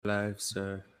Live,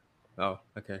 so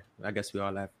okay. I guess we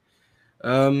are live.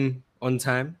 On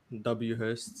time, W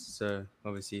hosts. So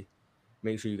obviously,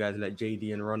 make sure you guys let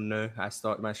JD and Ron know I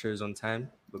start my shows on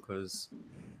time because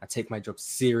I take my job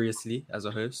seriously as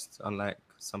a host, unlike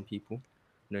some people.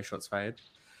 No shots fired.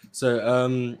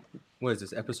 So what is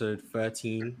this? Episode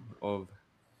 13 of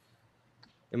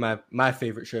my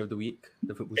favorite show of the week,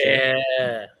 the football show.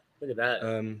 Yeah, look at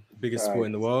that. Biggest sport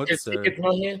in the world. Is So tickets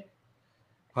not here?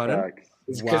 pardon?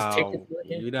 Is because Wow, tickets not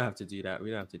here? we don't have to do that. We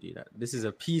don't have to do that. This is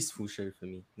a peaceful show for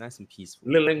me, nice and peaceful.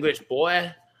 Little English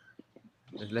boy.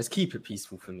 Let's keep it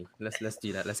peaceful for me. Let's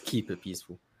do that. Let's keep it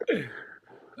peaceful.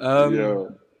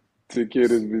 Yo,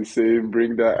 Ticket has been saying,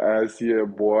 "Bring that ass here,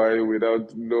 boy,"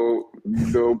 without no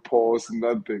pause,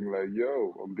 nothing. Like,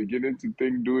 yo, I'm beginning to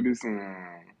think, do this.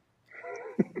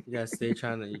 You guys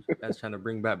trying to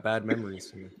bring back bad memories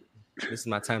for me. This is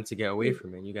my time to get away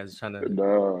from it. You guys are trying to.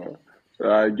 Nah,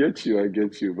 I get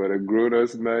you. But a grown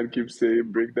ass man keeps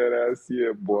saying, "Bring that ass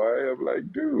here, boy." I'm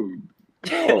like, dude,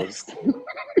 pause.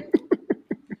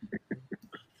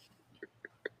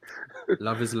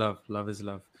 Love is love. Love is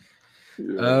love.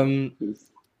 Yeah,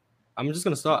 I'm just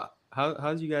gonna start.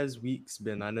 How's you guys' weeks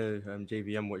been? I know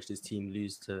JVM watched his team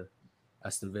lose to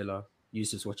Aston Villa.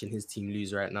 Yusuf's watching his team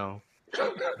lose right now.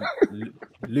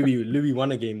 Louis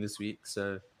won a game this week,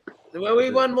 so Well, we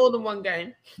won more than one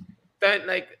game.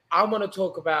 I want to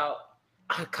talk about.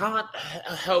 I can't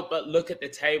help but look at the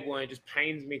table, and it just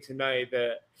pains me to know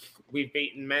that we've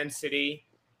beaten Man City,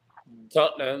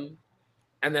 Tottenham,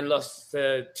 and then lost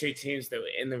to two teams that were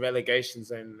in the relegation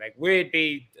zone. Like we'd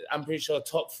be, I'm pretty sure,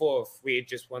 top four if we had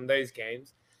just won those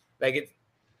games.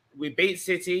 We beat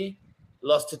City,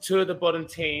 lost to two of the bottom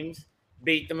teams,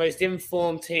 beat the most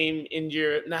informed team in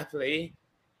Europe, Napoli,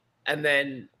 and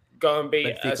then go and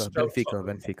beat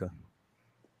Benfica.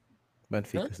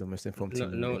 Benfica is the most informed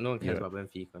team. No one cares about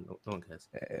Benfica. No one cares.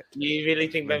 You really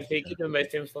think Benfica the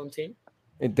most informed team?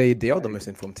 They are the most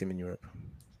informed team in Europe.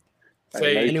 So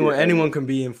anyone can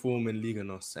be informed in Liga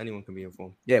NOS. Anyone can be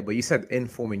informed. Yeah, but you said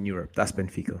informed in Europe. That's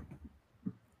Benfica.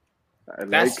 I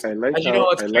like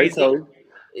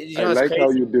how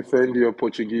you defend your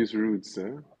Portuguese roots,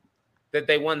 huh? That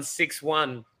they won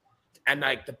 6-1 and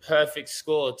like the perfect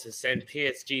score to send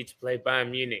PSG to play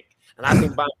Bayern Munich. And I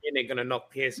think Bayern Munich are going to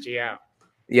knock PSG out.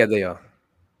 Yeah, they are.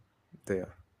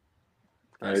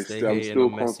 I'm still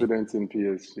confident in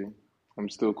PSG. I'm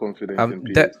still confident in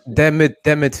PSG. Their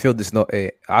midfield is not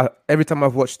every time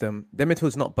I've watched them, their midfield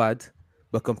is not bad,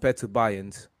 but compared to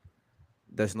Bayern's,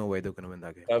 there's no way they're going to win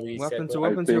that game. What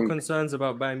happened to your concerns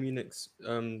about Bayern Munich's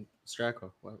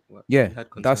striker? What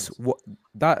that's what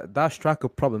that striker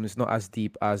problem is not as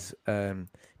deep as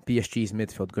PSG's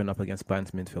midfield going up against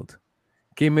Bayern's midfield.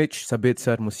 Kimmich,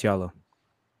 Sabitzer, Musiala.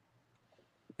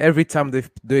 Every time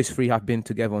those three have been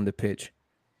together on the pitch,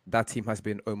 that team has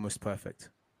been almost perfect.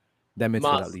 Their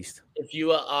midfield, at least.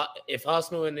 If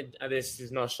Arsenal and this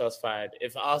is not shots fired.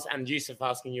 And Yusuf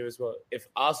asking you as well, if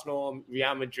Arsenal or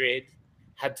Real Madrid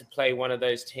had to play one of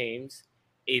those teams,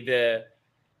 either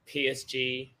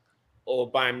PSG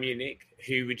or Bayern Munich,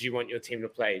 who would you want your team to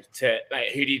play?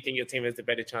 Who do you think your team has the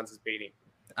better chances of beating?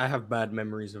 I have bad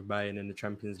memories of Bayern in the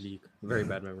Champions League. Very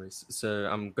bad memories. So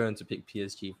I'm going to pick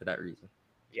PSG for that reason.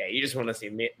 Yeah, you just want to see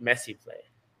Messi play.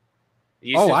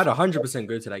 I'd 100%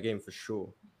 go to that game for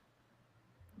sure.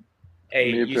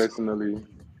 Hey, me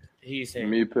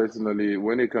personally,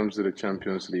 when it comes to the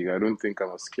Champions League, I don't think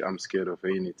I'm scared of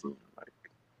anything. Like,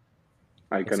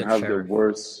 I can have the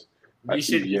worst. You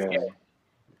should be scared.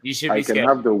 You should be I scared. can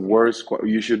have the worst.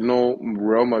 You should know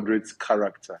Real Madrid's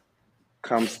character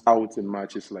comes out in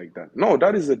matches like that. No,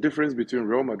 that is the difference between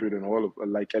Real Madrid and all of a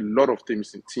lot of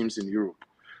teams in Europe.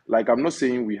 Like, I'm not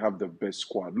saying we have the best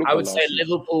squad. I would say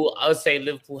Liverpool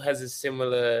has a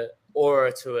similar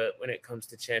aura to it when it comes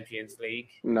to Champions League.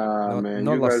 Man,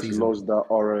 you guys lost that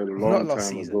aura a long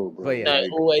time ago, bro. Yeah,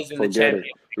 always in the Champions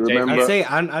League. Remember,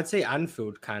 I'd say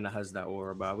Anfield kind of has that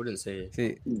aura, but I wouldn't say.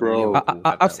 Bro,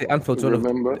 I'd say Anfield's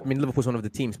Liverpool's one of the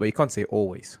teams, but you can't say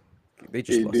always. They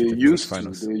just lost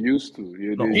They used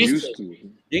to.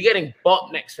 You're getting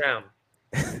bought next round.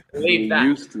 They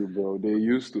used to, bro. They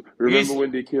used to. Remember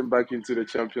when they came back into the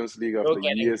Champions League after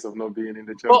years of not being in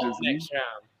the Champions League? Next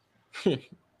round.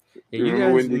 Yeah, you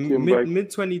guys, when they came back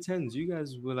mid 2010s, you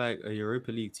guys were like a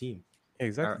Europa League team.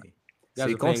 Exactly. So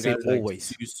you can't say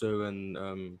always. Like Suso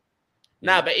and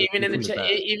but even in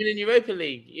Europa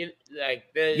League,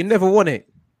 you never won it.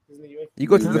 You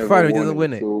go to the final, you didn't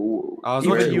win it. I was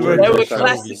watching Europa. There were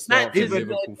classic matches in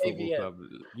Liverpool Football Club.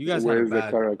 You guys had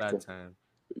a bad time.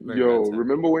 Very Yo, bad time.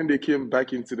 remember when they came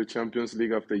back into the Champions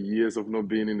League after years of not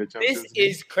being in the This Champions League?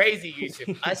 is crazy,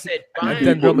 Yusuf. I said And Bayern.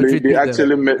 then Real Madrid They beat them.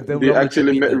 actually met And then they Real Madrid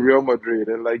actually beat met them. Real Madrid,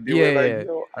 and like they were like, Yeah,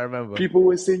 yo, I remember. people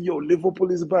were saying, yo,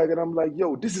 Liverpool is back, and I'm like,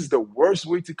 yo, this is the worst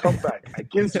way to come back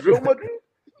against Real Madrid.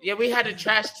 Yeah, we had a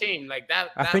trash team like that.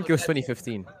 I think it was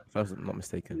 2015, if I was not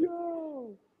mistaken.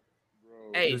 Yo,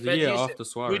 Hey, It was the but year Yusuf, after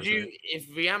Suarez, would you, right? if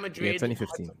Real Madrid had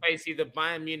 2015. to face either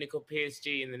Bayern Munich or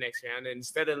PSG in the next round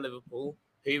instead of Liverpool,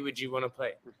 who would you want to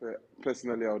play?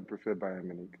 Personally, I would prefer Bayern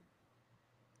Munich.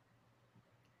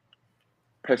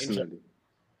 Personally,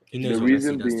 He knows The what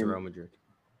reason Messi does to being- Real Madrid.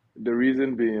 the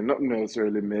reason being not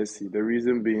necessarily Messi. The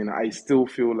reason being, I still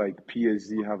feel like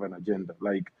PSG have an agenda.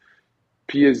 Like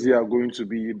PSG are going to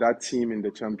be that team in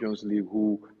the Champions League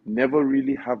who never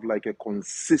really have like a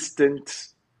consistent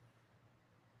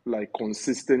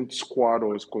squad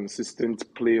or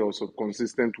consistent players or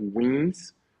consistent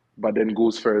wins, but then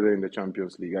goes further in the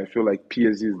Champions League. I feel like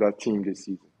PSG is that team this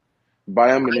season.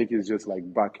 Bayern Munich is just like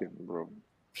backing, bro.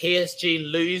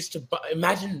 PSG lose to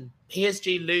imagine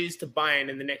PSG lose to Bayern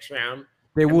in the next round.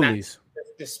 They and will that lose.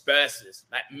 just disperses.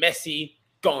 Like Messi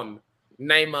gone,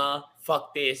 Neymar,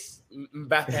 fuck this,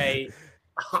 Mbappe,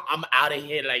 I'm out of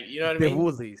here. Like, you know what I They mean?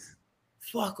 will lose.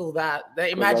 Fuck all that.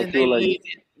 They 'Cause I imagine they feel like- lose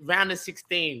it round of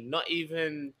 16, not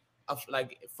even of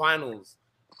like finals.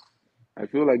 I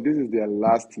feel like this is their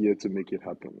last year to make it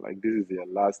happen. Like this is their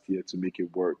last year to make it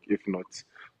work. If not,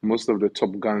 most of the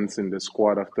top guns in the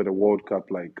squad after the World Cup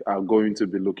like are going to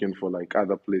be looking for like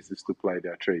other places to ply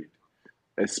their trade,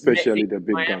 especially the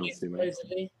big Miami, guns. You know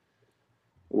supposedly.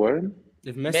 what?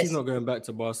 If Messi's Messi- not going back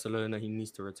to Barcelona, he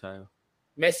needs to retire.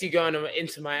 Messi going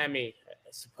into Miami,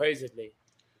 supposedly.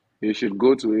 He should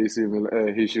go to AC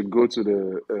Milan. He should go to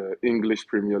the English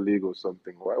Premier League or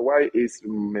something. Why is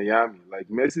Miami? Like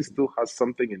Messi still has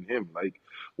something in him. Like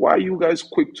why are you guys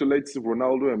quick to let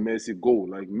Ronaldo and Messi go?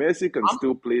 Like Messi can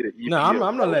still play the EPL. No,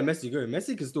 I'm not letting Messi go.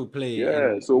 Messi can still play.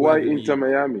 Yeah, in so why whatever Inter league.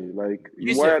 Miami? Like,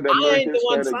 Listen, why are the I ain't the Americans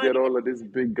one trying to get signing all of these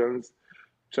big guns,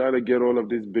 trying to get all of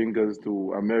these big guns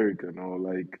to America? No,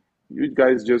 like, you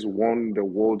guys just won the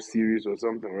World Series or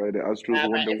something, right? The Astros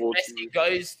won the World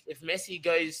Series. If Messi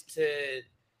goes to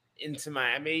into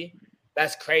Miami,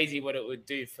 that's crazy what it would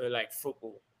do for like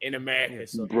football in America.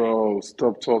 So Bro,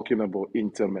 stop talking about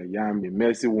Inter Miami.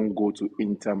 Messi won't go to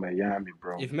Inter Miami,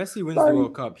 bro. If Messi wins the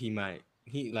World Cup, he might.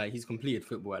 He's completed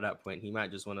football at that point. He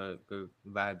might just want to go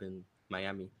vibe in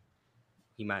Miami.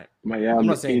 He might. Miami, I'm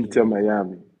not saying he Inter will.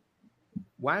 Miami.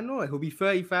 Why not? He'll be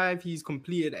 35. He's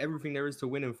completed everything there is to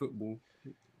win in football.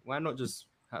 Why not just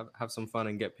have some fun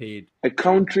and get paid? A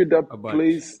country that A bunch.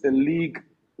 plays a league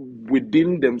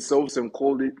within themselves and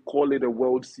call it a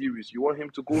World Series. You want him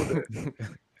to go there?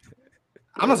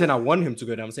 I'm not saying I want him to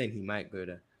go there. I'm saying he might go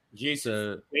there.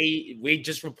 Yusuf, we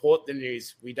just report the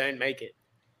news. We don't make it.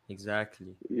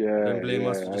 Exactly. Yeah, Don't blame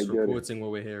us yeah, for I just get it. reporting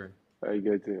what we're hearing. I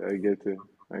get it.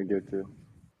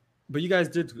 But you guys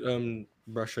did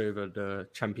brush over the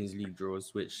Champions League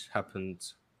draws, which happened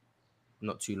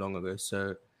not too long ago.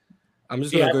 So I'm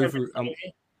just gonna go through.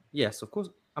 Yes, of course.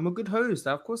 I'm a good host.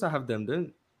 Of course, I have them.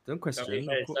 Don't question.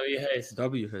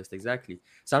 W host, exactly.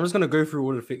 So I'm just gonna go through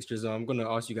all the fixtures, and I'm gonna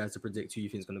ask you guys to predict who you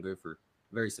think is gonna go through.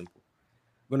 Very simple.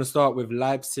 I'm gonna start with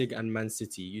Leipzig and Man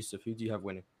City. Yusuf, who do you have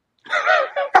winning?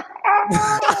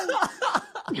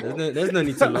 There's no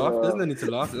need to laugh. There's no need to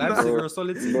laugh. Leipzig are a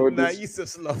solid team.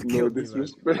 No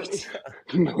disrespect.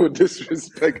 No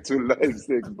disrespect to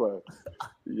Leipzig, but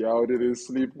y'all didn't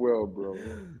sleep well, bro.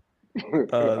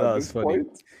 That was funny.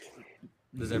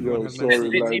 Does everyone have Man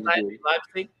sorry, City?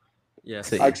 Leipzig?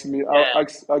 Yes. Ask me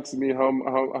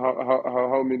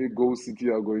how many goals City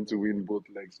are going to win both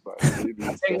legs by. I think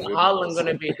Haaland going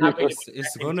to be happy.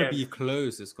 It's gonna be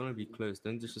close. It's gonna be close.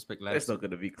 Don't disrespect Leipzig. It's not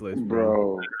gonna be close,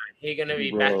 bro. He's going to be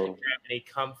back in Germany,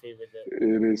 comfy with it.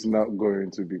 It is not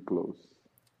going to be close.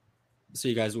 So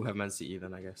you guys will have Man City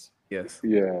then, I guess. Yes.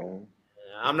 Yeah.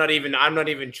 I'm not even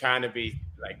trying to be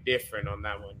like different on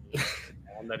that one.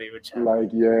 I'm not even trying. Like,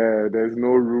 yeah, there's no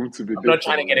room to be I'm not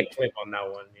trying to get a clip on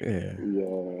that one. Yeah.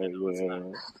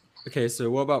 Okay, so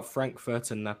what about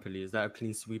Frankfurt and Napoli? Is that a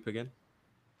clean sweep again?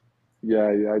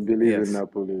 Yeah, I believe Yes. in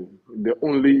Napoli. The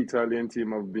only Italian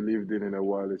team I've believed in a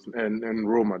while is and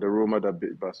Roma, the Roma that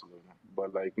beat Barcelona.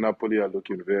 But like Napoli are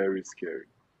looking very scary.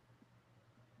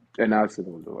 And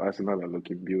Arsenal though. Arsenal are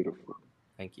looking beautiful.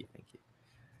 Thank you.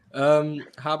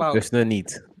 How about There's no need.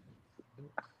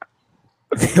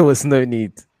 There was no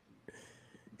need.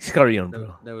 Just carry on,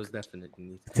 bro. there was definitely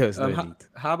need. There was no need.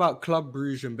 How about Club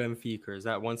Brugge and Benfica? Is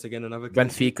that once again another clean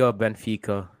sweep?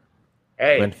 Benfica.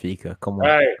 Hey, Benfica. Come on.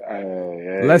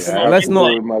 hey, Let's I have let's to go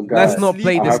not with my let's guy. not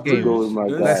play I this have to go with game. my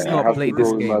Don't guy. Let's I not have play to go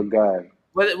this with my game. guy.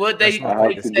 what Let's they not I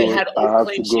play have this to they go. had I all have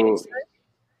clean to go. sheets.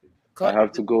 I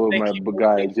have to go with They my keep all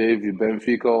guy, clean JV.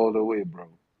 Benfica all the way, bro.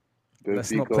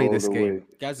 Let's not Benfica play all this the game. way.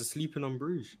 Guys are sleeping on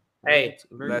Bruges. Hey,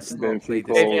 Very Let's good. not play Benfica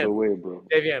this all game. the way, bro.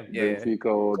 Davian, Yeah. Benfica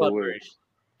all the Club way. Brugge.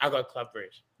 I got Club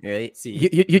Brugge. Yeah. See,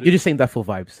 You're just saying that for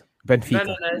vibes. Benfica.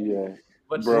 No. Yeah,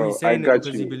 But So bro. he's I saying it got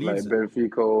because he you. believes Like it.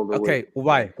 Benfica all the way. Okay,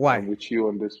 why? I'm Why? with you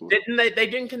on this one. they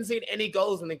didn't concede any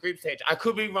goals in the group stage. I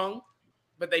could be wrong,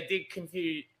 but they did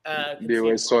concede. They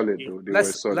were solid, though. They were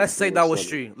solid. Let's say They that were was solid.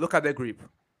 true. Look at their group.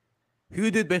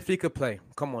 Who did Benfica play?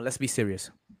 Come on, let's be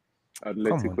serious.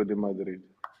 Atletico de Madrid,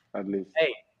 at least.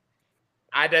 Hey,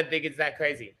 I don't think it's that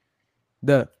crazy.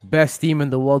 The best team in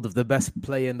the world of the best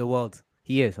player in the world.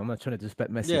 He is. I'm not trying to disrespect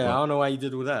Messi. Yeah, I but... don't know why you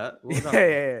did all that. What was that?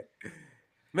 yeah.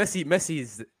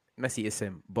 Messi is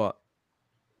him, but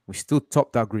we still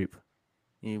top that group.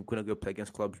 You're gonna go play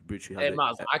against Club Brugge. who Hey, have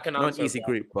Miles, I can not answer an easy that.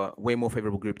 group, but way more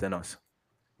favorable group than us.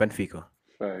 Benfica.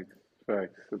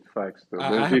 Facts. Though.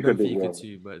 I have Benfica did Benfica well.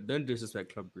 too, but don't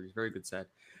disrespect Club Brugge. Very good side.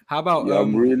 How about Yeah,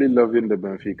 I'm really loving the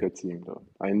Benfica team, though.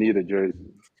 I need a jersey.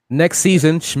 Next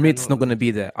season, Schmidt's not not gonna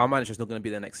be there. Our manager's not gonna be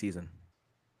there next season.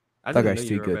 I that didn't guy's know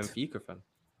too you were a good. Benfica fan.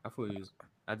 I thought he was.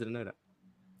 I didn't know that.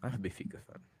 I'm a Benfica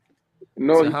fan.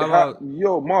 No, So how about-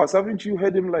 yo, Mars, haven't you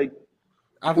heard him like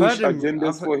I've push heard him.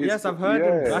 agendas for his? Yes, I've heard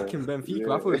him back in Yeah, Benfica. yeah.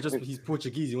 I thought it was just he's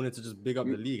Portuguese. He wanted to just big up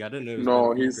the league. I didn't know. It was No,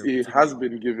 Benfica he in has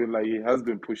been giving like he has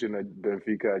been pushing a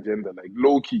Benfica agenda like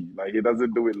low key. Like he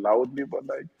doesn't do it loudly, but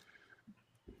like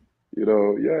yeah,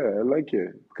 I like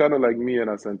it. Kind of like me and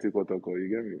Asante Kotoko. You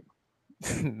get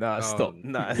me? Nah, stop.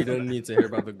 Nah, You don't need to hear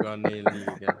about the Ghanaian league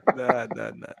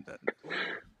again.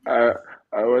 nah.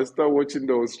 I will start watching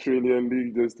the Australian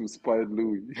league just to spite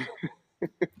Louis.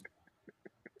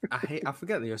 I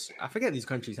forget these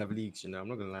countries have leagues. I'm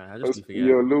not gonna lie. I just be forgetting.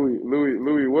 Yo,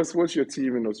 Louis, what's your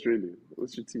team in Australia?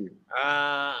 What's your team?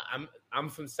 I'm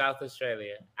from South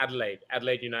Australia,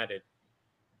 Adelaide United.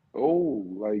 Oh,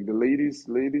 like the ladies'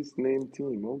 name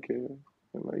team. Okay,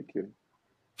 I like it.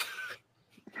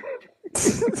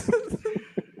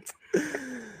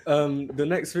 The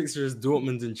next fixture is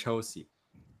Dortmund and Chelsea.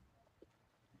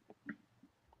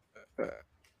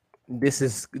 This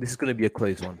is gonna be a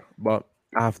close one, but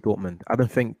I have Dortmund. I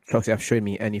don't think Chelsea have shown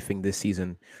me anything this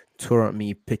season to warrant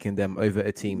me picking them over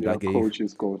a team Your that gave coach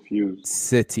is confused.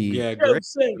 City Yeah, Graham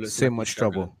looks so like much he's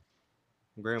struggling. trouble.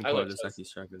 Graham I Potter got looks like Chelsea. he's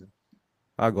struggling.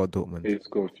 I got Dortmund. He's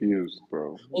confused,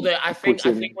 bro. Although I think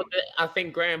Putin. I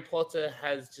think Graham Potter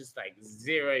has just like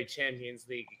zero Champions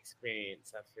League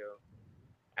experience. I feel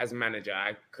as manager.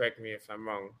 Correct me if I'm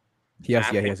wrong. He has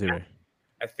zero.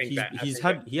 I think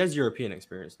He has European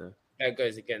experience though. that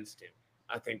goes against him.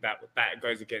 I think that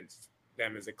goes against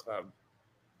them as a club.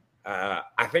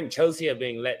 I think Chelsea are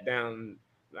being let down.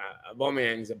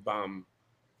 Aubameyang's a bum.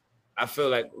 I feel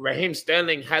like Raheem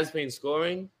Sterling has been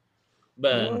scoring,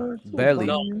 but Barely.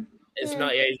 it's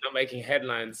not. Yeah, he's not making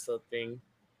headlines, sort of thing.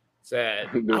 So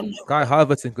Kai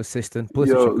Havertz inconsistent.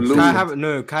 Yo,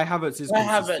 Kai Havertz is Kai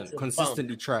Havertz consistent. is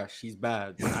Consistently trash. He's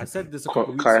bad. I said this a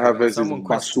couple weeks Kai ago. Havertz is Someone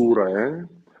questioned it. basura, eh?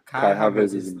 Kai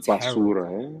Havertz is basura,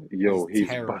 eh? Yo, he's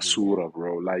terrible. basura,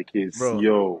 bro. Like it's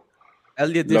Bro.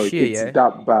 Elliot this like year, it's yeah.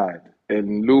 that bad.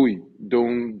 And Louis,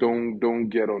 don't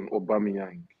get on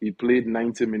Aubameyang. He played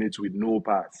 90 minutes with no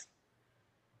pass.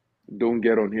 Don't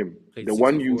get on him. Played The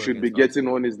one you 64 should be against getting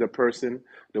on is the person.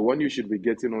 The one you should be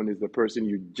getting on is the person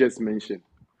you just mentioned.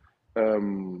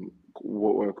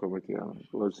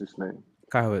 What's his name?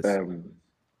 Kai Havertz.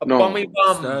 a No, bummy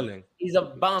bum. Sterling. He's a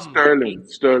bum.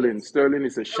 Sterling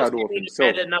is a shadow of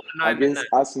himself. Against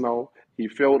Arsenal, he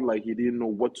felt like he didn't know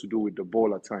what to do with the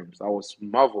ball at times. I was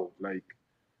marveled. Like,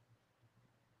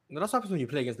 No, that's what happens when you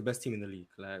play against the best team in the league.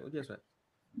 Like, what do you expect?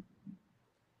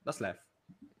 That's life.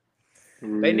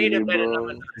 They need a really, better bro?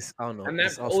 number 9. I don't know. And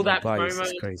this that all that Arsenal bias promo is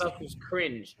and crazy. stuff was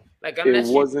cringe. Like It unless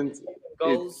you wasn't.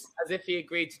 goals, as if he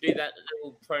agreed to do that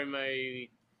little promo.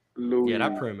 Louis, Yeah,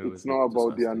 that promo was it's not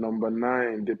about their disgusting. number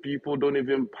 9. The people don't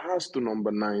even pass to number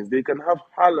 9s. They can have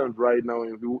Haaland right now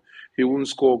and he won't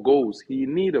score goals. He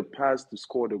need a pass to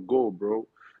score the goal, bro.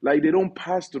 Like, they don't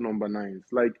pass to number 9s.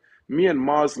 Like, me and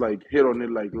Mars like hit on it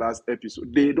like last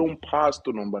episode. They don't pass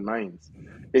to number 9s.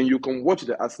 And you can watch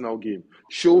the Arsenal game.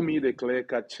 Show me the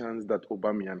clear-cut chance that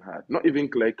Aubameyang had. Not even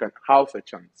clear-cut, half a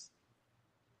chance.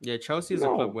 Yeah, Chelsea is a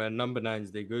No. club where number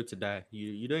 9s, they go to die.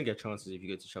 You don't get chances if you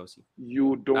go to Chelsea.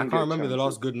 You don't I can't get remember the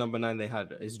chances. last good number 9 they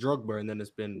had. It's Drogba, and then it's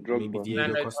been maybe Drogba. Diego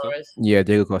Fernando Costa. Torres. Yeah,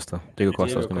 Diego Costa. Diego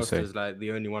Costa, I was Diego going to Costa say. is like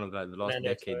the only one of like the last Fernando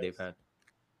decade they've had.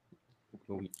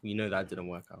 Well, we know that didn't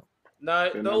work out.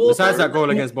 No, And the then Besides that goal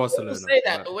people against Barcelona. say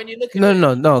that, but but when you look at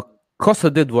No, it, Costa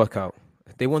did work out.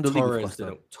 They won the league with Torres Costa.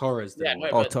 didn't. Torres yeah, didn't no,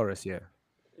 work. Oh, but Torres, yeah.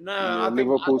 no, yeah, I think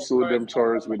Liverpool sold Torres them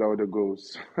Torres without the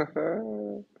goals.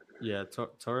 Yeah,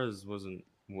 Torres wasn't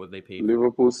what they paid for.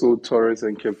 Liverpool sold Torres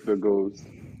and kept the goals.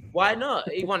 Why not?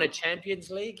 He won a Champions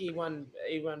League. He won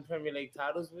Premier League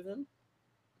titles with them.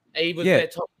 He was Yeah. their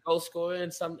top goal scorer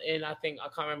in I think I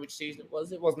can't remember which season it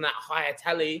was. It wasn't that high a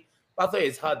tally, but I thought it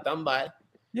was hard done by.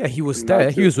 Yeah, he was Not there.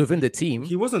 He to- was within the team.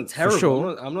 He wasn't terrible.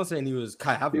 sure. I'm not saying he was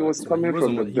Kai Havertz. He was but coming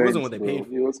from the he wasn't bench, what they bro. paid for.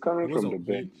 He was coming He from the wasn't-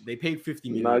 bench. They paid 50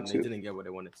 million. Not And they to- didn't get what they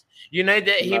wanted. You know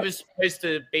that he Not- was supposed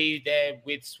to be there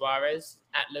with Suarez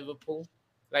at Liverpool.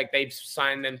 Like they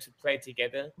signed them to play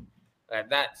together. Like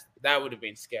that would have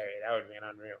been scary. That would have been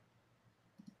unreal.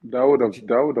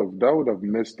 That would have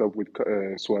messed up with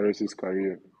Suarez's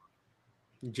career.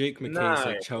 Jake McKay No, said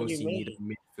what do Chelsea you need a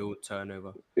mean? midfield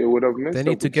turnover. It would have messed They up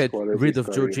need to with get Suarez's rid of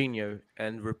career. Jorginho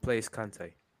and replace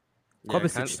Kante. Yeah,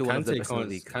 Kovacic still one of the best in the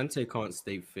league. Kante can't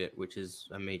stay fit, which is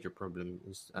a major problem.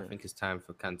 I think it's time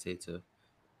for Kante to.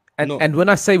 And not and when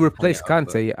I say replace it up,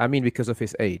 but- Kante, I mean because of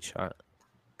his age.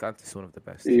 Kante's one of the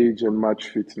best. Age and match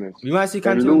fitness. We might see And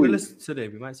Kante on the Louis. list today.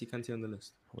 We might see Kante on the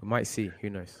list. We might see. Who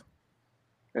knows?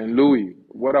 And Louis,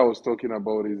 what I was talking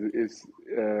about is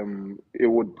it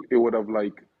would have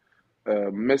like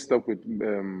messed up with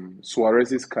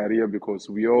Suarez's career, because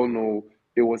we all know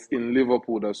it was in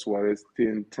Liverpool that Suarez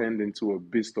turned into a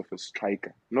beast of a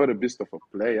striker, not a beast of a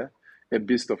player, a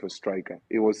beast of a striker.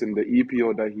 It was in the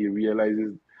EPO that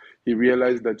he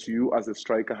realized that you as a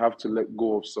striker have to let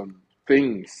go of some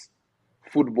things,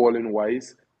 footballing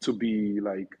wise, to be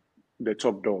like the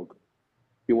top dog.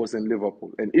 He was in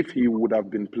Liverpool, and if he would have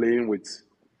been playing with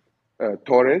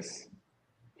Torres,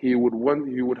 he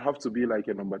would have to be like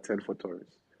a number 10 for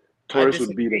Torres. Torres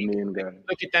would be the main guy.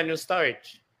 Look at Daniel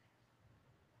Sturridge.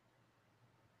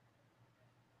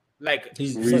 Like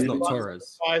He's Really? not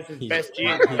Torres. His best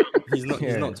year. He's not.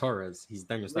 He's Yeah. not Torres. He's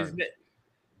Daniel Sturridge.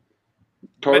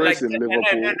 Torres like, in no,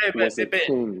 Liverpool but- was a but-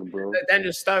 king, bro.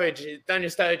 Daniel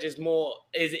Sturridge is more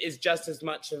is just as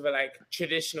much of a like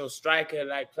traditional striker,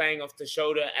 like playing off the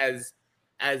shoulder as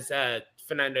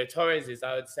Fernando Torres is,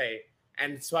 I would say.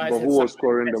 And Suarez But had who was some-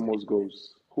 scoring the most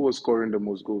goals? Who was scoring the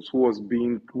most goals? Who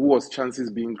was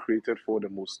chances being created for the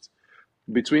most?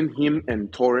 Between him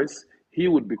and Torres, he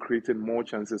would be creating more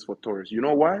chances for Torres. You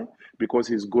know why? Because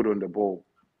he's good on the ball.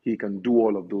 He can do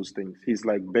all of those things. He's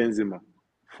like Benzema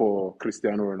for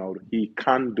Cristiano Ronaldo. He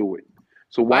can do it.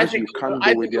 So once you can't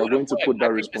do it, they are going to put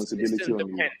that responsibility on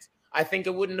you. I think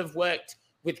it wouldn't have worked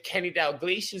with Kenny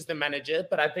Dalglish as the manager,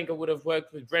 but I think it would have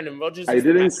worked with Brendan Rodgers. I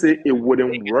didn't say it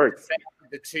wouldn't work.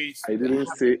 The two. I didn't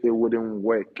say it wouldn't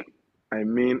work. I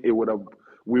mean, it would have.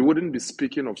 We wouldn't be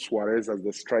speaking of Suarez as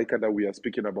the striker that we are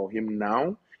speaking about him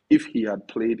now if he had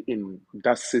played in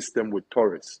that system with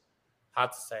Torres.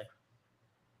 Hard to say.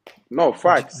 No,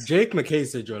 facts. Jake McKay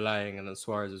said you're lying, and then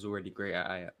Suarez is already great at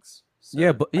Ajax. So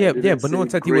Yeah, but I didn't but no one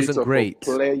say said he wasn't of a great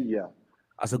player.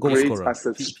 as a goal Great scorer. as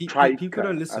a people striker,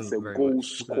 don't listen as a very goal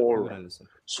much. People scorer. don't listen.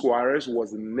 Suarez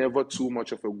was never too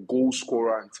much of a goal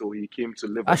scorer until he came to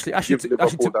Liverpool. Actually, Give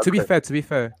Liverpool that to be credit.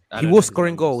 fair, I he don't was think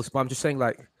scoring he's goals, but I'm just saying,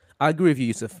 like, I agree with you,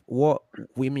 Yusuf. What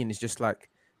we mean is just like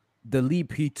the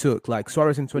leap he took. Like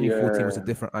Suarez in 2014 was a Yeah.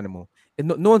 different animal. And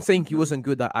no one's saying he wasn't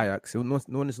good at Ajax. No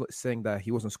one is saying that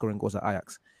he wasn't scoring goals at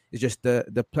Ajax. It's just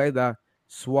the player that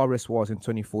Suarez was in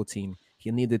 2014. He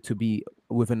needed to be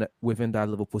within that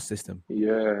Liverpool system.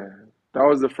 Yeah, that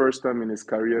was the first time in his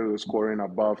career he was scoring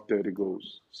above 30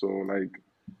 goals. So, like,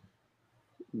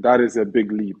 that is a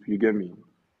big leap. You get me?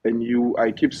 And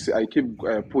I keep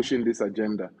pushing this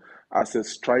agenda. As a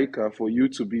striker, for you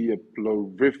to be a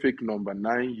prolific number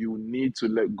 9, you need to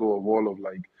let go of all of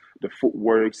like the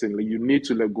footworks, and you need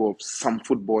to let go of some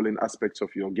footballing aspects of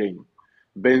your game.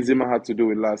 Benzema had to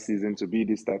do it last season to be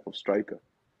this type of striker.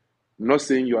 I'm not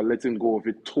saying you are letting go of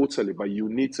it totally, but you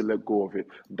need to let go of it.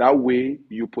 That way,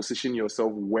 you position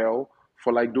yourself well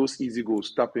for like those easy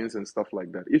goals, tap-ins and stuff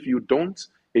like that. If you don't,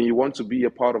 and you want to be a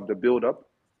part of the build-up,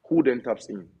 who then taps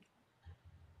in?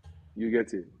 You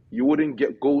get it? You wouldn't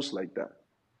get goals like that.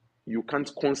 You can't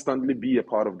constantly be a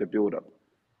part of the build-up.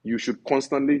 You should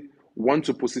constantly want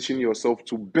to position yourself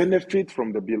to benefit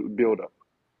from the build-up.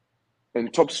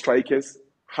 And top strikers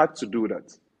had to do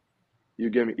that. You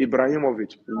get me?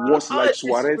 Ibrahimovic was I like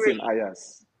Suarez disagree. in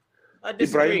Ajax. I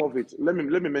disagree. Ibrahimovic, let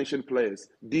me mention players.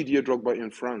 Didier Drogba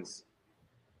in France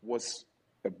was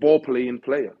a ball-playing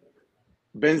player.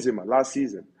 Benzema last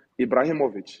season.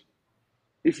 Ibrahimovic.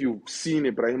 If you've seen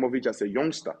Ibrahimovic as a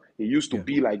youngster, he used to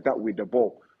be like that with the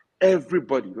ball.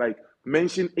 Everybody, like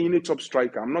Mention any top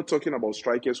striker. I'm not talking about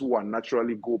strikers who are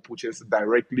naturally goal pushers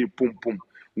directly, boom, boom.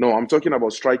 No, I'm talking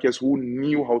about strikers who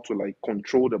knew how to like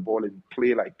control the ball and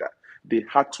play like that. They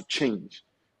had to change.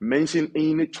 Mention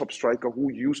any top striker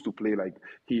who used to play like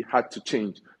he had to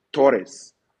change.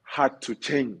 Torres had to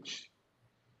change.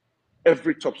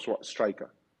 Every top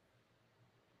striker.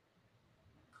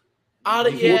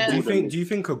 Do Do you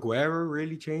think Aguero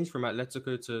really changed from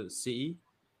Atletico to City?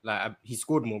 Like he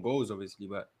scored more goals, obviously,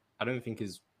 but I don't think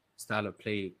his style of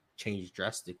play changed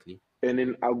drastically. And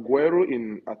in Aguero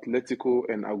in Atletico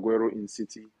and Aguero in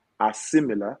City are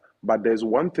similar, but there's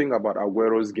one thing about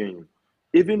Aguero's game.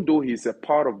 Even though he's a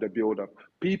part of the build-up,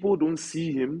 people don't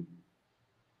see him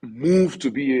move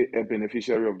to be a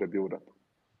beneficiary of the build-up.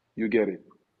 You get it?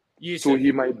 So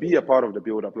he might be a part of the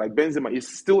build-up. Like Benzema is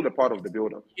still a part of the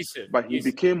build-up, but he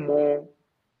became more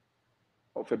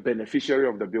of a beneficiary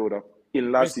of the build-up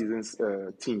in last season's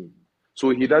team.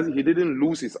 So he didn't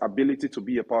lose his ability to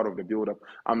be a part of the build-up.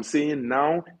 I'm saying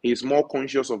now he's more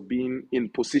conscious of being in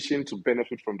position to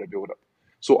benefit from the build-up.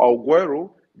 So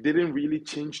Aguero didn't really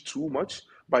change too much,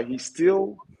 but he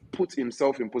still put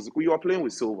himself in position. You are playing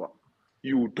with Silva.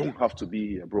 You don't have to be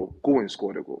here, bro. Go and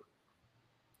score the goal.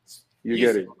 You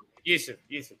get it? Yusuf.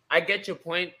 I get your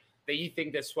point that you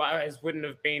think that Suarez wouldn't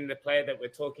have been the player that we're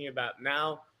talking about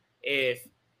now if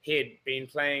he had been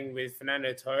playing with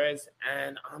Fernando Torres,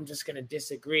 and I'm just going to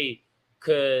disagree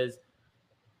because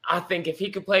I think if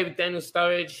he could play with Daniel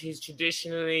Sturridge, he's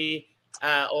traditionally,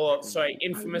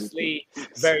 infamously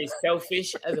very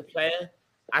selfish as a player.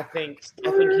 I think he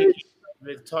could play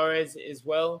with Torres as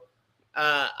well.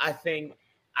 I think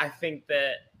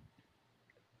that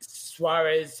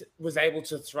Suarez was able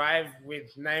to thrive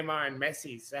with Neymar and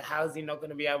Messi. So how is he not going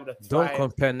to be able to thrive? Don't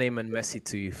compare Neymar and Messi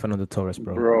to Fernando Torres,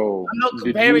 bro. Bro, I'm not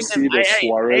comparing did you see them. the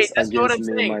Suarez that's not what I'm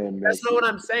against saying. Neymar and Messi? That's not what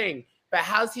I'm saying. But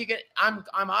how's he get? I'm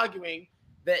arguing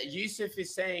that Yusuf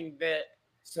is saying that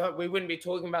so we wouldn't be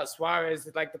talking about Suarez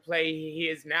like the play he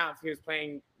is now if he was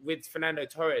playing with Fernando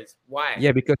Torres. Why?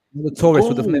 Yeah, because Torres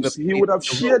would have never. He would have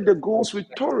shared the goals with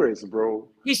Torres, bro.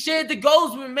 He shared the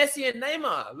goals with Messi and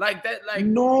Neymar, like that. Like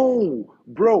no,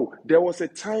 bro. There was a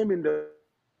time in the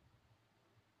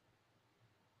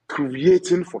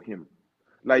creating for him,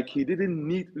 like he didn't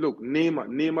need. Look,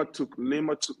 Neymar took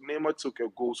a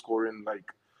goal scoring like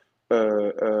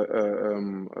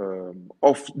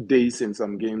off days in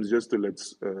some games just to let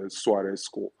Suarez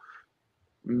score.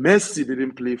 Messi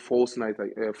didn't play false nine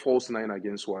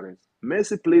against Suarez.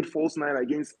 Messi played false nine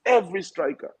against every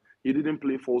striker. He didn't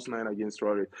play false nine against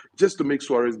Suarez just to make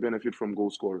Suarez benefit from goal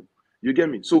scoring. You get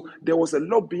me? So there was a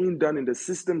lot being done in the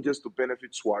system just to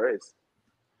benefit Suarez.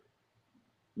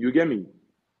 You get me?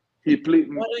 He played.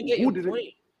 Who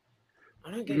didn't?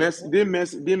 Did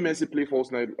Messi play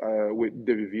false nine with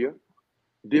De Vivia?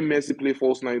 Did Messi play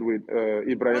false nine with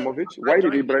Ibrahimovic? Why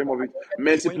did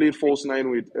Messi play false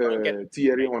nine with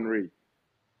Thierry Henry?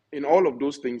 In all of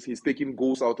those things, he's taking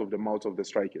goals out of the mouth of the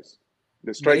strikers.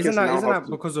 The strikers isn't that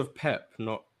because of Pep,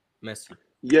 not Messi?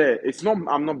 Yeah, it's not.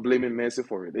 I'm not blaming Messi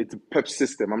for it. It's Pep's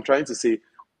system. I'm trying to say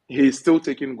he's still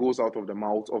taking goals out of the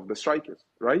mouth of the strikers,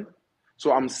 right?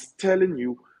 So I'm telling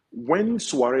you, when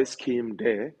Suarez came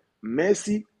there,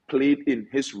 Messi played in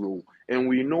his role. And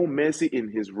we know Messi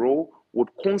in his role would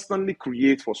constantly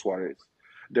create for Suarez.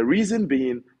 The reason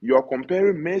being, you are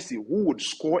comparing Messi, who would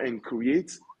score and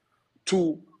create,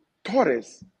 to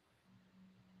Torres.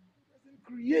 Doesn't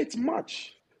create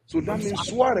much. So that means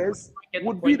Suarez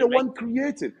would be the one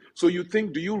creating. So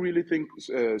do you really think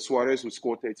Suarez would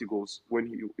score 30 goals when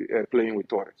he playing with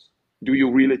Torres? Do you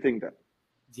really think that?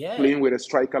 Yeah. Playing with a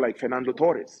striker like Fernando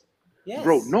Torres? Yes.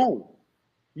 Bro, no.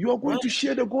 You are going to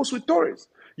share the goals with Torres.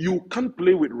 You can't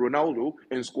play with Ronaldo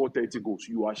and score 30 goals.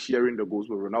 You are sharing the goals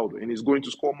with Ronaldo, and he's going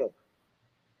to score more.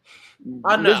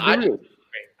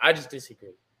 I just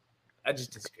disagree. I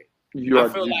just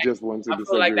want to disagree. I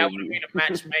feel like that would have been a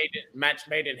match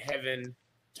made in heaven.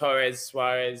 Torres,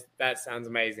 Suarez, that sounds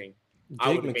amazing.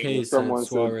 Jake McKay said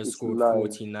Suarez scored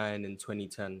 49 in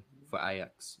 2010 for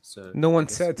Ajax. So no one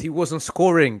said he wasn't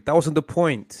scoring. That wasn't the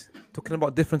point. Talking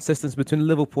about different systems between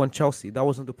Liverpool and Chelsea. That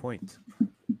wasn't the point. God.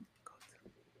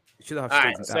 You should have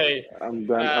stated that. I'm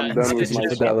done with my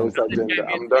Suarez agenda.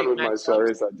 I'm done with my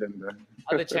Suarez agenda.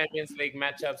 Other Champions League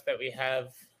matchups that we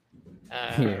have.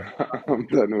 I'm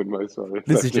done with my Suarez.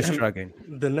 This is just dragging.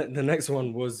 The next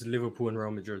one was Liverpool and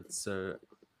Real Madrid. So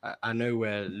I know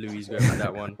where Louis is going with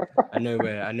that one. I know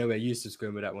where Yusuf's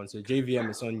going with that one. So JVM,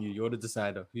 it's on you. You're the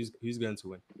decider. Who's going to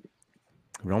win?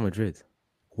 Real Madrid.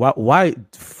 Why?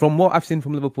 From what I've seen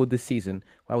from Liverpool this season,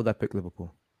 why would I pick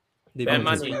Liverpool? They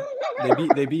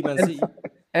beat Man City.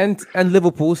 And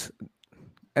Liverpool's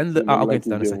And You know, I'll get like into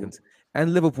that in a second.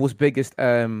 And Liverpool's biggest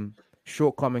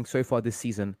shortcoming so far this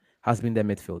season has been their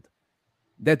midfield.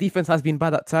 Their defense has been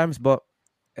bad at times, but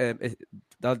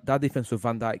that defense with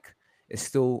Van Dijk is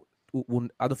still,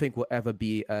 I don't think will ever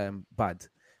be bad.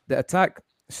 The attack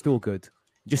still good,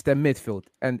 just their midfield.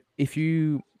 And if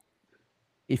you're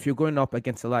going up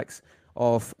against the likes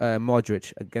of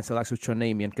Modric, against the likes of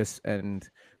Chonami and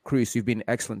Cruz, who've been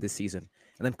excellent this season,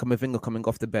 and then Camavinga coming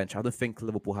off the bench, I don't think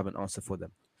Liverpool have an answer for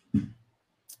them.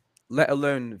 Let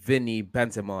alone Vinny,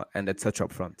 Benzema, and the touch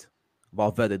up front.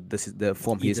 Valverde, this is the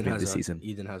form he's been this season.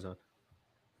 Eden Hazard.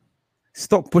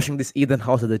 Stop pushing this Eden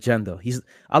Hazard agenda.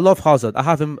 I love Hazard. I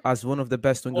have him as one of the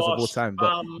best wingers of all time,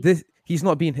 but he's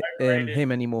not being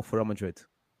him anymore for Real Madrid.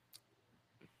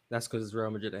 That's because Real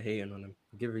Madrid are hating on him.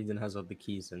 Give Eden Hazard the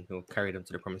keys and he'll carry them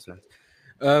to the promised land.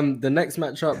 The next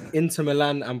matchup, Inter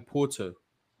Milan and Porto.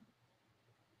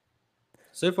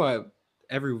 So far,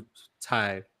 every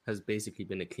tie has basically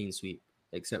been a clean sweep,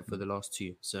 except for the last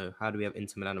two. So how do we have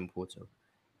Inter Milan and Porto?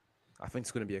 I think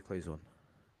it's going to be a close one.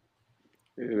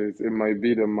 It might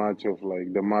be the match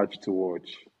to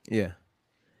watch. Yeah.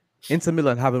 Inter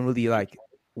Milan haven't really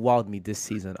wowed me this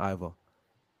season either.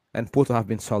 And Porto have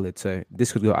been solid, so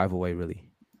this could go either way, really.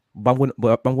 But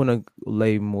I'm gonna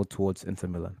lay more towards Inter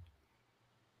Milan.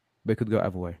 But it could go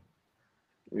either way.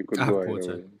 I have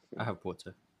Porto. I have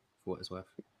Porto for what it's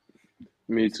worth.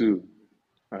 Me too.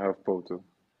 I have Porto.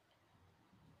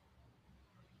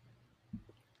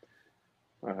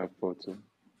 Real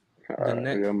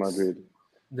Madrid.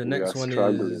 The next one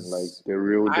struggling, is like the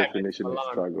real definition of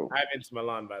struggle. I have Inter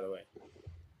Milan, by the way.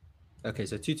 Okay,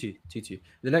 so 2-2.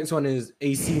 The next one is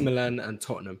AC Milan and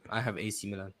Tottenham. I have AC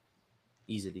Milan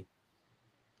easily.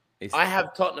 I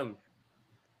have Tottenham.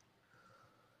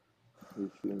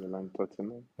 AC Milan,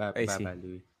 Tottenham. Bye,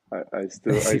 Louis. I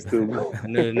still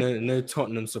no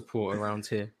Tottenham support around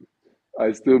here.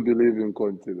 I still believe in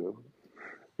Conte though.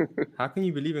 How can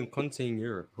you believe in Conte in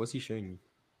Europe? What's he showing you?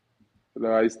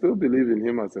 No, I still believe in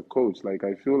him as a coach. Like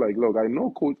I feel like, look, I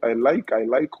know coach. I like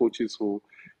coaches who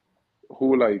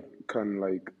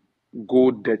can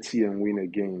go dirty and win a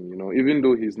game. You know, even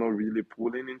though he's not really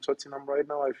pulling in Tottenham right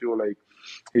now, I feel like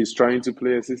he's trying to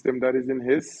play a system that isn't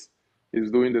his. He's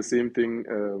doing the same thing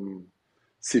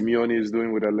Simeone is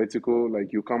doing with Atletico.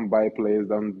 Like you can't buy players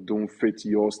that don't fit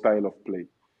your style of play,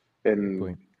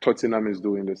 and Tottenham is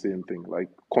doing the same thing. Like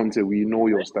Conte, we know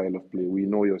your style of play. We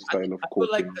know your style of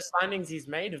coaching. I feel like the signings he's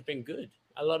made have been good.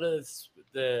 A lot of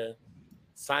the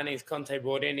signings Conte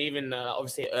brought in, even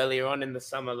obviously earlier on in the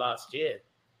summer last year,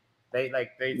 they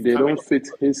don't fit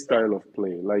his style of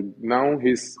play. Like now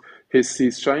he's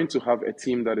trying to have a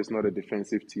team that is not a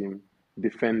defensive team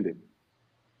defending.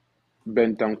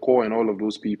 Bentancur and all of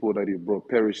those people that he brought,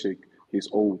 Perisic, he's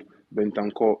old.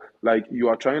 Bentancur, like you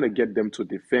are trying to get them to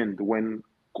defend when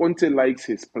Conte likes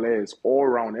his players all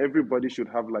around. Everybody should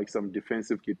have some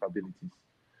defensive capabilities.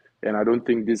 And I don't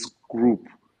think this group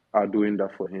are doing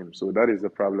that for him. So that is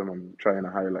the problem I'm trying to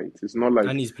highlight. It's not like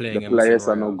the players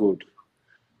are not good.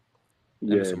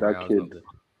 Emerson that kid.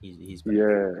 He's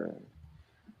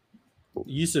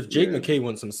Yusuf, Jake McKay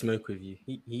wants some smoke with you.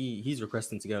 He's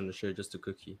requesting to get on the show just to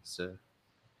cook you. So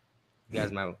you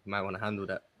guys might want to handle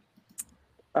that.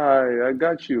 I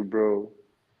got you, bro.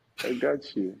 I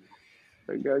got you.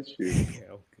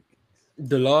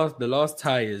 The last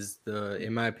tie is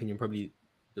in my opinion, probably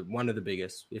one of the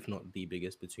biggest, if not the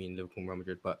biggest, between Liverpool and Real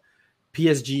Madrid. But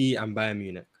PSG and Bayern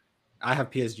Munich. I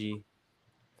have PSG.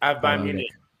 I have Bayern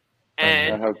Munich.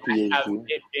 And I have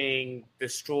it being the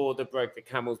straw that broke the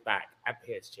camel's back at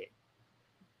PSG.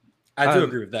 I do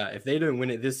agree with that. If they don't win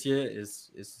it this year,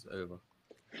 it's over.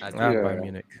 I have Bayern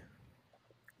Munich.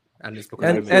 And it's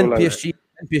because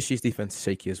PSG's defense is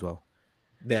shaky as well.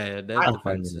 Their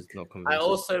defense is not convincing. I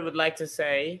also would like to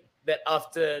say that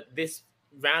after this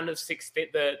round of 16,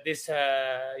 this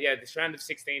round of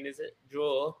 16 is it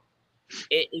draw.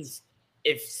 It is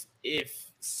if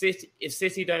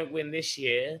City don't win this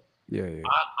year.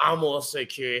 I'm also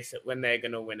curious at when they're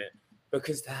going to win it,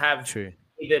 because to have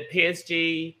either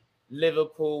PSG,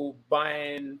 Liverpool,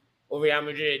 Bayern, or Real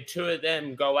Madrid, two of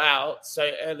them go out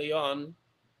so early on,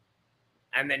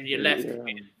 and then you're left with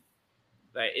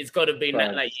it's got to be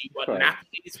Napoli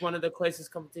is one of the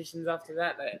closest competitions after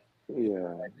that.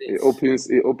 It opens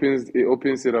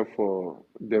it up for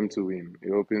them to win.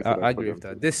 I agree with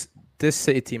that. This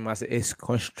City team as it is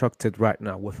constructed right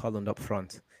now with Holland up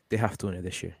front, they have to win it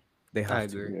this year. They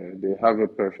have to. Yeah, they have a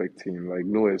perfect team.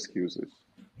 No excuses.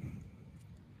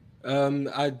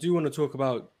 I do want to talk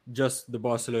about just the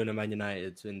Barcelona Man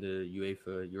United in the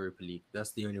UEFA Europa League.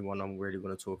 That's the only one I'm really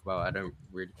going to talk about. I don't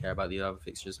really care about the other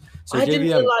fixtures. So I didn't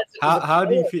JVM, realize it was a how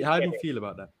do you playoff feel? How do you ticket. feel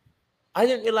about that? I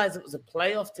didn't realize it was a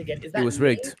playoff ticket. Is that It was new?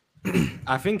 rigged.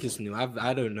 I think it's new.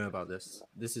 I don't know about this.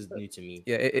 This is new to me.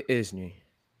 Yeah, it is new.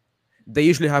 They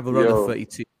usually have a round of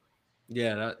 32.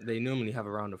 Yeah, they normally have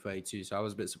a round of 32. So I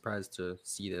was a bit surprised to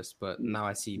see this, but now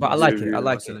I see. But I like it. JVM. I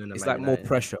like it. Barcelona, It's Man like more United.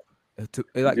 pressure. It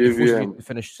forces you JVM. to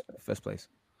finish first place.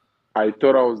 I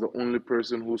thought I was the only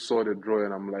person who saw the draw,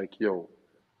 and I'm like, yo,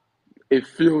 it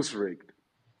feels rigged.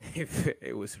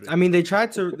 It was rigged. I mean, they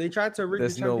tried to rig the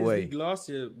There's no Champions way. League last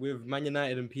year with Man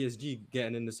United and PSG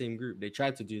getting in the same group. They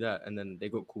tried to do that, and then they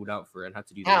got called out for it and had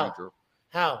to do the How? redraw.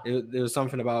 How? There was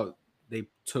something about they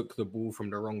took the ball from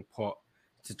the wrong pot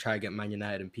to try to get Man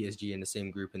United and PSG in the same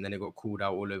group, and then they got called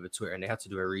out all over Twitter, and they had to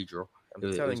do a redraw.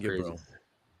 I'm telling you, bro.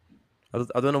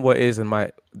 I don't know what it is in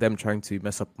them trying to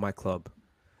mess up my club,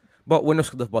 but we're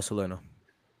not with Barcelona.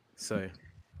 So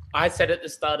I said at the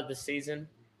start of the season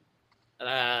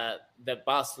that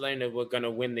Barcelona were going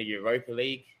to win the Europa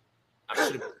League. I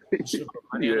should have put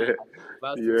money on it.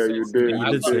 Yeah, you did. You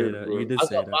I did got- say that. You did I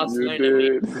say got that. Barcelona.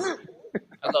 You did.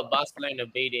 I got Barcelona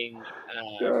beating.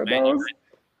 Yeah, Man that was, United.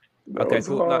 that okay, was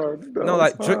cool. hard. That No, was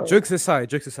like hard. jokes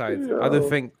aside. I Yeah. don't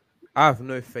think I have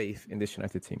no faith in this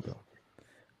United team, bro.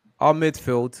 Our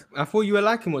midfield, I thought you were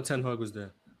liking what Ten Hag was doing.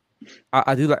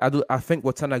 I think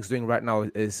what Ten Hag's doing right now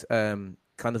is kind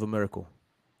of a miracle.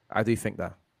 I do think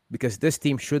that because this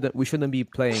team we shouldn't be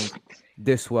playing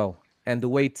this well, and the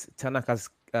way Ten Hag has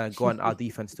gotten our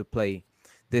defense to play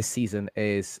this season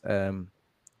is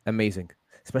amazing.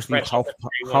 Especially Fresh off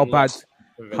a 3-1 how bad loss to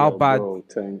Villa. how bad Bro,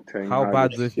 Ten how Hag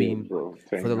bad is we've shit, been bro.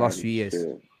 for the last few years.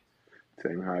 Shit.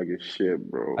 Ten Hag is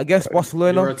shit, bro. against Your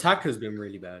Barcelona. attack has been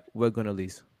really bad. We're gonna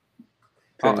lose.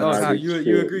 Ten Oh, Hag so is you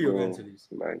shit, agree you're bro. going to lose?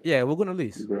 Like, Yeah, we're gonna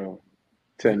lose. bro.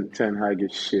 Ten Hag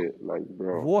is shit, like,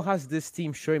 bro. What has this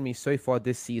team shown me so far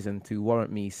this season to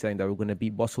warrant me saying that we're going to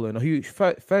beat Barcelona? Who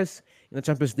first in the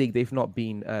Champions League they've not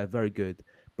been very good,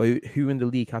 but who in the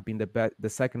league have been the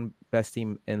second best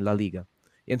team in La Liga,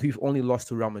 and we've only lost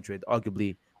to Real Madrid,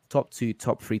 arguably top 2,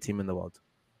 top 3 team in the world.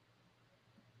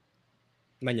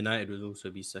 Man United would also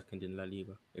be second in La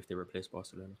Liga if they replace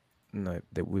Barcelona. No,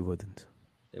 we wouldn't.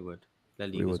 They would. La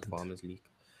Liga is a wouldn't. farmers league.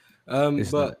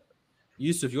 It's But not.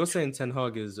 Yusuf, you're saying Ten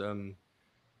Hag is not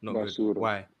good. Basura.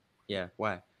 Why? Yeah,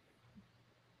 why?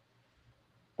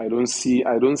 I don't see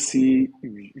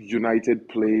United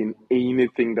playing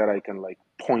anything that I can like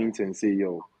point and say,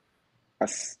 yo. Of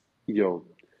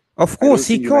I course, don't he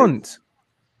see can't.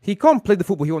 He can't play the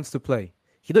football he wants to play.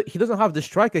 He doesn't have the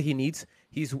striker he needs.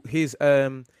 His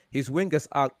wingers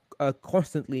are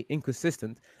constantly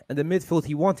inconsistent, and the midfield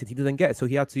he wanted he didn't get, so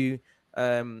he had to.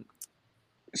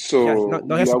 So he has you to are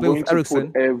play going with to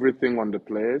Eriksen. put everything on the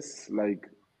players, like.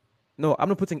 No, I'm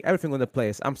not putting everything on the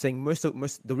players. I'm saying most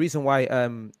the reason why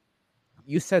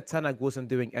you said Ten Hag wasn't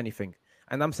doing anything,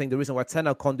 and I'm saying the reason why Ten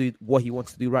Hag can't do what he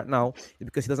wants to do right now is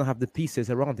because he doesn't have the pieces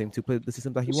around him to play the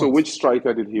system that he So wants. which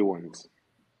striker did he want?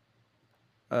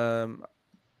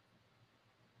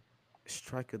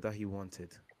 Striker that he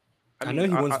wanted. I know he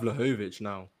wants Vlahovic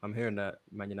now. I'm hearing that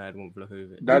Man United want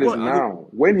Vlahovic. That is now.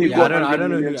 When he Yeah, got I don't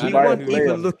know 100 million who- to I buy don't a know who- player,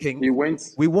 even looking. he went.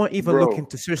 We weren't even Bro. looking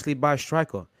to seriously buy a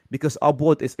striker because our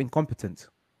board is incompetent.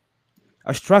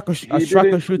 A striker He should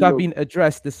didn't have look. been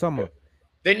addressed this summer.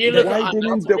 Then you look Why at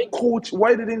didn't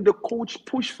the coach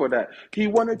push for that? He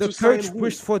wanted The to sign coach who?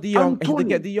 pushed for De Jong and he didn't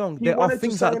get Antony. De Jong. He There are wanted to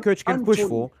things that a sign coach can push Antony.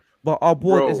 for, but our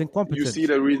board is Bro, incompetent. you see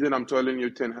the reason I'm telling you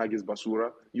Ten Hag is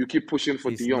Basura? You keep pushing for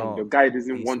He's De Jong. not. The guy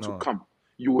doesn't He's want not. to come.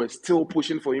 You were still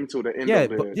pushing for him till the end Yeah, of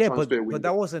the transfer window. but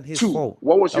that wasn't his Two, fault.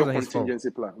 what was That your wasn't his fault. contingency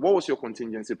plan? What was your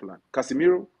contingency plan?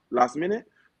 Casemiro, last minute.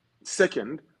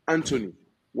 Second, Anthony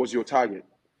was your target.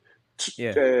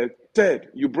 Yeah. Third,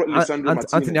 you brought Lisandro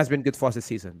Martinez. Anthony has been good for us this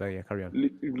season, but yeah, carry on.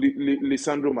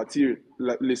 Lisandro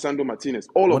Martinez.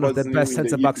 All One of of us the knew best in the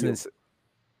centre backs EPL.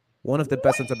 one of the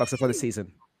best centre backs for the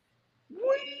season.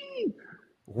 Whee!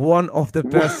 One of the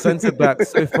best centre backs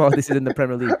so far this season in the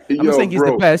Premier League. I'm Yo, not saying he's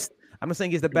bro. the best. I'm not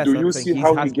saying he's the best. Do I'm you saying see he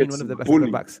how he has been gets one of the best centre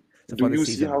bullied? backs so Do far you this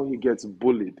see season. how he gets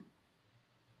bullied?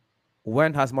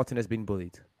 When has Martinez been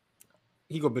bullied?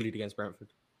 He got bullied against Brentford.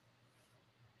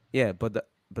 Yeah, but that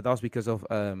was because of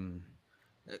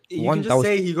You One can that just was-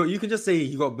 say he got. You can just say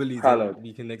he got bullied. Haaland. And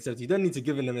you can accept. You don't need to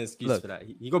give him an excuse Look. for that.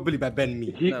 He got bullied by Ben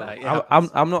Mee. He- Like, it I'm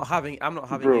happens. not having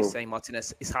Bro. you saying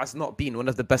Martinez has not been one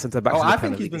of the best centre backs. Oh, in the I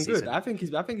Premier think he's League been this good. season. I think he's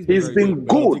been. He's very been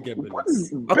but he good. did get bullied. What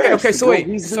is Okay, best, so bro? wait,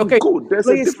 He's so been good. There's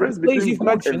a difference between you've good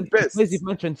mentioned, and best. players you've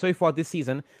mentioned so far this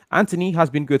season. Anthony has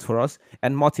been good for us,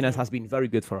 and Martinez has been very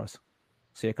good for us.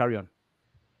 So yeah, carry on.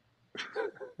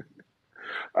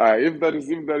 If that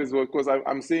is what, because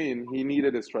I'm saying he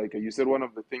needed a striker. You said one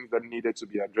of the things that needed to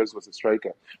be addressed was a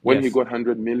striker. When he Yes. got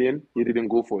 100 million, he didn't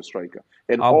go for a striker.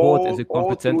 And Our board is all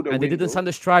incompetent, through the and they didn't window, sign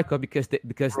the striker because they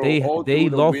all through the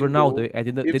love window, Ronaldo, and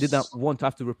they didn't want to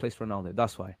have to replace Ronaldo.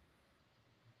 That's why.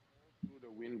 through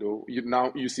the window,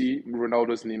 now you see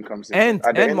Ronaldo's name comes in. And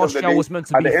At the end of the Martial day, was meant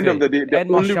to at be the end fair. of the day, the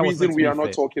And only Martial was reason meant to we be are not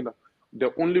fair. talking,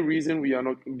 the only reason we are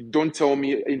not, don't tell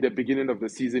me in the beginning of the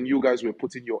season you guys were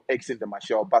putting your eggs in the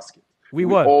Martial basket. We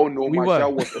We were. all know We Martial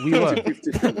were. was a We were.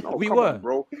 50-50. No, We come were. on,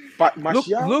 bro. But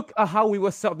Martial, Look at how we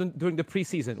were set up during the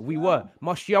preseason. We were.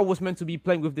 Martial was meant to be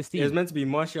playing with this It was team. meant to be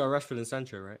Martial, Rashford, and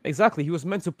Sancho, right? Exactly. He was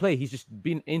meant to play. He's just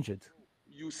been injured.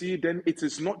 you see, then it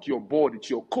is not your board, it's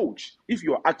your coach. If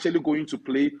you're actually going to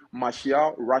play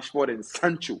Martial, Rashford, and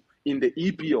Sancho in the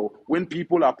EPL when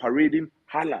people are parading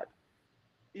Haaland,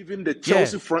 even the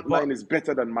Chelsea front but- line is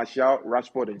better than Martial,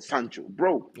 Rashford, and Sancho,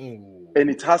 bro. Ooh, And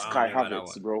it has I Kai don't know about that Havertz,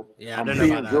 one. bro. Yeah, I I'm don't know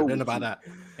being about that. I real don't know with about you. that.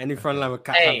 Any front line with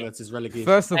Kai Hey. Havertz is relegation.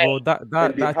 First of all, And they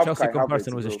that have Chelsea Kai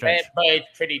comparison Havertz, was a bro. stretch. They're both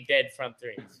pretty dead front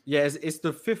threes. Yeah, it's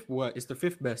the fifth worst. It's the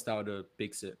fifth best out of the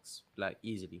big six, like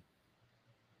easily.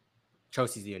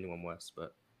 Chelsea's the only one worse,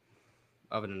 but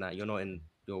other than that,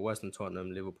 you're worse than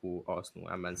Tottenham, Liverpool, Arsenal,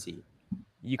 and Man City.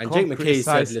 You And can't Jake McKay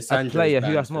said criticize a Lisandro is player who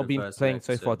banned has for not the been first playing leg,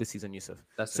 so so far this season, Yusuf.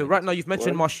 that's So the right now negative. you've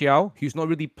mentioned What? Martial, who's not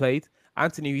really played.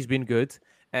 Anthony, who's been good,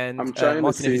 and I'm trying to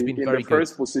Martinez, say, who's been in very the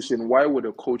first good. position, why would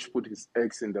a coach put his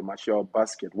eggs in the Martial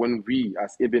basket when we,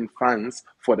 as Eben fans,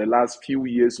 for the last few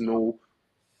years know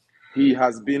he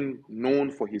has been known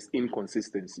for his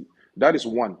inconsistency? That is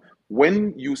one.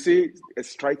 When you say a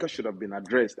striker should have been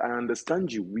addressed, I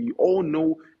understand you. We all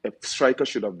know a striker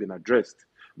should have been addressed.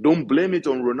 Don't blame it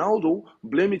on Ronaldo.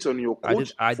 Blame it on your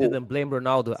coach. I didn't blame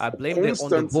Ronaldo. I blamed it on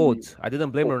the board. I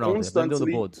didn't blame Ronaldo. I blamed it on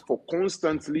the board. For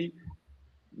constantly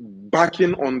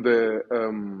backing on the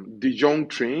De Jong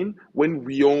train when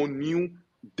we all knew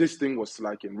this thing was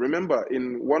slacking. Remember,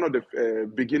 in one of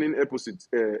the beginning episodes,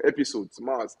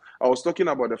 Mars, I was talking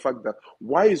about the fact that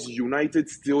why is United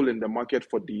still in the market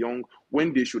for De Jong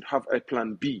when they should have a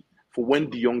plan B for when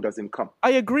De Jong doesn't come?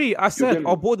 I agree. I said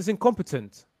our board is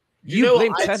incompetent. You You know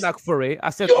blame what? Ten Hag for it.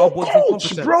 I said Your our board is coach,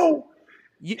 incompetent. bro.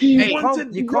 You He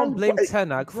wanted can't Young blame by-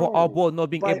 Ten Hag for bro, our board not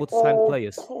being by able to sign all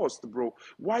players. cost, bro.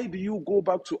 Why do you go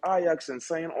back to Ajax and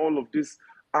sign all of these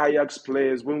Ajax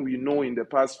players when we know in the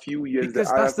past few years Because the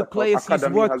that's Ajax the players he's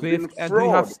academy worked has been with and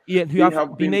fraud. who They have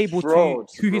have been able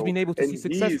frauds, to who he's bro. been able to And see he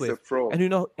success is a with fraud. and who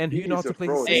know He how is to a play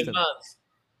the fraud. Hey, system.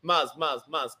 Mars.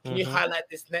 Can you highlight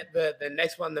this the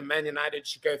next one? The Man United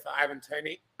should go for Ivan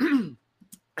Toney.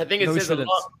 I think it No, we says a shouldn't.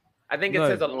 lot. I think it No.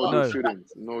 says a No, lot. they No. shouldn't.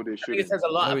 No, they I think it shouldn't. says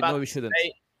a lot No, about we the shouldn't.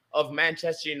 state of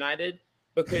Manchester United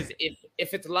because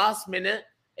if it's last minute,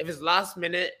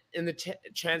 in the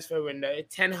transfer window,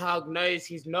 Ten Hag knows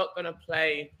he's not going to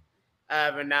play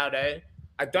Ronaldo.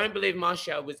 I don't believe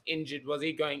Martial was injured. Was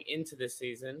he going into the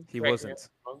season? He Correct me wasn't. if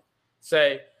I'm wrong.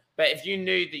 So, but if you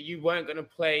knew that you weren't going to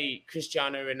play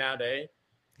Cristiano Ronaldo,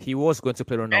 He was going to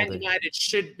play Man Ronaldo. United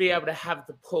should be able to have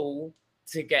the pull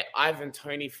to get Ivan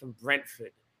Toney from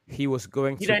Brentford. He was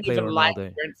going You to don't play even like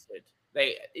Ronaldo. Brentford.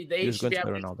 They He was should going be to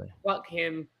play able to Ronaldo. fuck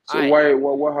him. So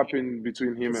what happened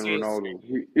between him and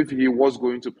Ronaldo? If he was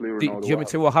going to play Do Ronaldo, you want me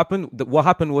to tell you what happened? What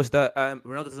happened was that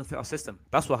Ronaldo doesn't fit our system.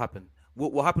 That's what happened.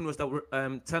 What happened was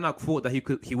that Ten Hag thought that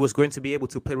he was going to be able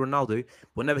to play Ronaldo.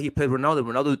 Whenever he played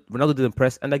Ronaldo didn't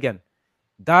press. And again,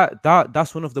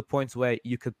 that's one of the points where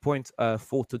you could point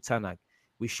fault to Ten Hag.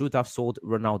 We should have sold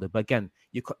Ronaldo, but again,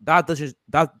 that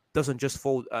doesn't just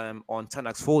fall on Ten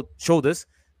Hag's shoulders.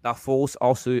 That falls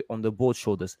also on the board's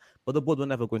shoulders. But the board were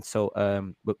never going to sell.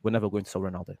 We're never going to sell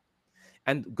Ronaldo.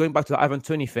 And going back to the Ivan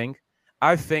Toney thing,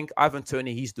 I think Ivan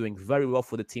Toney, he's doing very well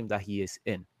for the team that he is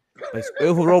in. But his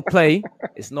overall play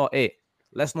is not it.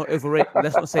 Let's not overrate.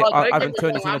 Let's not say Ivan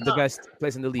Toney is one of the best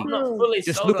players in the league. I'm not fully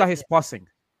Just sold look on at his passing.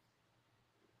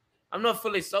 I'm not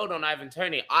fully sold on Ivan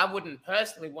Toney. I wouldn't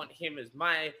personally want him as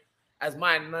my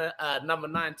number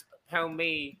 9 to propel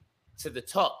me to the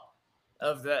top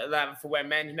of the for where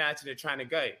Man United are trying to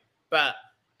go. But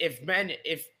if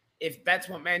that's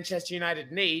what Manchester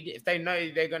United need, if they know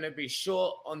they're going to be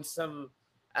short on some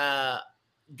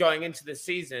going into the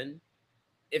season,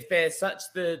 if they're such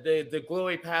the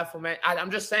glory powerful man,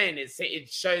 I'm just saying it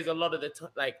shows a lot of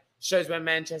the shows where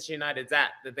Manchester United's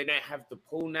at, that they don't have the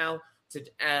pool now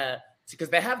to because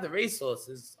they have the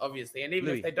resources obviously, and even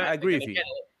Louis, if they don't, I agree with you.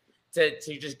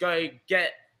 To just go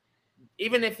get,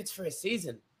 even if it's for a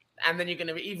season, and then you're going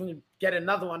to even get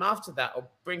another one after that, or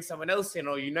bring someone else in,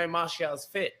 or Martial's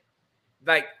fit.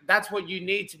 Like that's what you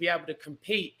need to be able to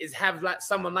compete, is have like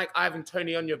someone like Ivan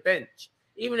Toney on your bench.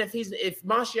 Even if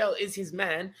Martial is his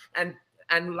man,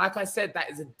 and like I said, that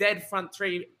is a dead front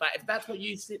three. But if that's what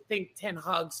you think Ten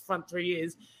Hag's front three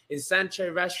is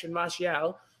Sancho, Rashford,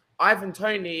 Martial, Ivan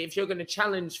Toney, if you're going to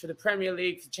challenge for the Premier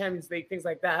League, for Champions League, things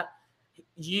like that,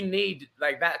 you need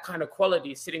like that kind of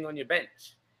quality sitting on your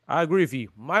bench. I agree with you.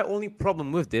 My only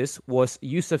problem with this was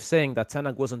Yusuf saying that Ten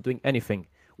Hag wasn't doing anything.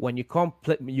 When you can't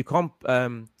put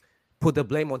the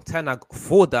blame on Ten Hag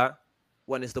for that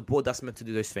when it's the board that's meant to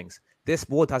do those things. This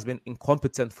board has been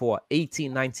incompetent for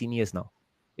 18, 19 years now.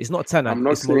 It's not Ten Hag. I'm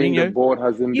not it's saying Mourinho. the board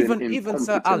hasn't been Even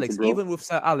Sir Alex, bro. even with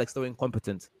Sir Alex, they were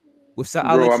incompetent. With Sir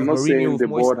Bro, Alex, I'm with not Mourinho, saying with the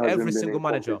board Moyes, hasn't every been single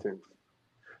manager. incompetent.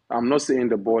 I'm not saying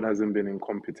the board hasn't been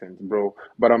incompetent, bro.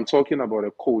 But I'm talking about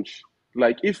a coach.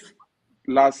 Like if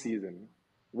last season,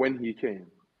 when he came,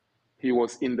 he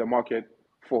was in the market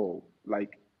for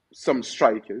like some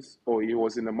strikers, or he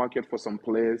was in the market for some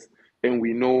players, and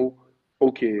we know,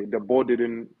 okay, the board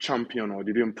didn't champion or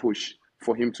didn't push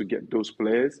for him to get those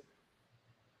players,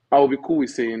 I'll be cool with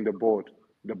saying the board.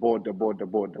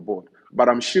 But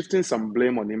I'm shifting some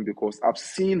blame on him because I've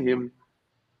seen him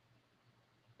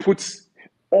put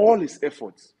all his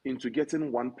efforts into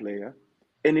getting one player,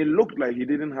 and it looked like he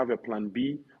didn't have a plan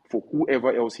B for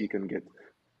whoever else he can get.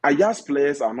 Ajax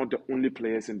players are not the only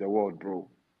players in the world, bro.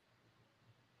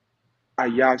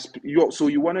 Ajax, so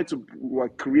you wanted to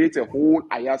create a whole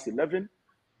Ajax 11?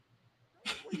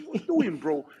 What are you doing,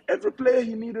 bro? Every player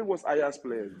he needed was Ajax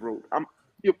players, bro.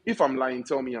 If I'm lying,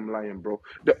 tell me I'm lying, bro.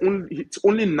 It's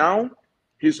only now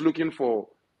he's looking for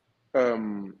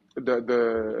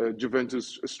the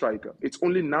Juventus striker. It's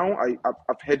only now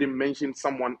I've heard him mention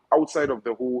someone outside of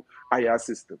the whole Ajax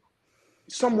system.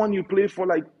 Someone you played for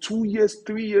like 2 years,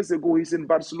 3 years ago, he's in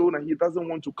Barcelona. He doesn't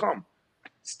want to come.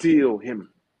 Steal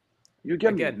him. You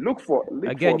get me? Look for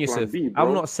a plan Yusuf, B, bro.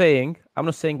 I'm not saying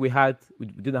we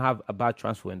didn't have a bad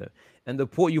transfer window. And the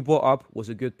point you brought up was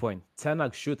a good point. Ten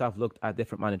Hag should have looked at a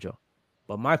different manager.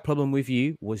 But my problem with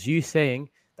you was you saying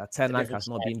that Ten Hag has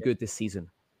not been good this season.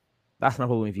 That's my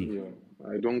problem with you.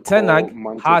 Yeah, I don't. Ten Hag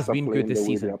Manchester has been good this the way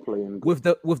season they're playing.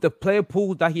 with the player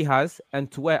pool that he has,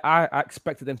 and to where I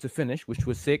expected them to finish, which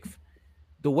was 6th.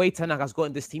 The way Ten Hag has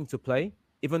gotten this team to play,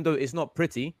 even though it's not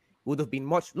pretty, would have been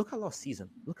much. Look at last season,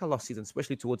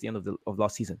 especially towards the end of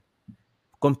last season.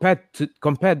 Compared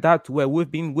that to where we've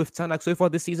been with Ten Hag so far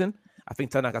this season, I think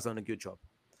Ten Hag has done a good job,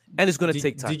 and it's going to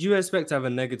take time. Did you expect to have a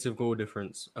negative goal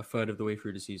difference a third of the way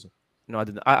through the season? No, I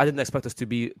didn't. I didn't expect us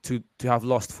to have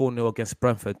lost 4-0 against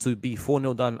Brentford, to be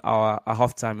 4-0 down our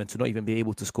halftime, and to not even be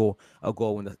able to score a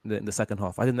goal in the second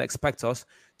half. I didn't expect us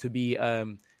to be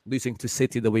losing to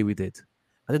City the way we did.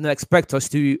 I didn't expect us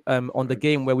to on the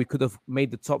game where we could have made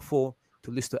the top 4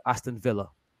 to lose to Aston Villa,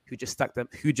 who just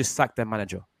sacked their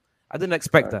manager. I didn't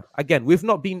expect that. Again, we've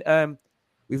not been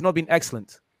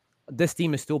excellent. This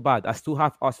team is still bad. I still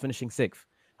have us finishing 6th.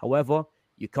 However,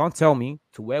 you can't tell me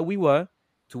to where we were,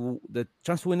 to the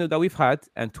transfer window that we've had,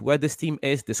 and to where this team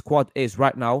is, the squad is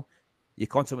right now. You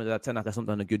can't tell me that Ten Hag has not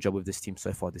done a good job with this team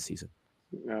so far this season.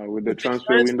 With the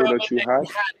transfer window that you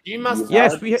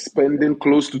had, we had spending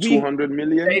close to 200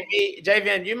 million.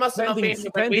 JVN, you must have been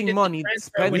spending money.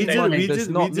 We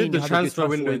did the transfer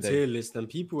window tier list, and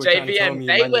people were trying to tell me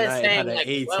Man United had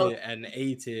an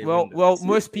A tier. Well,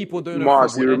 most people don't know.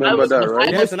 Mars, you remember that,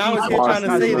 right? Yes, and I was here trying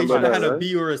to say they should have had a right?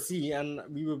 B or a C, and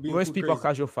we were being most people are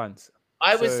casual fans.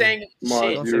 I was saying Mars,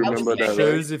 shit. you remember that, right?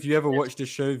 Shows, if you ever watched the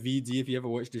show, VD, if you ever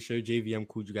watched the show, JVM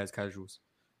called you guys casuals.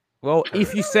 Well,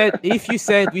 if you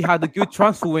said we had a good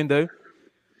transfer window,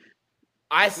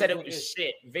 I said it was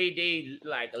shit. VD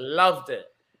loved it.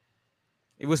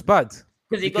 It was bad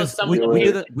because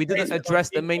we didn't address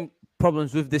the main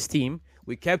problems with this team.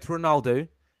 We kept Ronaldo,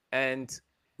 and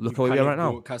look where we are right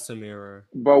now. Casemiro.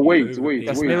 But wait,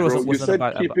 Casemiro bro. You said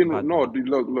keeping bad. look.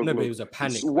 No, but it was a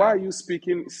panic. So why are you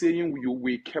saying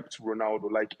we kept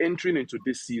Ronaldo? Like entering into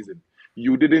this season,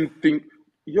 you didn't think,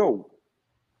 yo.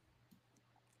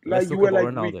 Like you were like,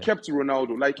 Ronaldo. We kept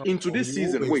Ronaldo. Like into this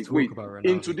season, wait.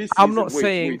 Into this season, I'm not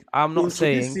saying.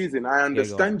 This season, I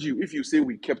understand you. If you say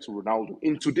we kept Ronaldo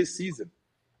into this season,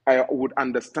 I would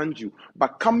understand you.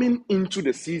 But coming into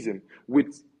the season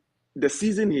with the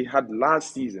season he had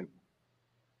last season,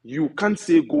 you can't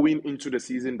say going into the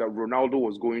season that Ronaldo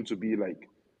was going to be like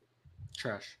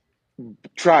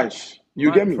trash.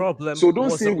 You get me? So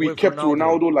don't say we kept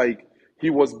Ronaldo like he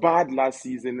was bad last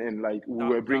season and like we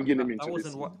were bringing him into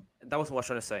this. That wasn't what I was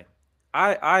trying to say.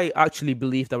 I actually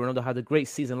believe that Ronaldo had a great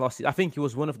season last season. I think he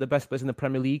was one of the best players in the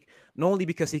Premier League, not only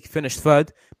because he finished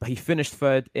 3rd, but he finished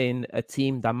 3rd in a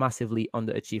team that massively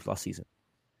underachieved last season.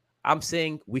 I'm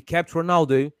saying we kept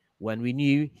Ronaldo when we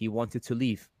knew he wanted to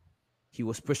leave. He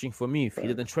was pushing for move. He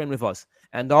didn't train with us.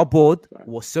 And our board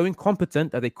was so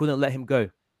incompetent that they couldn't let him go.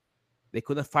 They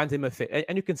couldn't find him a fit.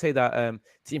 And you can say that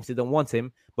teams didn't want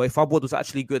him, but if our board was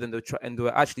actually good and they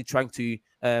were actually trying to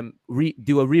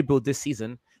do a rebuild this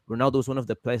season, Ronaldo was one of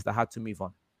the players that had to move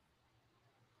on.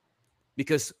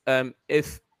 Because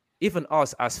if even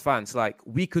us as fans, like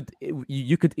you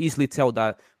could easily tell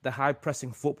that the high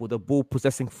pressing football, the ball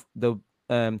possessing, the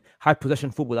high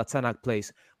possession football that Ten Hag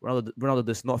plays, Ronaldo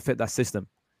does not fit that system.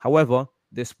 However,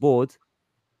 this board,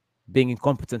 being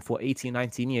incompetent for 18,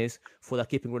 19 years, for that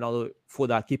keeping Ronaldo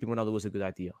was a good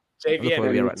idea.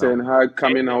 JVM, Ten Hag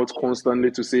coming out constantly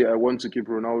to say, I want to keep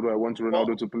Ronaldo, I want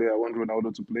Ronaldo to play, I want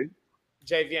Ronaldo to play.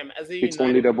 JVM, as a It's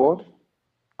only the board?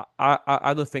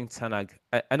 I don't think Ten Hag,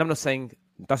 and I'm not saying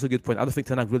that's a good point. I don't think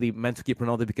Ten Hag really meant to keep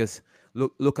Ronaldo because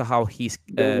look at how he's.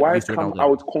 Why come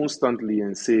out constantly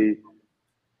and say,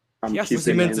 I'm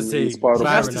keeping him? He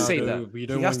has to say that.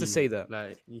 He has to say that.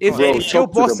 Like,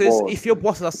 if your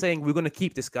bosses are saying we're going to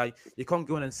keep this guy, you can't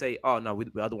go in and say, "Oh no,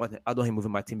 I don't want him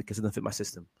moving my team because it doesn't fit my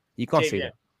system." You can't say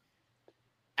that.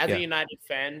 As a United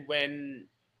fan, when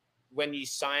you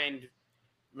signed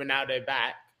Ronaldo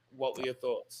back, what were your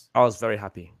thoughts? I was very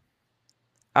happy.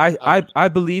 I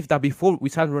believe that before we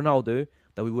signed Ronaldo,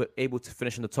 that we were able to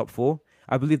finish in the top 4.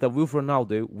 I believe that with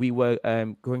Ronaldo, we were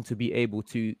going to be able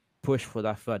to push for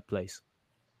that 3rd place.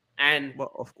 And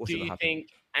well, of course, do you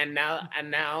think? And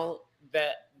now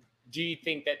that do you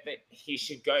think that he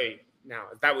should go now?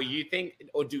 Is that what you think,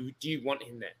 or do you want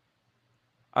him there?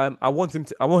 I want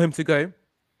him to go.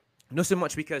 Not so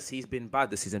much because he's been bad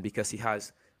this season, because he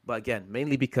has, but again,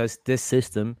 mainly because this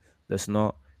system does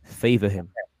not favor him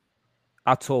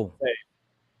at all.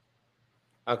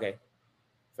 Okay,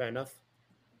 fair enough.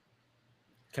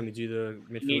 Can we do the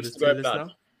midfielders tier list now?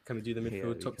 Can we do the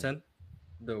midfield top 10?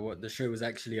 What the show was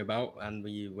actually about, and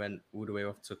we went all the way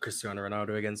off to Cristiano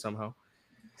Ronaldo again somehow.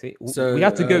 See, so we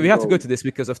had to go. We had to go to this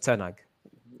because of Ten Hag.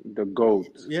 The GOAT.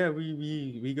 Yeah,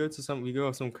 we go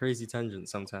off some crazy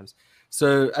tangents sometimes.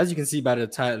 So as you can see by the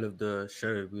title of the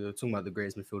show, we were talking about the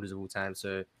greatest midfielders of all time.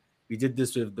 So we did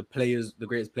this with the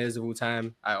greatest players of all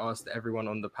time. I asked everyone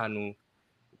on the panel,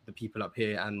 the people up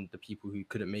here and the people who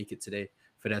couldn't make it today,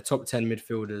 for their top 10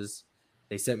 midfielders.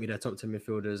 They sent me their top 10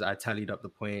 midfielders. I tallied up the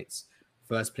points.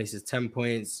 First place is 10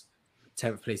 points.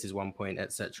 10th place is 1 point,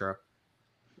 etc.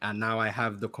 And now I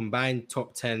have the combined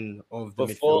top 10 of the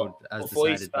midfield as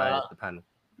decided by the panel.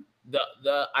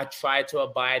 I tried to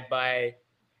abide by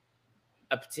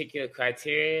a particular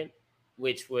criterion,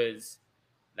 which was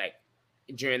like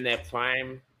during their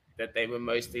prime, that they were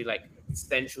mostly like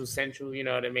central, you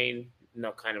know what I mean?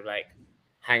 Not kind of like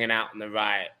hanging out on the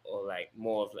right or like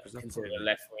more of like considered a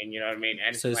left wing, you know what I mean?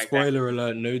 So spoiler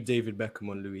alert, no David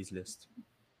Beckham on Louis' list.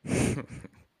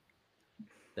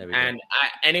 And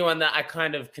anyone that I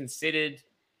kind of considered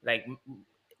like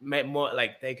more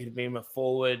like they could have been a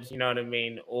forward, you know what I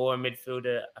mean, or a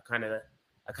midfielder, I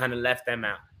kind of left them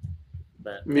out.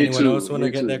 But anyone else want to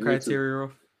get their criteria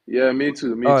off? Yeah, me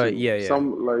too. Yeah.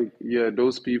 Some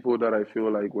those people that I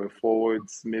feel like were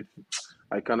forwards, mid,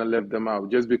 I kind of left them out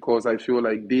just because I feel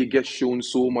like they get shown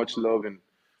so much love in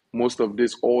most of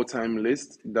this all-time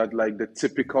list that like the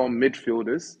typical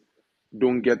midfielders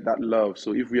don't get that love.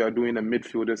 So if we are doing a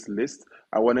midfielders list,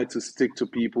 I wanted to stick to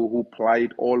people who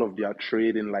plied all of their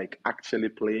trade in like actually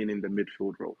playing in the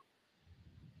midfield role.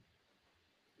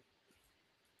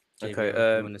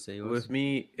 Okay, with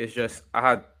me, it's just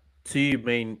I had two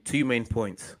main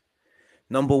points.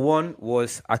 Number one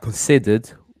was I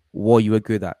considered what you were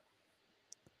good at.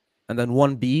 And then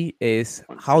 1B is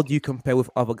how do you compare with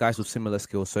other guys with similar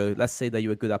skills? So let's say that you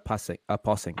were good at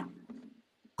passing.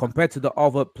 Compared to the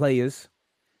other players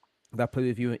that played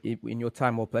with you in your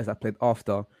time or players that played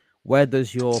after, where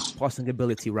does your passing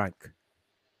ability rank?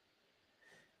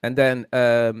 And then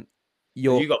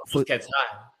you got Busquets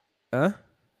high. Huh?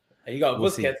 You got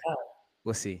Busquets high.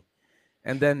 We'll see.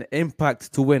 And then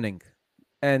impact to winning.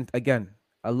 And again,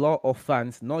 a lot of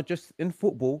fans, not just in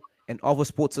football, in other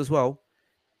sports as well,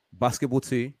 basketball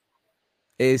too,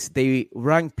 is they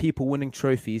rank people winning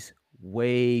trophies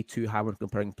way too high when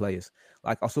comparing players.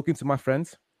 Like I was talking to my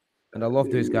friends, and I love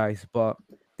those guys, but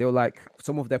they were like,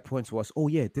 some of their points was, oh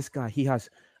yeah, this guy, he has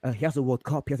a World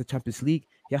Cup, he has a Champions League,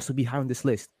 he has to be high on this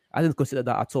list. I didn't consider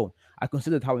that at all. I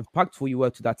considered how impactful you were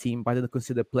to that team, but I didn't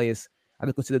consider players. I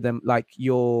didn't consider them like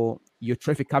your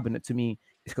trophy cabinet to me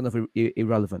is kind of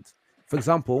irrelevant. For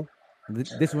example,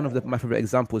 this is one of my favorite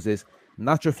examples is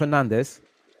Nacho Fernandez,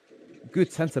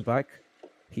 good centre back.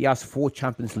 He has 4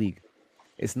 Champions League.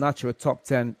 Is Nacho a top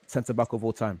 10 centre back of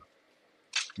all time?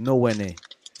 Nowhere near.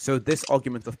 So this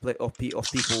argument of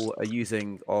people are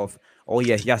using of, oh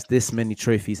yeah, he has this many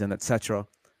trophies and etc.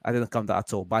 I didn't count that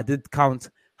at all, but I did count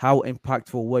how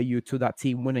impactful were you to that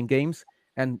team winning games.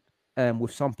 And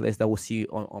with some players that we'll see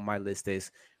on my list is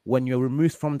when you're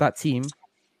removed from that team,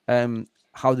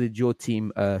 how did your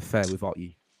team fare without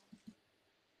you?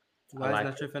 Why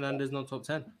is Nacho Fernandez not top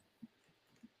 10?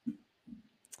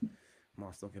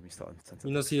 Mars, don't get me started. You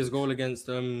know, see his goal against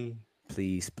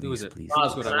Please. Who was it? Please.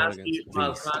 Miles, Who can scored that I goal ask you, against?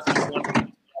 Miles, can I ask you one thing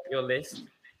on your list?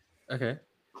 Okay.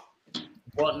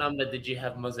 What number did you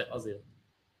have Mesut Ozil?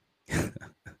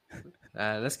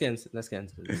 Let's get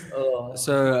into this. Oh.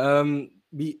 So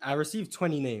I received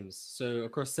 20 names. So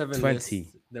across 7 20.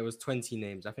 lists, there was 20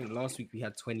 names. I think last week we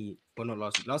had 20. Well, not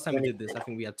last week. Last time we did this, I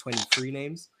think we had 23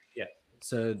 names. Yeah.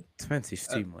 So 20 is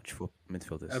too much for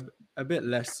midfielders. A bit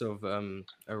less of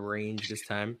a range this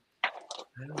time.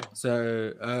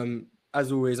 So as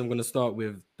always, I'm going to start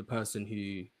with the person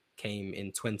who came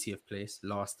in 20th place,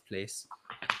 last place.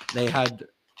 They had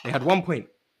 1 point.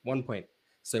 1 point.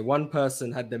 So one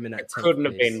person had them in at 10th Couldn't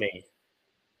have place. been me.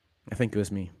 I think it was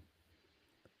me.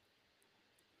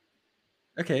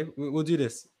 Okay, we'll do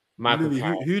this. Michael Louis,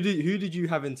 Carroll. who did you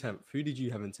have in 10th? Who did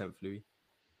you have in 10th, Louis?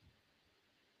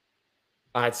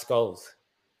 I had Scholes,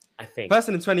 I think.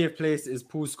 Person in 20th place is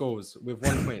Paul Scholes with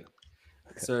 1 point.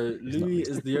 So Louis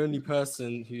is the only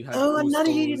person who had Paul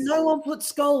Scholes. No one put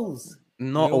Scholes.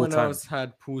 Not No all one time. else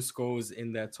had Paul Scholes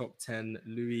in their top 10.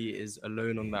 Louis is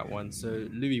alone on that one. So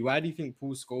Louis, why do you think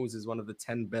Paul Scholes is one of the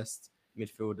 10 best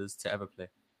midfielders to ever play?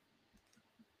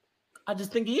 I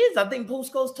just think he is. I think Paul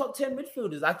Scholes top 10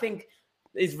 midfielders. I think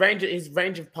his range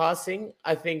of passing.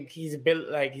 I think his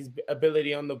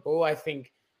ability on the ball. I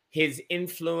think his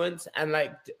influence and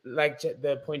like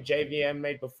the point JVM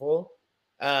made before,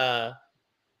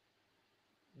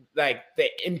 like the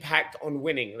impact on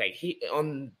winning. Like he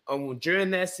on during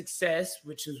their success,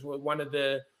 which is one of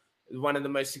the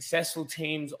most successful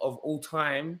teams of all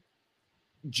time.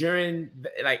 In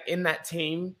that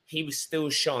team, he was still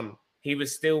shone. He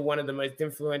was still one of the most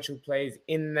influential players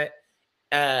in that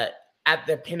at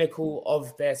the pinnacle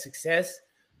of their success.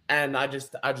 And I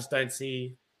just don't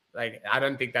see, like, I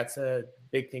don't think that's a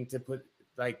big thing to put,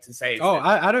 like, to say. Oh,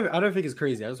 I don't think it's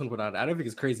crazy. I just want to put out. I don't think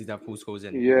it's crazy to have Paul Scholes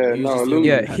in. Yeah, He was no, just the Louis. only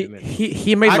Yeah, one who had him in.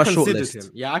 he made I my considered shortlist.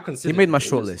 him. Yeah, I considered. He made my it.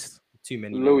 It was shortlist. Too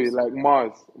many. Louis, names. like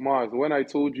Mars, when I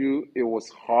told you it was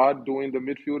hard doing the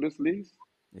midfielders list,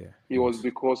 Yeah, it was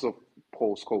because of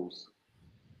Paul Scholes.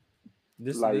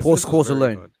 Like, Paul was Scholes very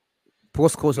alone. hard. Paul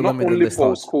Scholes alone not made the only list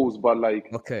Paul hard. Scholes, but like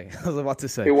Okay, I was about to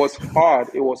say. it was hard.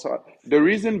 It was hard. The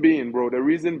reason being,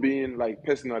 like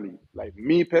personally, like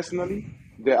me personally,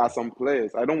 there are some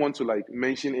players. I don't want to like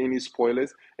mention any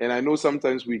spoilers. And I know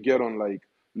sometimes we get on like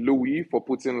Louis for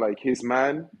putting like his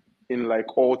man in like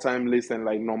all-time list and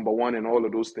like number 1 and all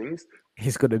of those things.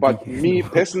 He's gonna But be. me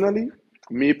personally,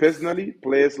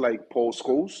 players like Paul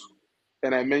Scholes,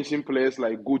 and I mentioned players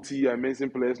like Guti, I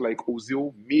mentioned players like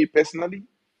Ozil. Me personally,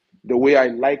 the way I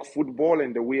like football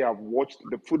and the way I've watched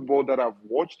the football that I've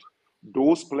watched,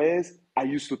 those players, I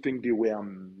used to think they were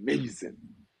amazing.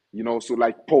 You know, so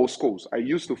like Paul Scholes, I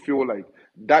used to feel like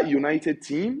that United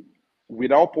team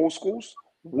without Paul Scholes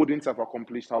wouldn't have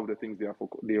accomplished how the things they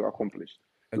accomplished.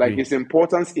 Agree. Like his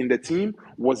importance in the team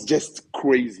was just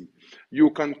crazy.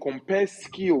 You can compare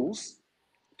skills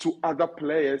to other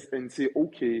players and say,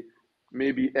 okay,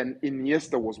 maybe an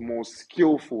Iniesta was more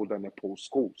skillful than a Paul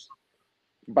Scholes.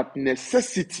 But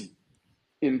necessity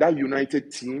in that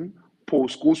United team, Paul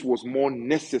Scholes was more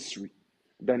necessary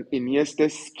than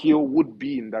Iniesta's skill would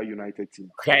be in that United team.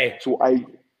 Okay. So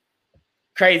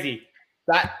Crazy.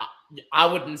 That I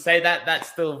wouldn't say that.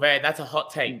 That's a hot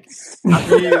take.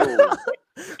 Still,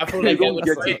 I feel like don't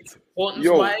get it.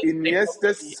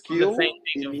 Iniesta's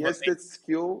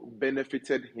skill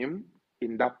benefited him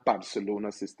in that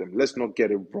Barcelona system. Let's not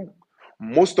get it wrong.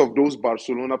 Most of those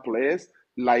Barcelona players,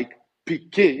 like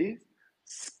Piqué,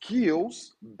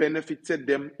 skills benefited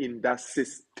them in that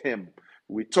system.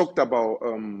 We talked about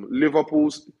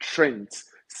Liverpool's Trent,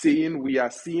 saying we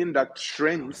are seeing that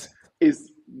Trent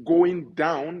is going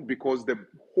down because the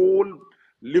whole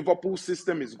Liverpool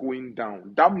system is going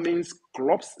down. That means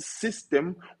Klopp's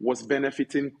system was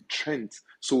benefiting Trent,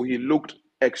 so he looked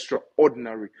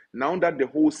extraordinary. Now that the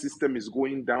whole system is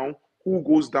going down, who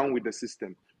goes down with the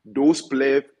system? Those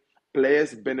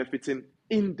players benefiting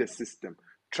in the system.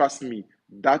 Trust me,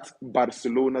 that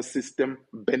Barcelona system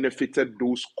benefited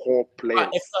those core players.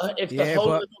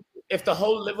 If the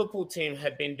whole Liverpool team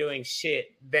had been doing shit,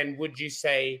 then would you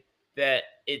say that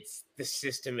it's the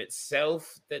system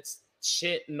itself that's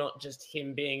shit, not just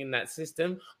him being in that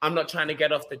system. I'm not trying to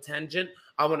get off the tangent.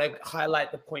 I want to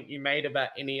highlight the point you made about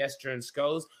Iniesta and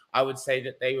Scholes. I would say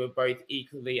that they were both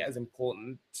equally as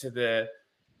important to the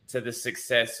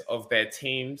success of their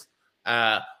teams.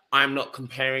 I'm not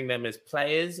comparing them as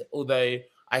players, although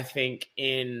I think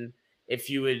it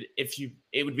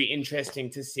would be interesting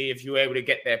to see if you were able to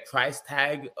get their price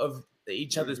tag of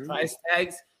each other's price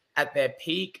tags at their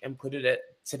peak and put it at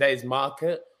today's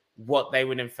market, what they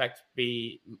would in fact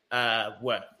be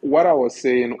worth. What I was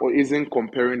saying isn't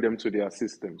comparing them to their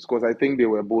systems, because I think they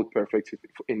were both perfect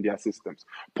in their systems.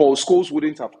 Paul Scholes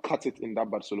wouldn't have cut it in that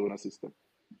Barcelona system.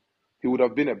 He would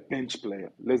have been a bench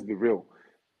player, let's be real.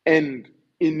 And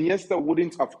Iniesta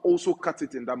wouldn't have also cut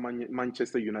it in that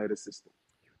Manchester United system.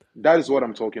 That is what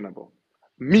I'm talking about.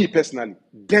 Me personally,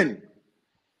 then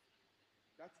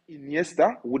that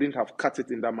Iniesta wouldn't have cut it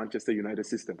in that Manchester United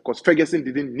system, because Ferguson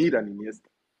didn't need an Iniesta.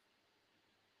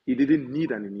 He didn't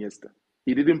need an Iniesta.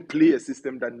 He didn't play a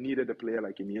system that needed a player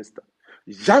like Iniesta.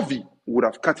 Xavi would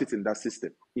have cut it in that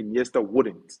system. Iniesta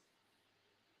wouldn't.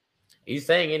 Are you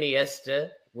saying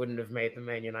Iniesta wouldn't have made the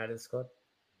Man United squad?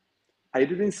 I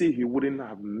didn't say he wouldn't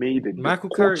have made it. Michael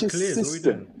The Carrick coach's clears.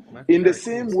 system. Michael In the Carrick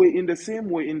same clears. way,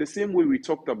 in the same way we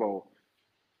talked about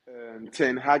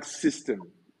Ten Hag's system.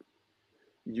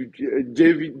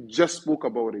 JV just spoke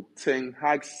about it. Ten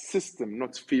Hag's system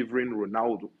not favoring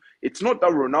Ronaldo. It's not that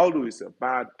Ronaldo is a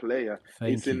bad player.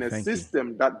 It's in a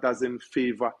system that doesn't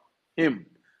favor him.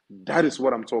 That is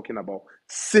what I'm talking about.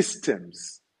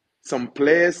 Systems. Some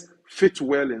players fit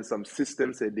well in some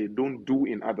systems that they don't do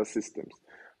in other systems.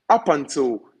 Up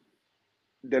until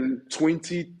the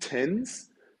 2010s,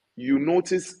 you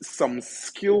notice some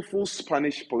skillful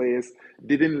Spanish players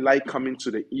didn't like coming to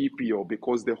the EPL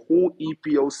because the whole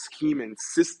EPL scheme and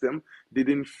system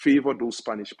didn't favor those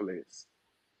Spanish players.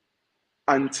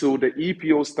 Until the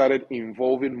EPL started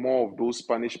involving more of those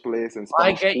Spanish players and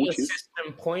Spanish coaches. I get your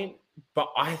system point, but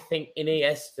I think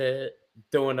Iniesta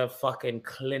doing a fucking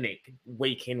clinic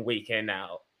week in, week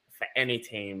out for any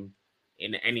team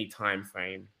in any time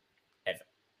frame ever.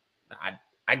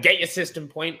 I get your system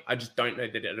point. I just don't know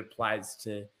that it applies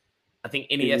to. I think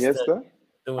Iniesta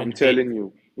I'm telling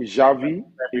you, Xavi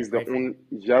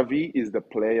is the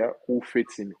player who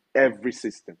fits in every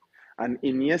system, and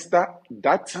Iniesta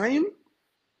that time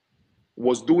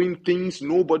was doing things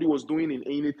nobody was doing in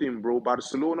anything, bro.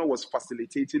 Barcelona was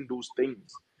facilitating those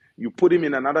things. You put him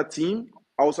in another team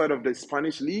outside of the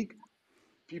Spanish league,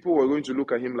 people were going to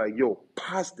look at him like, yo,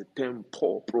 pass the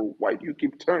tempo, bro. Why do you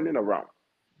keep turning around?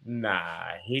 Nah,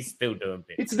 he's still doing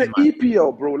bits. It's the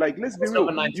EPL, bro. Like, let's be real.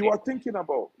 You are thinking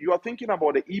about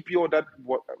the EPL the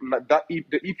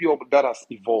EPL that has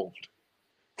evolved.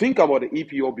 Think about the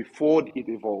EPL before it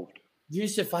evolved.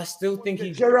 Yusuf, I still think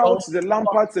the Gerrards, the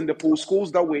Lampards, and the Paul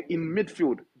Scholes that were in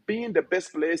midfield, being the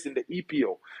best players in the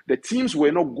EPL. The teams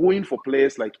were not going for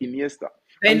players like Iniesta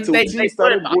until teams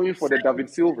started going for the David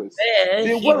Silvas.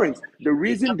 They weren't. The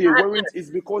reason they weren't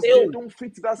is because they don't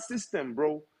fit that system,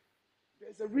 bro.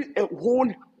 There's a whole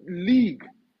league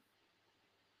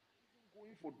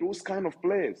going for those kind of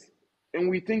players. And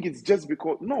we think it's just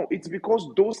because, no, it's because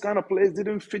those kind of players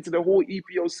didn't fit the whole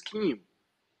EPL scheme.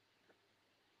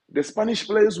 The Spanish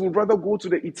players would rather go to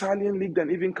the Italian league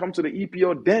than even come to the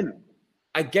EPL then.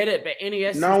 I get it, but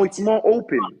Iniesta now it's more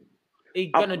open.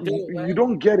 Gonna do it, you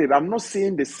don't get it. I'm not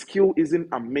saying the skill isn't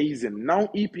amazing. Now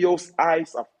EPL's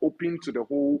eyes are open to the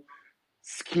whole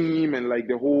scheme and like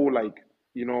the whole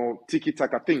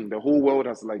tiki-taka thing. The whole world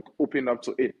has like opened up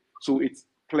to it. So it's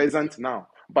pleasant now.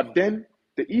 But then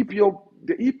the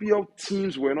EPL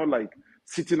teams were not like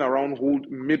sitting around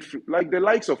hold midfield. Like the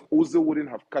likes of Ozil wouldn't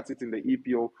have cut it in the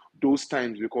EPL those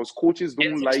times because coaches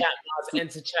don't like.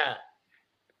 Enter chat.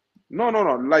 No.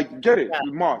 Like, get it.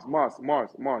 Yeah. Mars.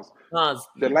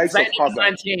 The likes of Hazard.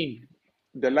 19.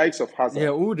 The likes of Hazard. Yeah,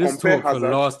 all this talk for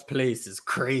last place is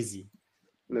crazy.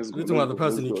 We're talking about the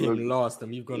person who came last, and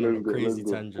we've gone on a crazy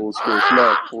tangent.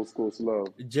 Post course love.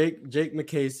 Jake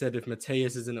McKay said if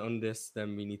Mateus isn't on this,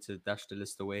 then we need to dash the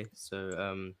list away.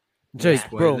 So, Jake,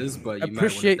 spoilers, bro, but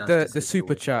appreciate the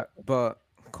super chat, but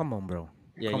come on, bro.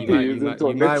 Yeah, you might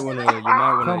want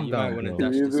to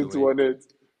dash this away.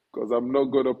 Because I'm not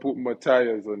going to put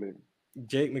Matthias on him.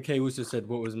 Jake McKay also said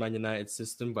what was Man United's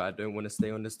system, but I don't want to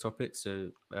stay on this topic.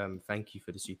 So thank you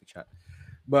for the super chat.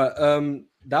 But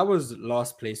that was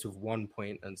last place with 1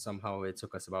 point, and somehow it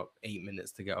took us about 8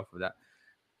 minutes to get off of that.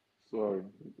 Sorry,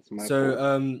 it's my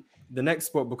fault. The next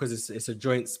spot, because it's a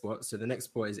joint spot, so the next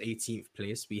spot is 18th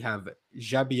place. We have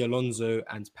Xabi Alonso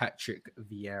and Patrick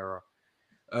Vieira.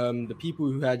 The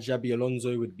people who had Xabi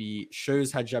Alonso would be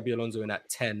Shows had Xabi Alonso in at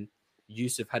 10.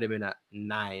 Yusuf had him in at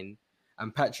 9.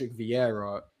 And Patrick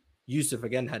Vieira, Yusuf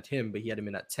again had him, but he had him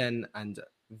in at 10, and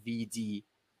VD,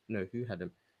 no, who had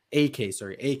him? AK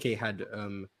had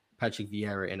Patrick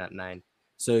Vieira in at 9.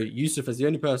 So Yusuf is the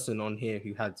only person on here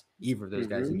who had either of those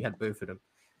guys, and you had both of them.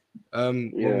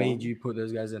 What made you put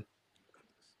those guys in?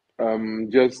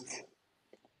 Just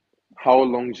how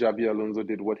long Xabi Alonso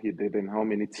did what he did, and how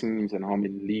many teams and how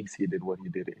many leagues he did what he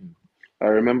did in. I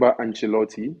remember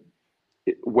Ancelotti,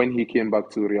 when he came back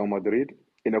to Real Madrid,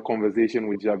 in a conversation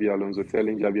with Xabi Alonso,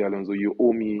 telling Xabi Alonso, you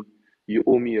owe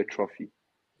me a trophy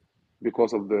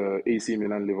because of the AC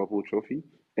Milan Liverpool trophy.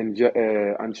 And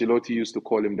Ancelotti used to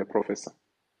call him the professor.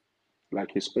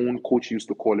 Like his own coach used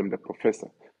to call him the professor,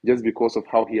 just because of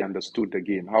how he understood the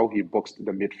game, how he boxed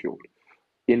the midfield.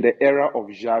 In the era of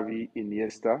Xavi,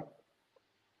 Iniesta,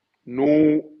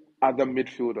 no other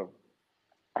midfielder,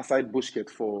 aside Busquets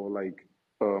for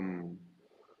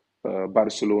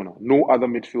Barcelona, no other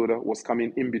midfielder was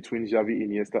coming in between Xavi,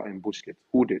 Iniesta, and Busquets.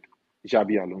 Who did?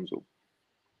 Xabi Alonso.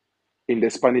 In the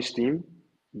Spanish team,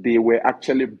 they were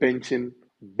actually benching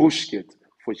Busquets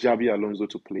for Xabi Alonso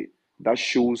to play. That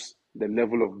shows the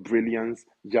level of brilliance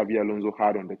Xabi Alonso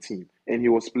had on the team. And he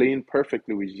was playing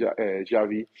perfectly with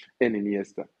Xavi and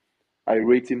Iniesta. I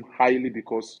rate him highly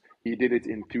because he did it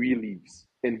in 3 leagues,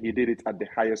 and he did it at the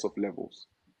highest of levels.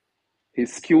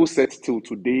 His skill set till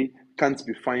today can't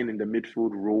be found in the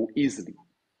midfield role easily.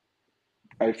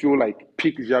 I feel like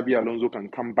peak Xabi Alonso can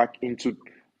come back into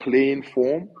playing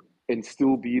form and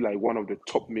still be like one of the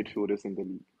top midfielders in the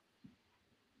league.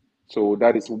 So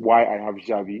that is why I have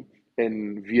Xavi.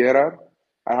 And Vieira,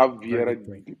 I have Vieira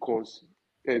because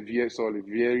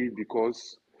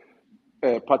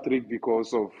Patrick,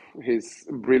 because of his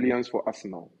brilliance for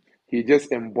Arsenal. He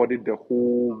just embodied the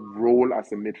whole role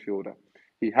as a midfielder.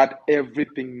 He had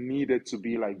everything needed to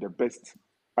be like the best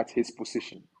at his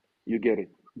position. You get it?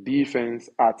 Defense,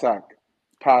 attack,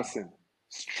 passing,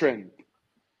 strength,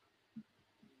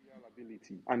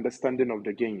 ability, understanding of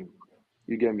the game.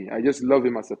 You get me? I just love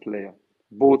him as a player,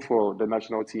 both for the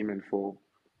national team and for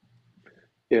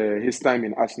his time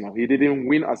in Arsenal. He didn't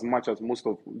win as much as most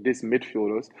of these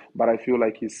midfielders, but I feel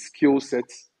like his skill set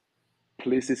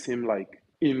places him like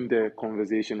in the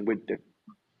conversation with them.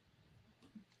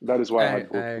 That is why I had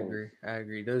both. I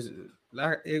agree.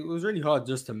 It was really hard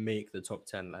just to make the top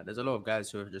 10. Like, there's a lot of guys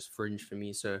who are just fringe for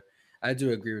me, so I do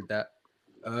agree with that.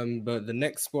 But the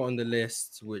next spot on the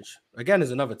list, which again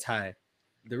is another tie.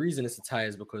 The reason it's a tie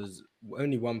is because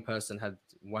only one person had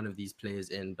one of these players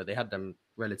in, but they had them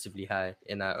relatively high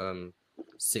in at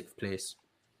 7th place,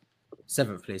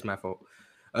 my fault.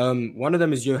 One of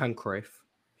them is Johan Cruyff,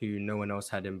 who no one else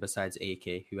had him besides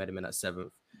AK, who had him in at 7th.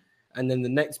 And then the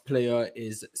next player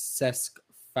is Cesc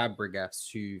Fabregas,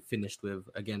 who finished with,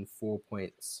 again, 4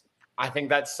 points. I think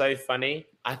that's so funny.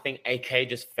 I think AK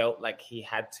just felt like he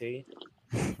had to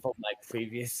from the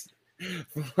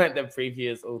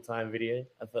previous all-time video.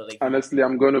 I felt like honestly,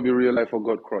 I'm going to be real. I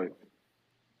forgot Cruyff.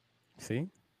 See,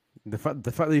 the fact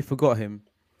that you forgot him.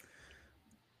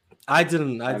 I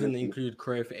didn't include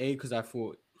Cruyff because I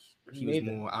thought he was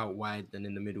more out wide than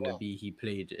in the middle, and B, he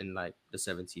played in like the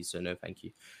 70s, so no thank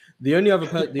you. The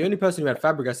only person who had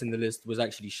Fabregas in the list was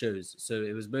actually Shows, so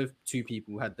it was both two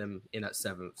people who had them in at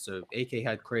 7th. So AK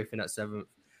had Cruyff in at 7th,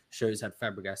 Shows had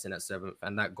Fabregas in at 7th,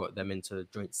 and that got them into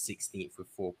joint 16th with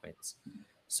 4 points.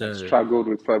 So I struggled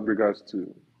with Fabregas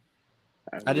too.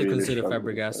 I did consider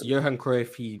Fabregas. Johan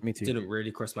Cruyff, he didn't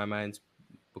really cross my mind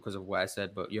because of what I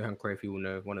said, but Johan Cruyff, you will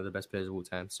know, one of the best players of all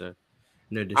time, so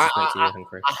no disrespect to Johan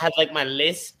Cruyff. I had like my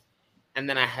list, and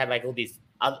then I had like all these.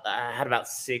 I had about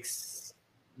 6,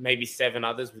 maybe 7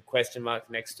 others with question mark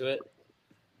next to it,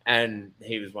 and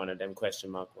he was one of them question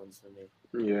mark ones for me.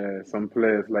 Yeah, some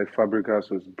players like Fabregas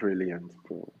was brilliant,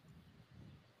 bro.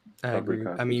 I agree.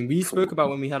 I mean, we spoke about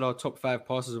when we had our top 5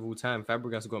 passes of all time.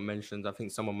 Fabregas got mentioned. I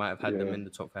think someone might have had them in the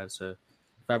top 5. So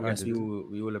Fabregas,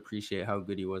 we will appreciate how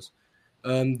good he was.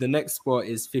 The next spot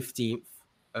is 15th.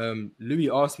 Louis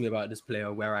asked me about this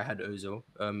player where I had Ozil.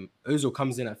 Ozil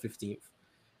comes in at 15th.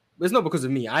 But it's not because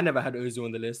of me. I never had Ozil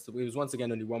on the list. It was once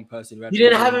again only one person who had. You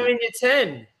didn't have him in your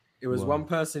 10. It was one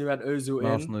person who had Ozil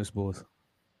in. No sports.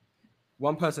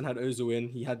 One person had Ozil in.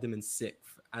 He had them in 6th.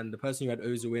 And the person who had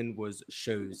Ozil in was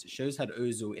Shows. Shows had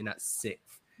Ozil in at 6th.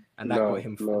 And that got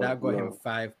him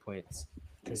 5 points.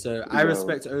 So I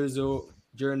respect Ozil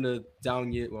during the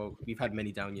down year. Well, we've had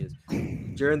many down years.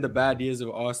 During the bad years of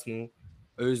Arsenal,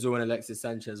 Ozil and Alexis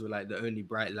Sanchez were like the only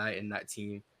bright light in that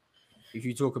team. If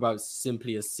you talk about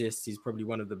simply assists, he's probably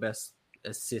one of the best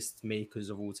assist makers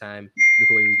of all time. Look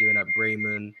at what he was doing at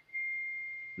Bremen.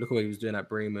 Look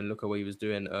at what he was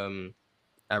doing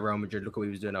at Real Madrid. Look at what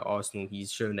he was doing at Arsenal. He's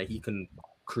shown that he can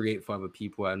create for other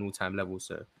people at an all-time level.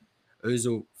 So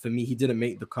Ozil, for me, he didn't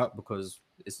make the cut because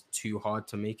it's too hard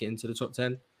to make it into the top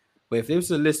 10. But if there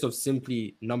was a list of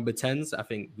simply number 10s, I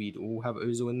think we'd all have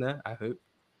Ozil in there, I hope,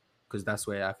 because that's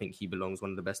where I think he belongs,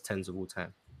 one of the best 10s of all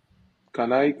time.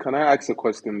 Can I ask a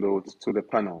question though to the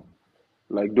panel?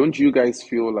 Like, don't you guys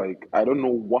feel like, I don't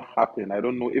know what happened. I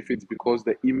don't know if it's because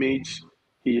the image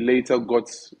he later got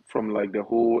from like the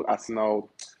whole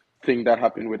Arsenal thing that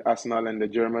happened with Arsenal and the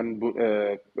German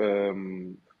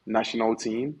national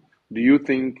team. Do you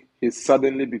think he's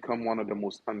suddenly become one of the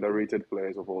most underrated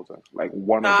players of all time? Like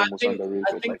one of the most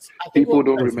underrated. Like people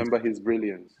don't remember his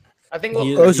brilliance. I think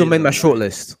Ozil made my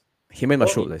shortlist. He made my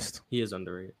shortlist. He is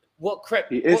underrated.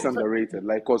 He is underrated.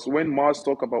 Like, cause when Mars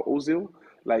talk about Ozil,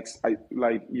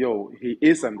 he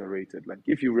is underrated. Like,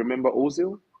 if you remember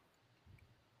Ozil,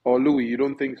 or Louis, you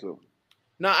don't think so?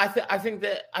 No, I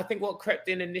think what crept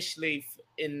in initially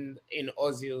in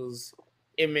Ozil's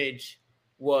image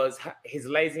was his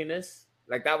laziness.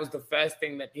 Like that was the first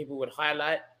thing that people would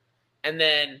highlight, and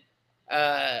then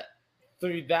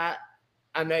through that,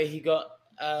 I know he copped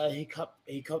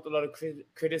a lot of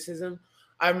criticism.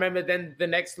 I remember then the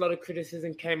next lot of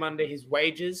criticism came under his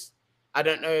wages. I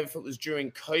don't know if it was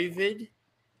during COVID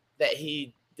that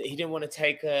he didn't want to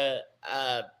take a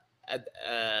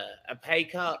pay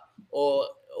cut or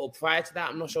prior to that.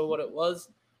 I'm not sure what it was.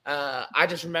 I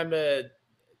just remember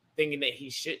thinking that he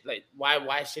should, like,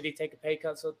 why should he take a pay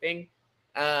cut sort of thing.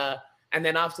 And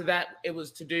then after that, it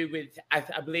was to do with,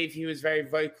 I believe he was very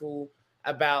vocal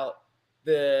about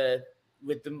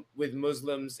with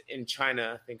Muslims in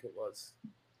China, I think it was.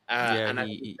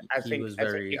 He was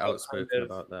very outspoken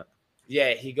about that.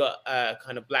 Yeah, he got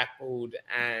kind of blackballed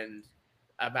and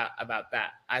about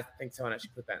that. I think someone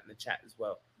actually put that in the chat as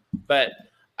well. But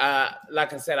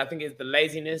like I said, I think it's the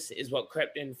laziness is what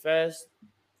crept in first,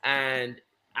 and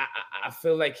I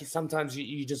feel like sometimes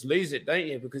you just lose it, don't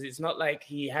you? Because it's not like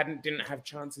he didn't have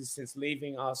chances since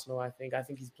leaving Arsenal. I think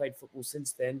he's played football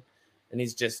since then. And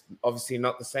he's just obviously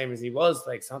not the same as he was.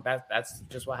 Like that's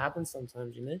just what happens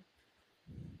sometimes, you know.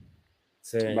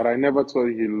 So, but I never thought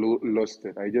he lost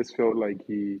it. I just felt like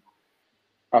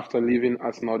after leaving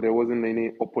Arsenal, there wasn't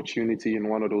any opportunity in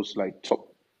one of those like top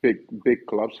big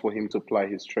clubs for him to ply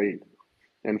his trade.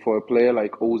 And for a player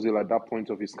like Ozil at that point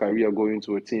of his career going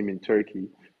to a team in Turkey,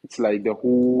 it's like the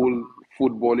whole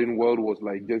footballing world was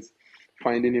like just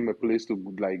finding him a place to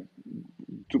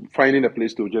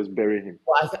just bury him.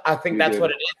 Well, I think that's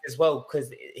what it is as well,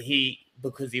 because he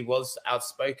was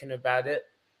outspoken about it.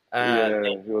 He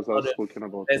was outspoken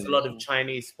about it. There's a lot of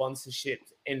Chinese sponsorship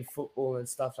in football and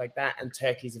stuff like that, and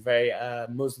Turkey's a very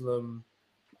Muslim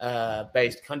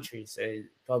based country, so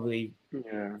probably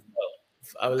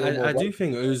I do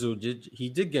think Ozil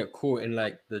did get caught in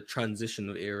like the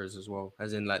transitional eras as well,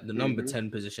 as in like the number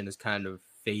 10 position is kind of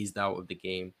phased out of the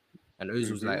game. And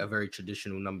Ozil's like a very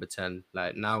traditional number 10.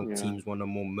 Like now teams want a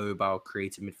more mobile,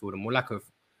 creative midfielder, more like a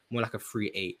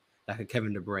 3-8, like a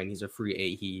Kevin De Bruyne. He's a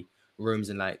 3-8. He roams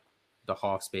in like the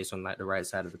half space on like the right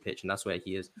side of the pitch, and that's where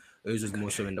he is. Ozil's more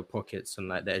so in the pockets and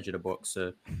like the edge of the box.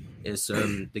 So it's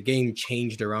the game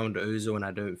changed around Ozil, and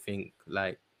I don't think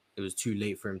like it was too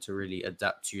late for him to really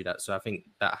adapt to that. So I think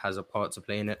that has a part to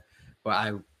play in it.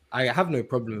 But I have no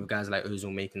problem with guys like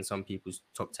Ozil making some people's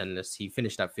top 10 lists. He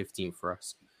finished at 15th for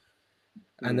us.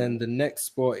 And then the next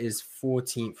spot is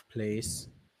 14th place.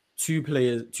 Two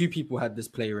people had this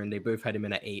player and they both had him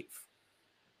in at 8th.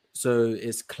 So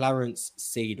it's Clarence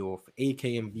Seedorf. AK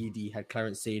and VD had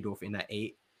Clarence Seedorf in at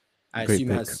 8. I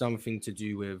assume it has something to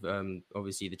do with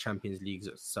obviously the Champions League's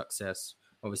success.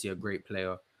 Obviously a great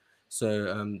player.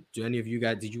 So did you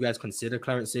guys consider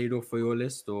Clarence Seedorf for your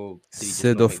list, or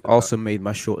Seedorf also made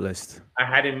my short list? I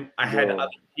had him. I had other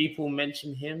people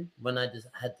mention him when I just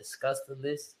had discussed the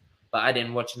list, but I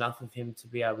didn't watch enough of him to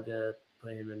be able to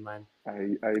put him in mine.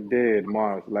 I did,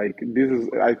 Mars. Like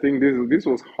I think this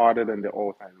was harder than the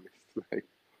all-time list. Like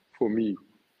for me,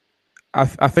 I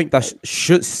think that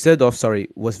Seedorf,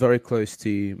 was very close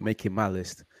to making my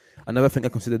list. Another thing I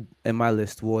considered in my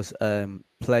list was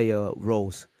player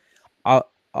roles.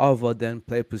 Other than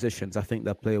player positions, I think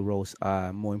that player roles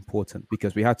are more important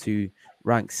because we had to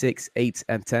rank 6, 8,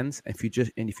 and 10s. If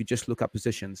you just look at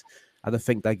positions, I don't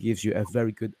think that gives you a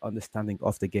very good understanding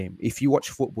of the game. If you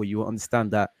watch football, you will understand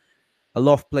that a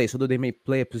lot of players, although they may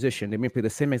play a position, they may play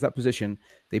the same exact position,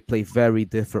 they play very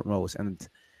different roles. And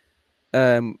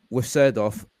with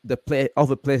Seedorf,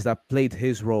 other players that played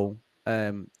his role,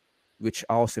 which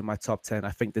are also in my top 10,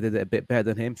 I think they did it a bit better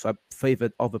than him. So I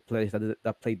favored other players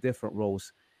that played different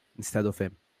roles instead of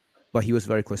him. But he was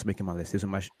very close to making my list. He was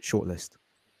on my short list.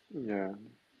 Yeah.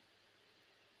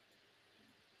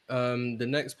 The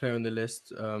next player on the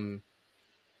list,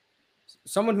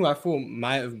 someone who I thought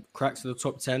might have cracked to the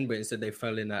top 10, but instead they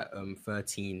fell in at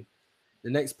 13. The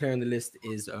next player on the list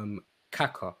is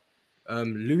Kaka.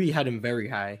 Louis had him very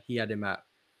high. He had him at,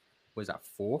 was that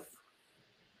fourth?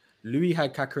 Louis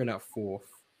had Kaka in at fourth.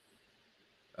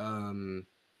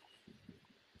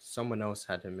 Someone else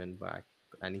had him in, but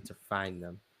I need to find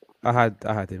them. I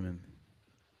had him in.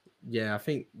 Yeah, I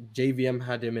think JVM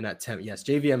had him in at 10th. Yes,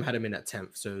 JVM had him in at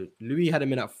 10th. So Louis had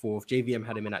him in at 4th. JVM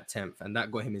had him in at 10th, and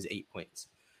that got him his 8 points.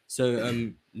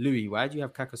 So, Louis, why do you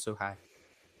have Kaka so high?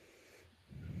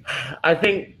 I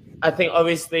think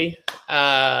obviously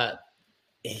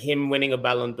him winning a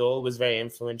Ballon d'Or was very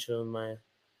influential in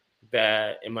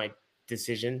my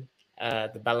decision.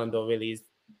 The Ballon d'Or really is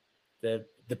the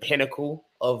pinnacle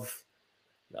of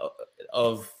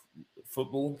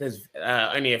football. There's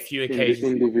only a few occasions.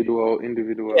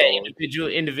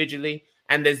 Individually,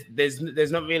 and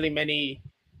there's not really many.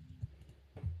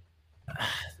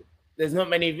 There's not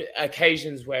many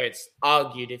occasions where it's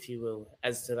argued, if you will,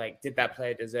 as to like, did that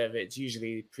player deserve it? It's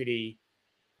usually pretty,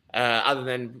 other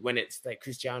than when it's like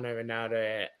Cristiano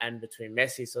Ronaldo and between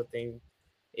Messi sort of thing,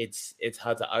 it's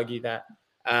hard to argue that.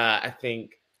 I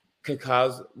think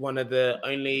Kaká's one of the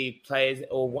only players,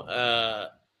 or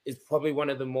is probably one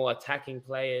of the more attacking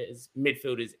players,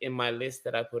 midfielders in my list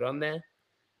that I put on there.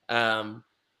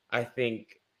 I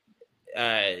think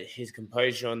his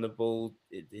composure on the ball,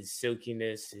 his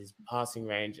silkiness, his passing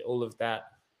range, all of that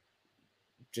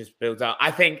just builds up.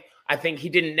 I think he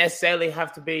didn't necessarily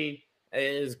have to be.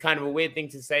 It was kind of a weird thing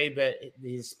to say, but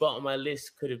his spot on my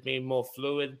list could have been more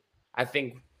fluid. I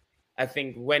think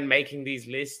when making these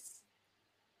lists,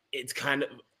 it's kind of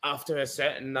after a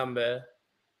certain number,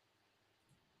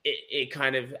 it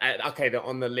kind of okay. They're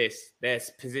on the list. Their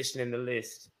position in the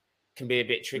list can be a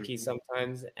bit tricky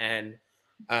sometimes, and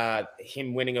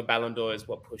him winning a Ballon d'Or is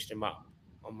what pushed him up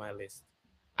on my list.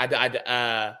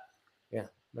 Yeah,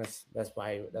 that's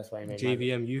why he made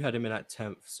JVM, you had him in at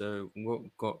 10th. So what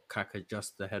got Kaka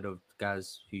just ahead of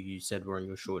guys who you said were on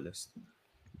your shortlist?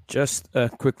 Just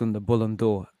quick on the Ballon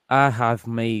d'Or. I've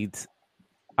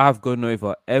gone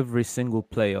over every single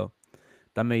player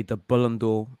that made the Ballon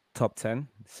d'Or top 10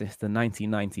 since the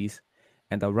 1990s,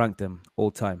 and I ranked them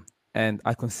all time. And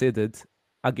I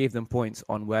gave them points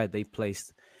on where they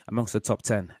placed amongst the top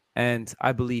 10. And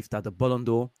I believe that the Ballon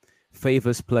d'Or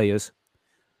favors players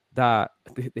that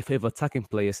they favor attacking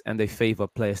players, and they favor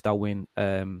players that win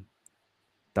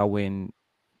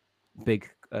big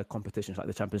competitions like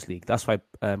the Champions League. That's why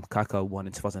Kaka won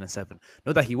in 2007.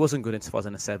 Not that he wasn't good in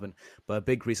 2007, but a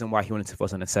big reason why he won in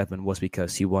 2007 was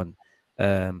because he won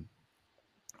the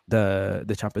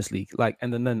Champions League. Like,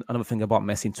 and then another thing about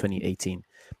Messi in 2018,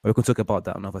 but we can talk about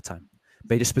that another time.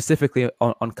 But just specifically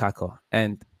on Kaka,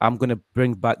 and I'm gonna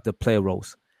bring back the player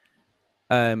roles.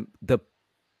 The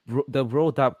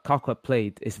role that Kaka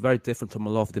played is very different from a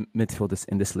lot of the midfielders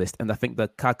in this list, and I think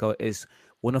that Kaka is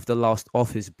one of the last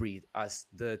of his breed as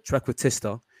the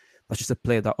trequartista. That's just a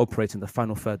player that operates in the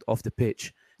final third of the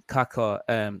pitch. Kaka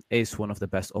is one of the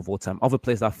best of all time. Other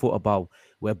players I thought about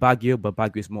were Baggio, but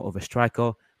Baggio is more of a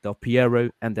striker. Del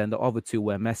Piero, and then the other two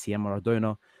were Messi and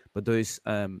Maradona. But those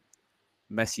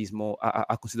Messi's more.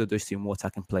 I consider those two more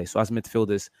attacking players. So as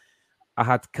midfielders, I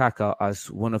had Kaka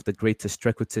as one of the greatest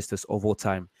trequartistas of all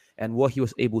time, and what he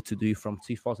was able to do from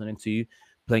 2002,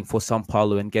 playing for São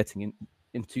Paulo and getting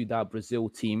into that Brazil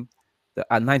team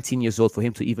at 19 years old, for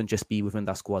him to even just be within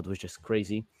that squad was just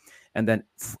crazy. And then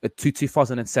to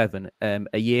 2007,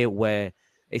 a year where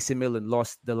AC Milan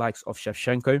lost the likes of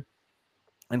Shevchenko,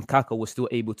 and Kaka was still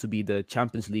able to be the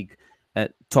Champions League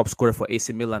top scorer for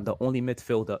AC Milan,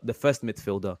 the first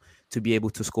midfielder to be able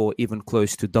to score even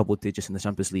close to double digits in the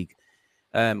Champions League.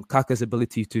 Kaka's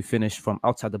ability to finish from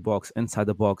outside the box, inside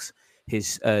the box,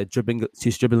 his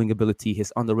dribbling ability,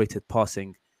 his underrated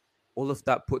passing, all of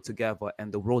that put together,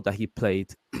 and the role that he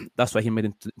played, that's why he made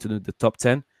it to the top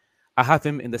 10. I have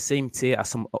him in the same tier as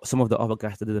some of the other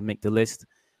guys that didn't make the list.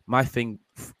 My thing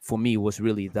for me was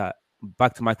really that,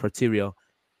 back to my criteria,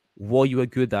 what you are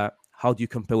good at, how do you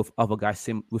compare with other guys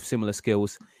with similar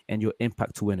skills, and your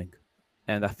impact to winning.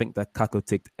 And I think that Kaka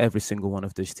ticked every single one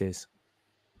of those tiers.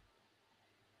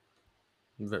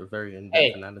 Very, very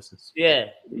in-depth analysis. Yeah.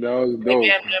 That was dope. No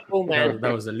ball, man.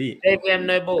 That was elite. JVM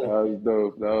no ball.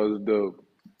 That was dope.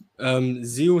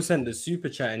 Zeal sent the super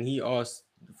chat and he asked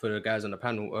for the guys on the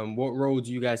panel, what role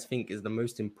do you guys think is the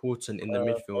most important in the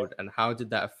midfield, and how did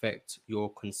that affect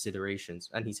your considerations?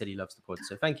 And he said he loves the pod,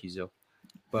 so thank you, Zeal.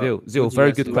 Zeal,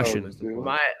 very good question.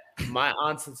 My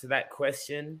answer to that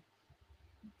question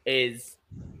is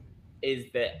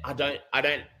is that I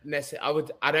don't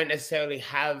necessarily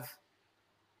have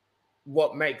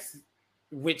what makes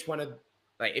which one of,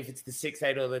 like, if it's the 6,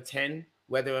 8 or the 10,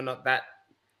 whether or not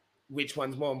which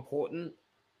one's more important.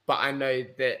 But I know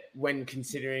that when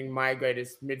considering my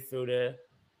greatest midfielder,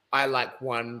 I like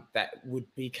one that would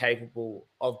be capable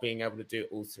of being able to do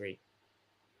all three.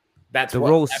 That's The what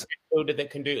roles- that midfielder that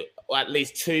can do at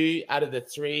least 2 out of the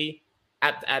 3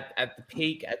 at the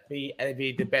peak, be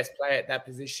the best player at that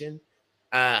position,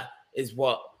 is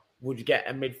what would get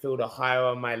a midfielder higher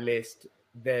on my list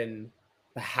than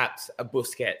perhaps a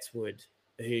Busquets would,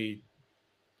 who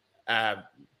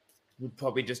would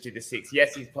probably just do the 6.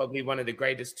 Yes, he's probably one of the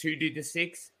greatest to do the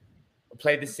 6,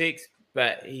 play the 6,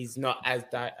 but he's not as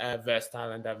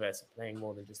versatile and diverse at playing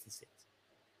more than just the 6.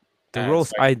 The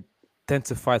roles I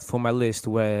identified for my list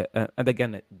were, and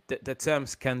again, the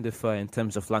terms can differ in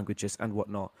terms of languages and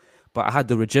whatnot, but I had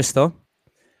the register.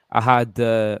 I had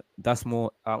that's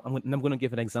more. I'm going to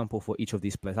give an example for each of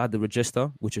these players. I had the register,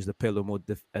 which is the pillar, more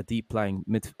deep playing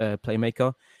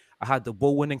playmaker. I had the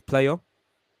ball winning player.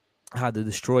 I had the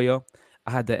destroyer.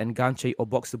 I had the enganche or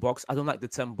box to box. I don't like the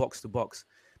term box to box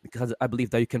because I believe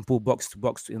that you can pull box to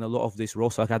box in a lot of these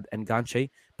roles. So I had enganche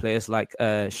players like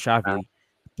Xavi,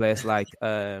 players like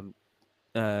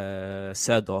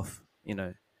Serdov,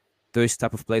 those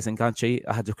type of players enganche.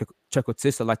 I had the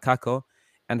Chekotista like Kako,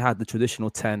 and had the traditional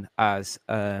 10 as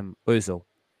Ozil.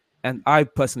 And I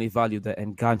personally value the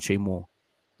enganche more,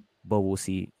 but we'll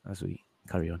see as we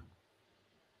carry on.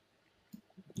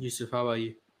 Yusuf, how about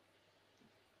you?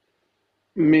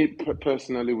 Me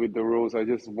personally, with the roles, I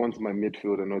just want my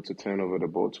midfielder not to turn over the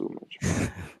ball too much.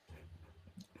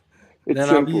 It's Then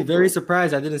simple, I'll be very bro.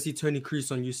 surprised I didn't see Tony Kroos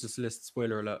on Yusuf's list.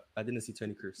 Spoiler alert, I didn't see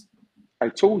Tony Kroos. I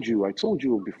told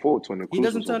you before, Tony He Kroos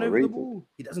doesn't was turn over the overrated. ball.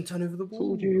 He doesn't turn over the I ball.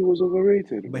 told you he was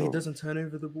overrated, But he bro. doesn't turn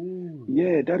over the ball.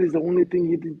 Yeah, that is the only thing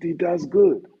he does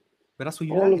good. But that's what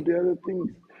you All like. of the other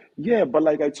things. Yeah, but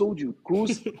like I told you,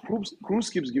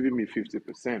 Kroos keeps giving me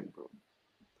 50%, bro.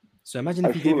 So imagine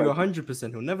if I he feel gave you like-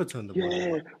 100%, he'll never turn the ball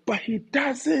over. Yeah, but he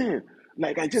doesn't.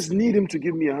 Like, I just need him to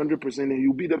give me 100% and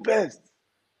he'll be the best.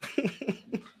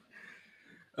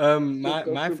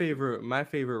 My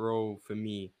favorite role for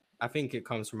me, I think it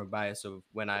comes from a bias of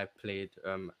when I played.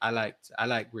 I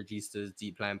like registas,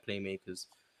 deep line playmakers,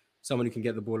 someone who can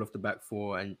get the ball off the back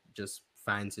four and just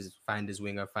find his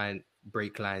winger, find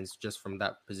break lines just from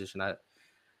that position.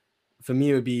 For me,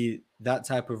 it would be that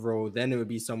type of role. Then it would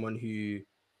be someone who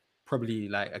probably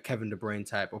like a Kevin De Bruyne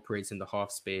type operates in the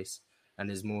half space and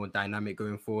is more dynamic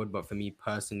going forward. But for me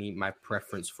personally, my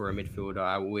preference for a midfielder,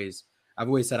 I've always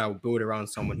said I will build around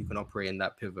someone who can operate in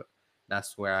that pivot.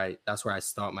 That's where I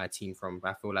start my team from.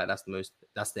 I feel like that's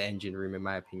the engine room in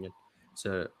my opinion.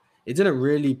 So it didn't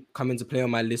really come into play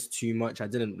on my list too much. I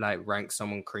didn't like rank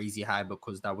someone crazy high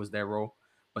because that was their role,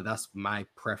 but that's my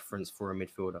preference for a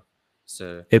midfielder.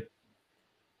 So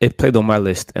it played on my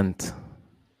list. And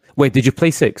wait, did you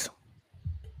play 6?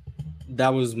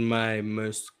 that was my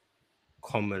most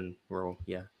common role.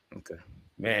 Yeah. Okay.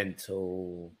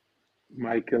 Mental.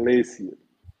 Michael Essien.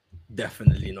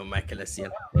 Definitely not Michael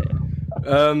Essien.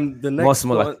 The next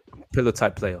More one, like pillow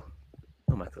type player.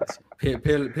 Oh my God.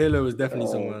 Pirlo is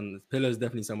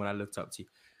definitely someone I looked up to.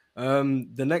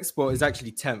 The next spot is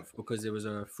actually 10th because it was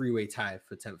a three-way tie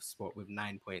for 10th spot with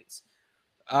 9 points.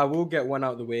 I will get one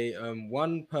out of the way.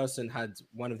 One person had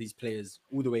one of these players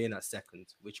all the way in at second,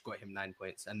 which got him 9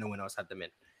 points, and no one else had them in.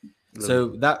 So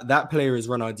that player is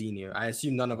Ronaldinho. I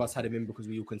assume none of us had him in because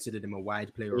we all considered him a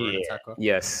wide player or an attacker.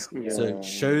 Yes. So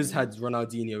Shows had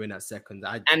Ronaldinho in at second.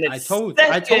 I told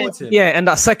him. Yeah, and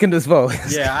that second as well.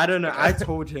 Yeah, I don't know. I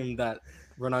told him that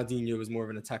Ronaldinho was more of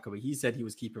an attacker, but he said he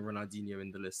was keeping Ronaldinho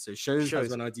in the list. So Shows has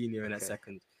Ronaldinho in at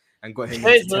second and got him.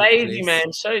 Show's lazy,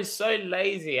 man. Show's so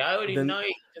lazy. I already know.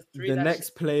 The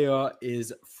next player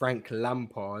is Frank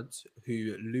Lampard,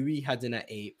 who Louis had in at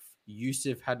 8th,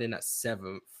 Yusuf had in at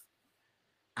 7th,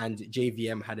 and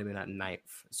JVM had him in at 9th.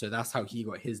 So that's how he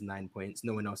got his 9 points.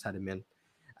 No one else had him in.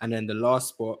 And then the last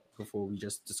spot, before we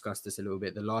just discussed this a little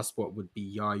bit, the last spot would be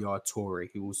Yaya Toure,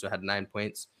 who also had 9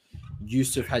 points.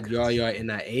 Yusuf had Yaya in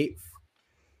at 8th.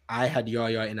 I had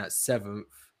Yaya in at 7th.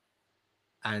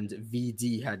 And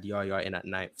VD had Yaya in at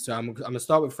 9th. So I'm going to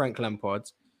start with Frank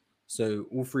Lampard. So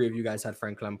all three of you guys had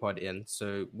Frank Lampard in.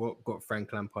 So what got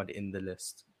Frank Lampard in the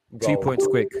list? 2 points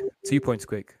quick. 2 points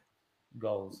quick.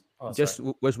 Goals. Oh, just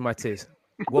where's my taste?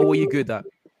 What were you good at?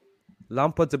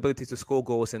 Lampard's ability to score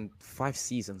goals in 5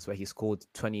 seasons where he scored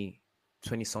 20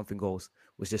 something goals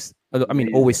was just, I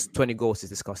mean, always 20 goals is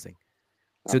disgusting.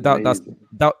 So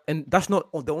that's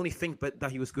not the only thing but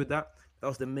that he was good at. That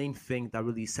was the main thing that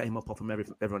really set him apart from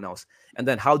everyone else. And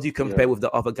then how do you compare with the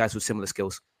other guys with similar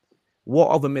skills? What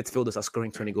other midfielders are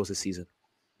scoring 20 goals this season?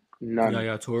 None.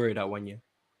 Yeah, Toure that 1 year.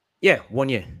 Yeah, 1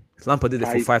 year. Lampard did it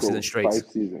for 5 seasons straight. 5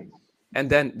 seasons. And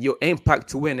then your impact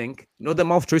to winning, the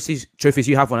amount of trophies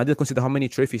you have won. I didn't consider how many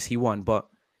trophies he won, but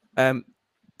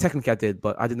technically I did,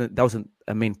 but I didn't. That wasn't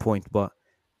a main point. But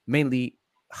mainly,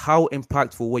 how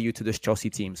impactful were you to those Chelsea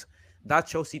teams? That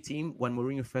Chelsea team, when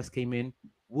Mourinho first came in,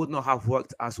 would not have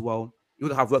worked as well. It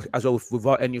would have worked as well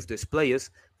without any of those players.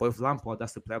 But with Lampard,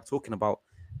 that's the player I'm talking about.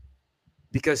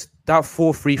 Because that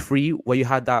 4-3-3, where you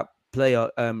had that player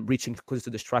reaching closer to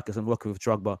the strikers and working with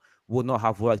Drogba, would not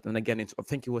have worked. And again, I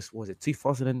think it was it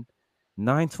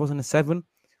 2009, 2007,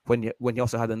 when he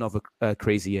also had another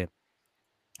crazy year.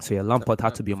 So yeah, Lampard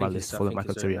had to be on my list for my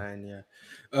criteria. Yeah.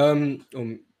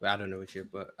 I don't know which year,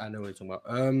 but I know what you're talking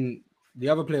about. The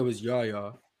other player was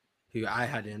Yaya, who I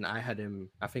had him.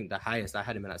 I think the highest I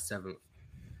had him in at 7th.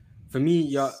 For me,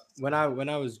 yeah, when I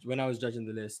was judging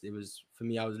the list, it was for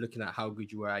me. I was looking at how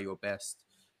good you were at your best.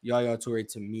 Yaya Toure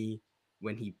to me,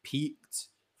 when he peaked,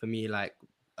 for me like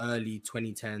early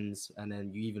 2010s, and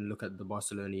then you even look at the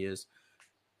Barcelona years.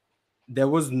 There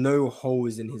was no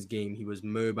holes in his game. He was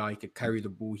mobile. He could carry the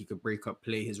ball. He could break up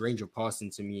play. His range of passing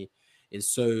to me is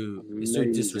so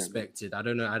disrespected. I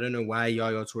don't know why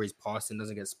Yaya Toure's passing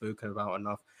doesn't get spoken about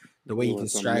enough. The way he can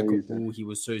strike a ball, he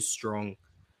was so strong.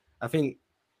 I think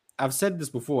I've said this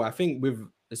before. I think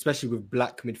especially with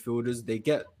black midfielders, they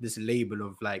get this label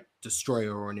of like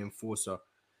destroyer or an enforcer.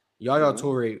 Yaya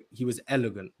Toure, he was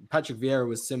elegant. Patrick Vieira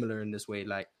was similar in this way.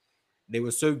 Like they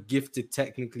were so gifted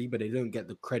technically, but they don't get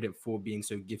the credit for being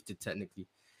so gifted technically.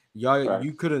 Yaya,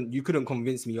 you couldn't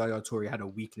convince me Yaya Toure had a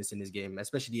weakness in his game,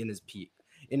 especially in his peak.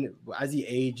 As he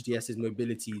aged, yes, his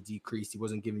mobility decreased. He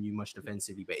wasn't giving you much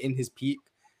defensively, but in his peak,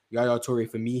 Yaya Toure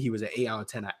for me, he was an 8 out of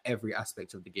 10 at every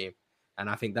aspect of the game. And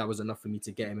I think that was enough for me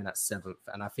to get him in at 7th.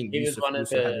 And I think Yusuf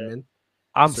also had him in.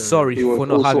 I'm sorry for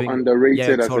not having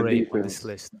underrated as a Toure defense on this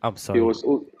list. I'm sorry.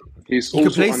 He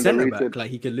could play centre back.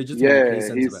 Like he could legitimately play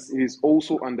centre back. He's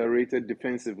also underrated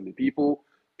defensively.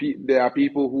 There are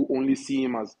people who only see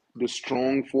him as the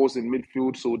strong force in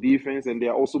midfield, so defense, and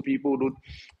there are also people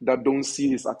that don't see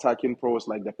his attacking prowess,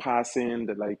 like the passing,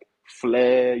 the like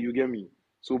flair. You get me?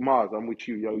 So Mars, I'm with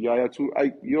you. Yaya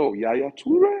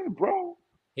Toure, bro.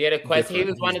 He had a question. He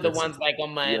was one of the ones like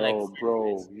on my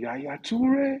Yaya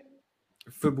Toure.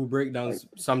 Football Breakdowns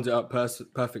sums it up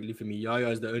perfectly for me. Yaya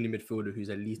is the only midfielder who's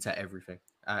elite at everything.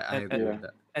 I agree with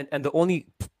that. And the only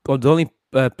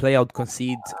player I would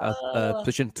concede a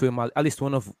position to him, at least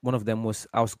one of them was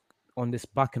I was on this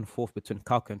back and forth between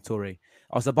Kaka and Toure.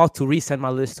 I was about to resend my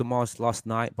list to Mars last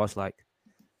night, but I was like,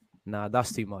 nah,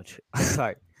 that's too much.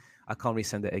 Like I can't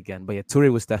resend it again. But yeah,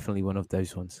 Toure was definitely one of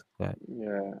those ones. Right?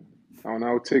 Yeah. And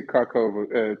I'll take Kaka over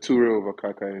Toure over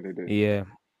Kaka any day.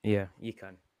 Yeah, you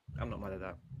can. I'm not mad at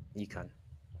that. You can.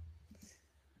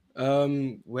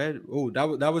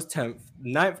 That was 10th.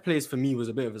 9th place for me was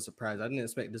a bit of a surprise. I didn't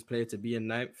expect this player to be in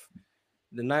 9th.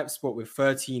 The 9th spot with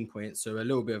 13 points, so a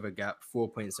little bit of a gap, 4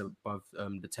 points above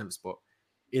the 10th spot,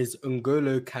 is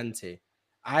N'Golo Kante.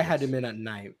 I had him in at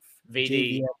 9th.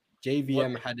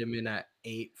 JVM had him in at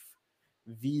 8th.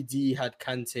 VD had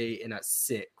Kante in at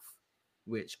 6th,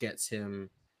 which gets him.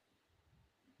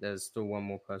 There's still one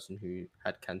more person who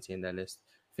had Kante in their list.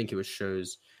 I think it was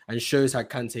Shows. And Shows had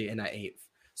Kante in at 8th.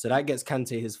 So that gets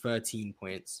Kante his 13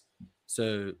 points.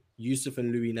 So Yusuf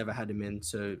and Louis never had him in.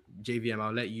 So JVM,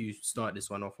 I'll let you start this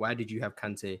one off. Why did you have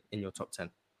Kante in your top 10?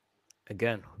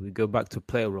 Again, we go back to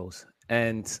player roles.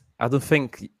 And I don't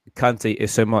think Kante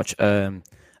is so much a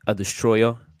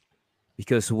destroyer.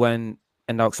 Because and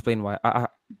I'll explain why.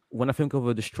 When I think of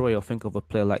a destroyer, I think of a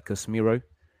player like Casemiro.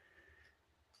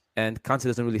 And Kante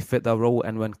doesn't really fit that role.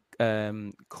 And when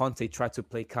Conte tried to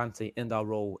play Kante in that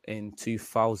role in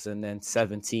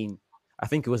 2017, I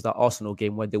think it was that Arsenal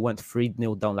game where they went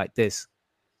 3-0 down like this.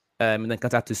 And then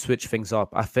Kante had to switch things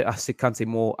up. I see Kante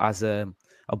more as a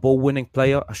ball-winning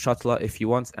player, a shuttler if you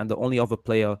want. And the only other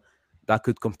player that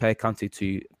could compare Kante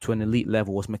to an elite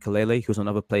level was Makelele, who's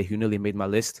another player who nearly made my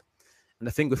list. And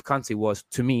the thing with Kante was,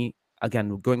 to me,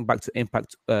 again, going back to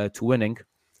impact to winning,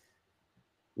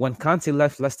 when Kante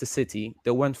left Leicester City,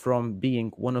 they went from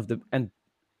being one of the, and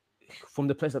from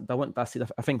the players that went that city,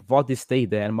 I think Vardy stayed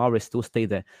there and Mahrez still stayed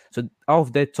there. So out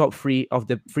of their top three, of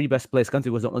the three best players,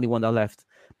 Kante was the only one that left.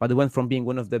 But they went from being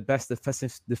one of the best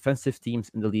defensive teams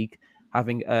in the league,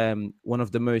 having one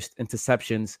of the most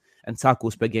interceptions and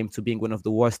tackles per game, to being one of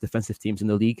the worst defensive teams in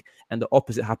the league. And the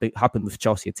opposite happened with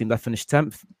Chelsea, a team that finished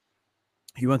 10th.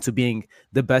 He went to being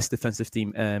the best defensive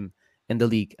team in the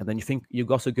league. And then you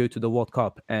also go to the World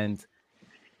Cup, and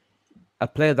a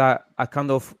player that I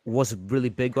kind of was really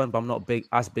big on, but I'm not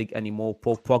as big anymore.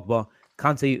 Paul Pogba.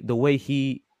 Kante, the way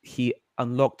he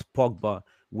unlocked Pogba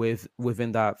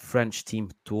within that French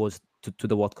team to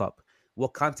the World Cup.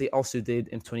 What Kante also did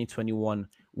in 2021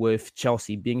 with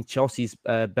Chelsea, being Chelsea's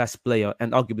best player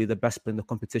and arguably the best player in the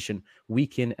competition,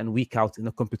 week in and week out in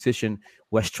a competition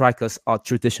where strikers are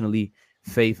traditionally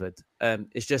favoured.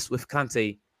 It's just with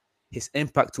Kante, his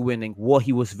impact to winning, what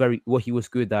he was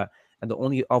good at, and the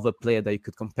only other player that you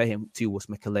could compare him to was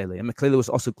Makelele. And Makelele was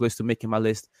also close to making my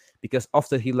list because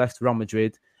after he left Real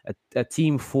Madrid, a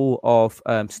team full of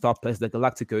star players, the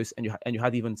Galacticos, and you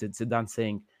had even Zidane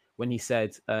saying when he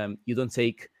said, "You don't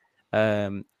take,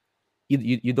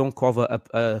 you don't cover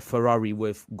a Ferrari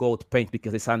with gold paint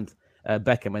because they signed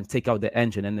Beckham and take out the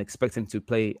engine and expect him to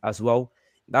play as well."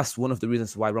 That's one of the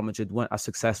reasons why Real Madrid weren't as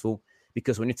successful,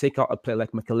 because when you take out a player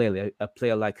like Makelele, a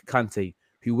player like Kante,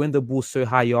 who win the ball so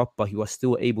high up, but he was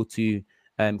still able to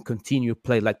continue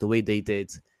play like the way they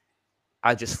did.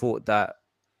 I just thought that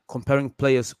comparing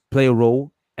players' player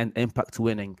role and impact to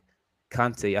winning,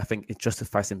 Kante, I think it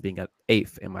justifies him being at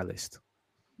 8th in my list.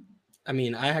 I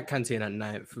mean, I had Kante in at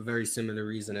 9th for a very similar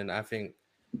reason, and I think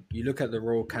you look at the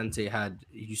role Kante had.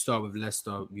 You start with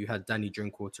Leicester. You had Danny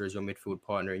Drinkwater as your midfield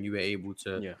partner, and you were able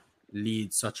to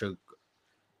lead such a.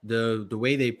 The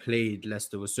way they played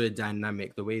Leicester was so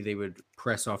dynamic. The way they would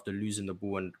press after losing the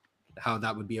ball, and how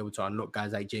that would be able to unlock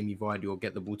guys like Jamie Vardy or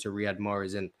get the ball to Riyad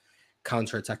Mahrez in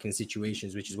counter-attacking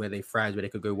situations, which is where they thrived, where they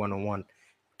could go one-on-one.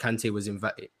 Kante was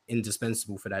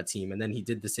indispensable for that team, and then he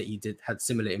had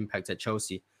similar impact at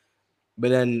Chelsea. But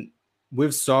then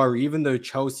with Sarri, even though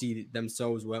Chelsea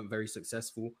themselves weren't very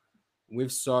successful, with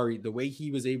Sarri, the way he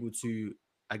was able to,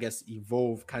 I guess,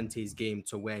 evolve Kante's game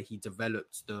to where he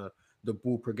developed the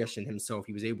ball progression himself.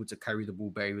 He was able to carry the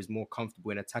ball better. He was more comfortable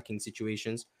in attacking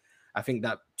situations. I think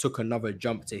that took another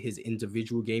jump to his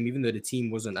individual game, even though the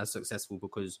team wasn't as successful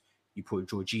because you put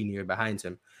Jorginho behind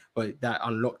him. But that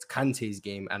unlocked Kante's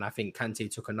game, and I think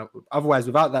Kante took another. Otherwise,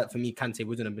 without that, for me, Kante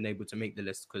wouldn't have been able to make the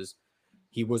list because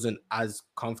he wasn't as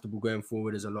comfortable going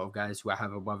forward as a lot of guys who I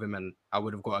have above him, and I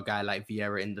would have got a guy like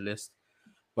Vieira in the list.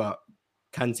 But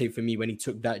Kante, for me, when he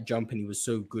took that jump and he was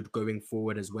so good going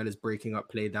forward as well as breaking up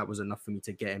play, that was enough for me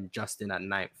to get him just in at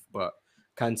 9th. But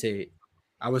Kante,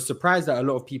 I was surprised that a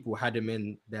lot of people had him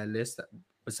in their list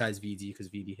besides VD, because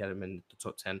VD had him in the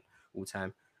top 10 all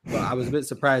time. But I was a bit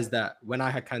surprised that when I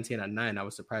had Kante in at 9, I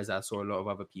was surprised that I saw a lot of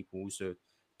other people also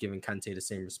giving Kante the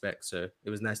same respect. So it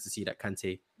was nice to see that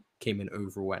Kante came in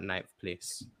overall at 9th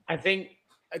place. I think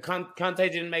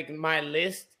Kante didn't make my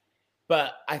list,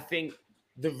 but I think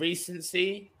the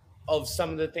recency of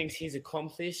some of the things he's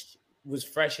accomplished was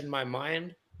fresh in my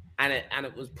mind, and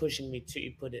it was pushing me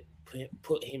to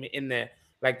put him in there.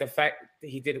 Like the fact that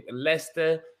he did it with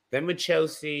Leicester, then with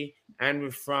Chelsea, and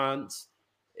with France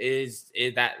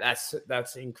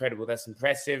that's incredible. That's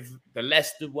impressive. The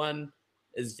Leicester one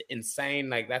is insane.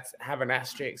 Like that's have an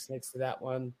asterisk next to that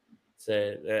one.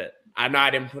 So I know I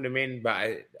didn't put him in,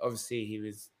 but obviously he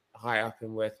was high up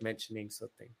and worth mentioning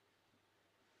something.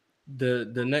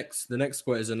 The next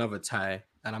spot is another tie,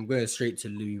 and I'm going straight to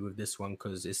Louis with this one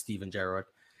because it's Steven Gerrard.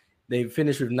 They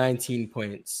finished with 19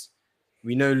 points.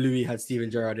 We know Louis had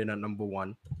Steven Gerrard in at number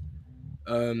 1.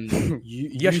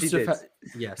 Yusuf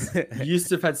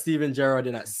had Steven Gerrard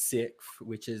in at 6th,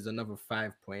 which is another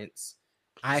 5 points.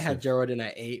 I had Gerrard in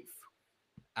at 8th,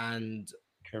 and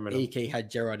AK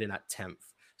had Gerrard in at 10th.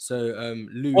 So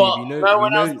Louis,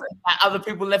 other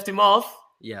people left him off.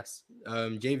 Yes,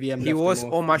 JVM. He was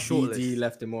on my shortlist. DD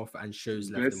left him off, and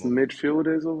Shows left Best him off.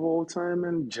 midfielders of all time,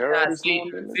 and Gerrard is on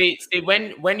there. See,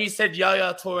 when you said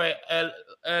Yaya Toure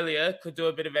earlier could do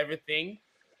a bit of everything,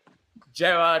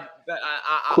 Gerrard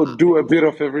could do a bit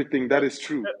of everything. That is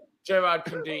true. Gerrard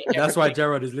can do everything. That's why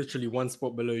Gerrard is literally one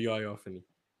spot below Yaya for me,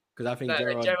 because I think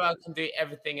Gerrard can do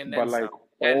everything, and then but like some.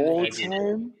 all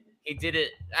time, he did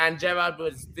it, and Gerrard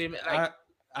was doing like.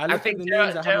 I think the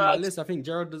names I have on my list. I think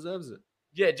Gerrard deserves it.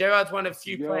 Yeah, Gerrard's one of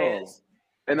few players.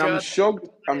 And Gerrard,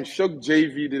 I'm shocked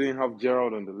JV didn't have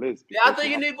Gerrard on the list. Yeah, I thought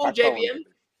you knew about JVM.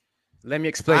 Let me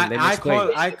explain.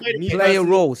 Player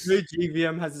roles.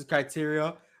 JVM has his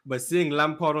criteria, but seeing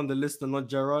Lampard on the list and not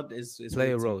Gerrard is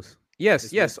player roles.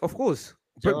 Yes, of course.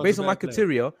 Based on my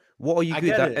criteria, what are you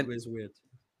good at? And it's weird.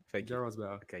 Gerrard's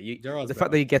better. Okay, the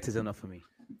fact that you get is enough for me.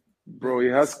 Bro, he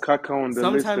has Kaka on the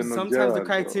list. Sometimes the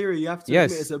criteria you have to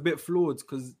admit it's a bit flawed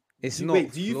because it's not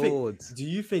flawed. Do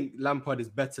you think Lampard is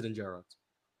better than Gerrard?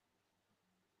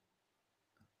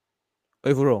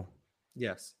 Overall?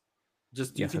 Yes. Do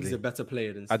you think he's a better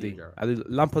player than Steven Gerrard? I do.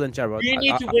 Lampard and Gerrard. You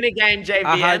need to win a game,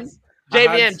 JVM.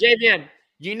 JVM.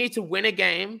 You need to win a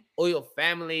game or your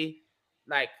family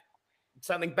like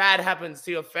something bad happens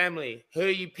to your family, who are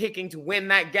you picking to win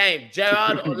that game,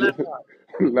 Gerrard or Lampard?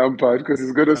 Lampard, because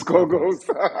he's going to score Lampard. goals.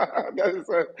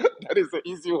 that is an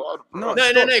easy one, bro.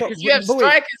 No, because you have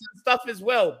strikers and stuff as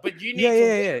well, but you need to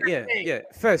win that game.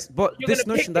 First, but You're this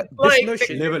gonna notion pick that the this bloke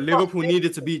notion that- Liverpool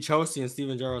needed to beat Chelsea and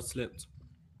Steven Gerrard slipped.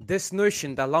 this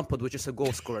notion that Lampard was just a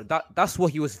goal scorer, that's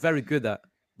what he was very good at.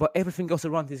 But everything else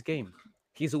around his game,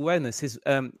 his awareness, his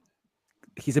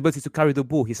ability to carry the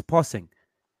ball, his passing.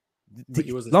 But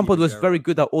he wasn't Lampard Steven was Gerrard. very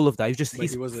good at all of that. He's just But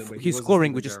he wasn't his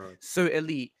scoring Steven was just Gerrard. so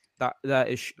elite that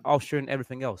is outshone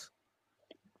everything else.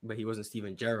 But he wasn't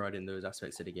Steven Gerrard in those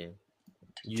aspects of the game.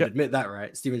 You admit that,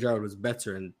 right? Steven Gerrard was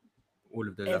better in all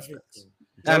of those aspects.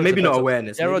 Maybe not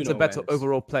awareness. Gerrard's a better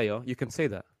overall player. You can say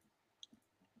that.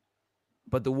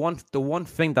 But the one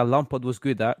thing that Lampard was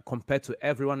good at compared to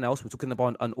everyone else, we're talking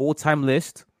about an all-time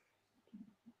list.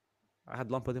 I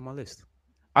had Lampard in my list.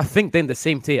 I think then the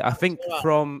same tier. I think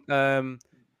from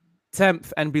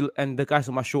 10th and the guys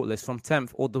on my shortlist from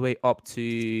 10th all the way up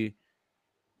to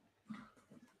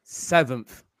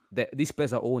 7th. These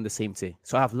players are all in the same tier.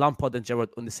 So I have Lampard and Gerrard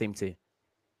on the same tier.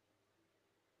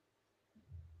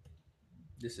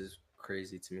 This is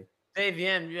crazy to me.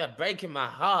 JVM, you are breaking my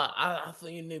heart. I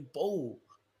thought you knew ball.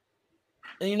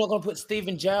 And you're not going to put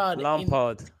Steven Gerrard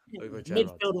Lampard over Gerrard.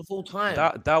 Midfield of all time.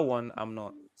 That one, I'm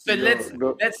not. So let's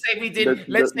say we did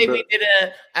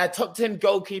a top 10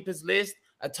 goalkeepers list,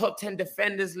 a top 10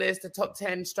 defenders list, a top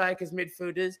 10 strikers,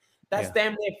 midfielders. That's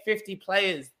damn near 50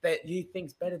 players that you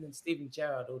think's better than Steven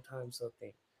Gerrard all time, sort of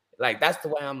thing. Like, that's the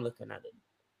way I'm looking at it.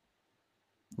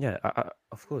 Yeah,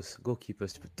 of course,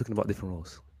 goalkeepers. We're talking about different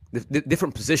roles,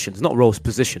 different positions, not roles,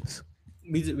 positions.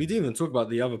 We didn't even talk about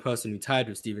the other person who tied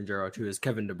with Steven Gerrard, who is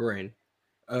Kevin De Bruyne.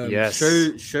 Yes.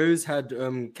 Shows had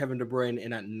Kevin De Bruyne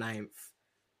in at 9th.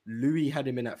 Louis had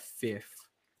him in at 5th.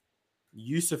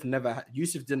 Yusuf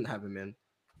didn't have him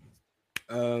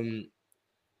in.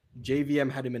 JVM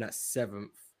had him in at 7th.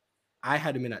 I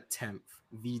had him in at 10th.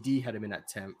 VD had him in at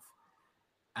 10th.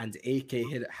 And AK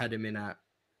had him in at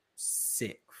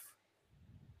 6th.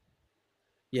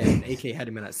 Yeah, and AK had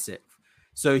him in at 6th.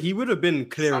 So he would have been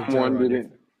clear of Someone Gerrard.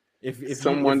 didn't. If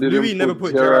Someone Louis didn't never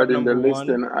put put Gerrard Gerrard in the number list,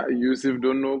 one, and Yusuf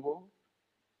don't know ball.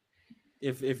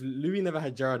 if Louis never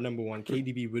had Gerrard number 1,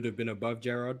 KDB would have been above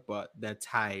Gerrard, but they're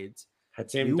tied.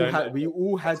 We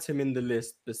all had him in the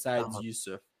list besides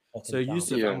Yusuf. So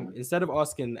Yusuf, instead of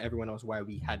asking everyone else why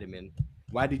we had him in,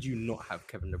 why did you not have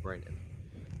Kevin De Bruyne in?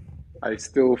 I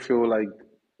still feel like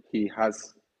he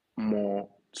has more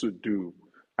to do.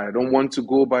 I don't want to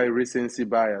go by recency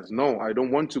bias. No, I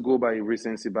don't want to go by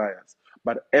recency bias.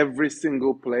 But every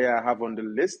single player I have on the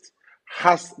list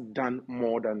has done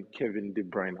more than Kevin De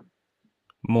Bruyne.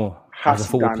 More as a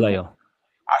football player.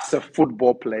 As a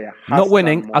football player. Not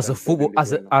winning as a football,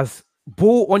 as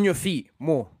ball on your feet,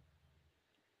 more.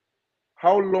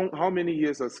 How many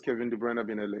years has Kevin De Bruyne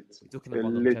been elite? Talking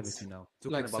about longevity now.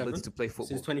 Talking Like about ability to play football.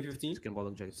 Since 2015? Talking about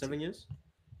longevity. 7 years?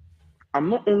 I'm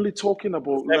not only talking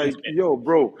about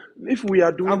bro, if we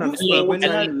are doing an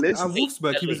all-time list. At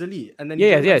Wolfsburg, he was elite. And then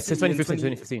since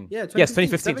 2015. Yeah,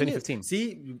 2015.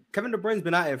 See, Kevin De Bruyne's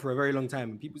been at it for a very long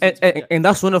time. And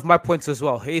that's one of my points as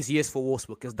well. His years for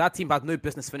Wolfsburg, because that team had no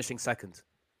business finishing second.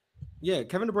 Yeah,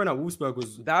 Kevin De Bruyne at Wolfsburg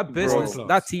was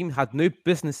that team had no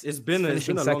business. It's been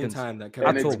a long time that Kevin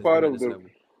and De Bruyne it's part of the level.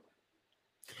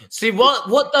 See,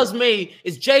 what does me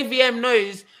is JVM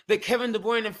knows that Kevin De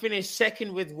Bruyne finished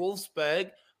second with Wolfsburg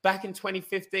back in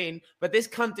 2015, but this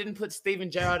cunt didn't put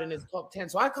Steven Gerrard in his top 10.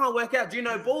 So I can't work out. Do you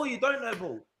know ball? You don't know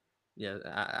ball. Yeah,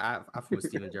 I thought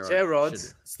Steven Gerrard.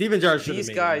 Steven Gerrard should have These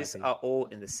made guys are all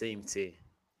in the same tier.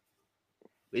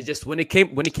 It's just when it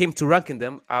came to ranking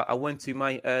them, I went to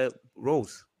my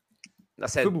roles. I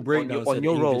said Football Breakdown on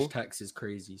your English role. tax is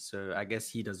crazy, so I guess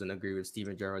he doesn't agree with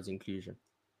Steven Gerrard's inclusion.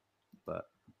 But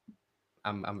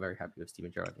I'm very happy with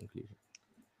Steven Gerrard's inclusion.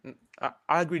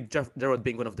 I agree Gerrard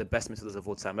being one of the best midfielders of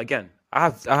all time. Again,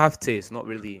 I have tiers, not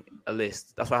really a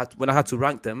list. That's why when I had to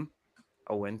rank them,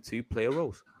 I went to player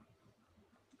roles.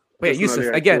 Wait,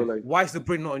 Yusuf, again, why is De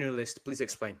Bruyne not on your list? Please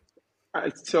explain.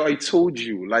 So I told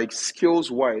you, like,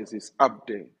 skills-wise, it's up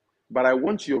there. But I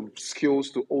want your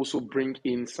skills to also bring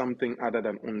in something other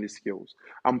than only skills.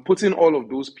 I'm putting all of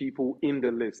those people in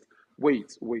the list.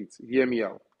 Wait, hear me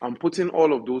out. I'm putting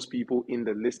all of those people in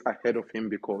the list ahead of him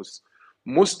because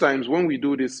most times when we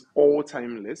do this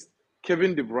all-time list,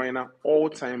 Kevin De Bruyne,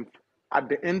 all-time, at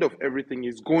the end of everything,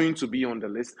 is going to be on the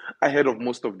list ahead of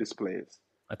most of these players.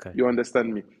 Okay. You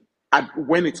understand me?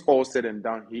 When it's all said and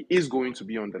done, he is going to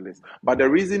be on the list. But the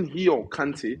reason he or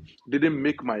Kante didn't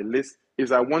make my list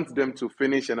is I want them to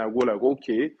finish and I go like,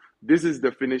 okay, this is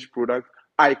the finished product.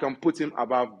 I can put him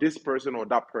above this person or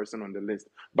that person on the list.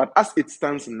 But as it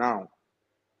stands now,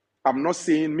 I'm not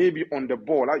saying maybe on the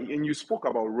ball. And you spoke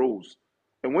about roles.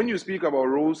 And when you speak about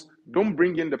roles, don't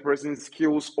bring in the person's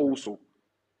skills also.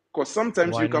 Because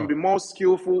sometimes Why you can not? be more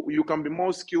skillful,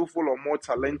 or more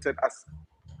talented as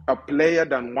a player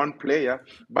than one player,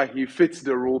 but he fits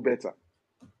the role better.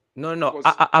 No. Because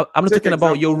I'm not take talking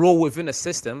about your example, role within a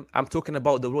system. I'm talking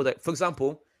about the role that, for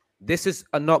example, this is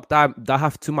a knock that I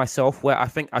have to myself where I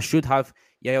think I should have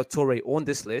Yaya Toure on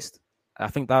this list. I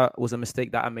think that was a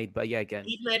mistake that I made. But yeah, again,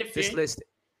 You've made a this few. list,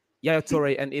 Yaya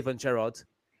Toure and Evan Gerrard,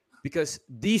 because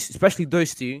these, especially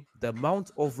those two, the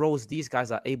amount of roles these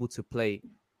guys are able to play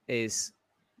is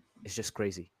just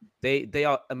crazy. They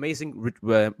are amazing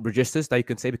registers that you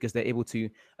can say, because they're able to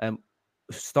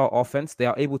start offense. They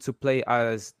are able to play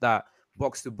as that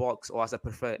box to box, or as I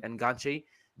prefer, enganche.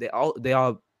 They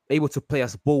are able to play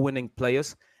as ball winning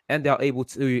players, and they are able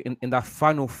to in that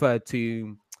final third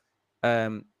to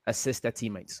assist their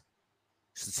teammates.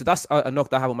 So that's a knock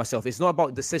that I have on myself. It's not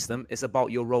about the system; it's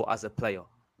about your role as a player.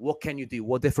 What can you do?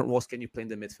 What different roles can you play in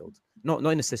the midfield? Not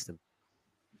in the system.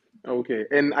 okay,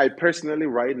 and I personally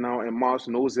right now, and Mars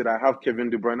knows that I have Kevin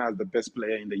De Bruyne as the best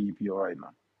player in the EPL right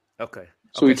now. Okay.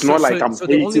 So Okay. it's not like I'm So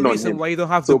the only hating on reason him. why you don't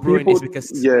have De So Bruyne people, is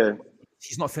because yeah,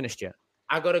 he's not finished yet.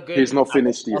 I got a good. he's not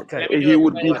finished yet. Okay. Let me do He a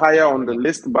would be player. higher on the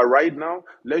list, but right now,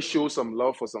 let's show some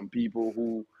love for some people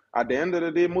who, at the end of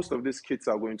the day, most of these kids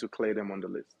are going to clear them on the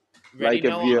list. Ready? Like a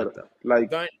No, Vieira. Like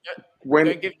don't when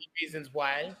give me reasons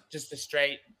why. Just a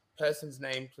straight person's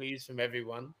name, please, from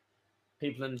everyone.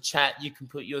 People in the chat, you can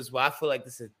put yours. Well, I feel like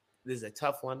this is a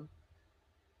tough one.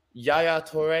 Yaya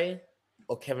Toure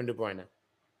or Kevin De Bruyne?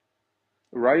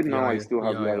 right now, I Yaya, still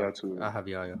have Yaya. Yaya Toure. I have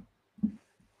Yaya.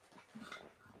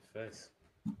 Fairs.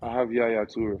 I have Yaya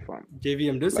Toure, fam.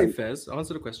 JVM, don't say Fairs.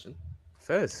 Answer the question.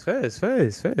 Fairs. Just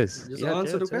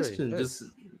answer the question. Just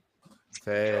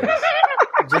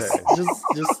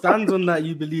stand on that.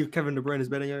 You believe Kevin De Bruyne is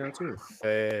better than Yaya Toure.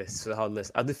 Fairs. So hard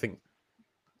list. I do think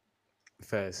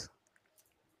Fairs.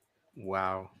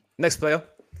 Wow, Next player.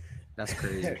 that's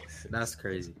crazy. That's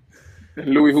crazy.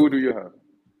 Louis, who do you have?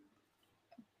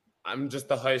 I'm just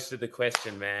the host of the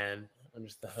question, man. I'm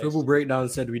just the host. Football Breakdown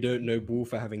said we don't know Ball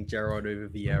for having Gerrard over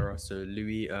Vieira. So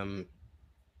Louis,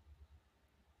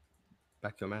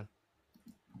 back your man.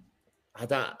 I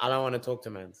don't want to talk to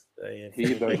man.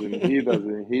 He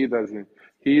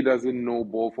doesn't know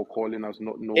ball for calling us,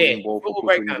 not knowing ball for Football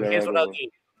putting Breakdown. Here's what I'll Gerrard. do.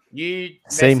 You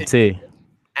Same message tea.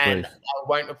 and Please. I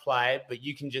won't reply, but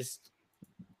you can just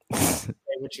say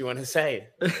what you want to say.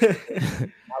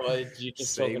 How about you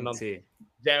just talking Same on tea.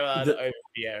 Gerrard over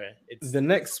Vieira? It's The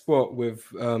next spot with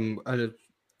a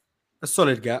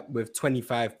solid gap with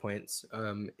 25 points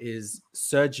is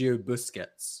Sergio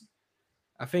Busquets.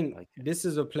 I think this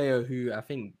is a player who I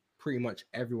think pretty much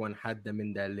everyone had them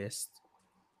in their list.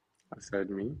 I said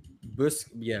me.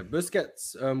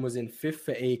 Busquets was in 5th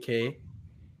for AK,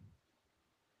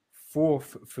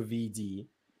 4th for VD,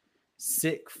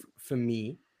 6th for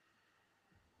me.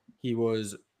 He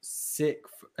was 6th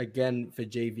again for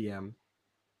JVM.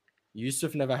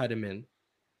 Yusuf never had him in.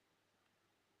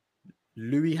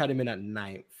 Louis had him in at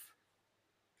 9th.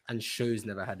 And Shows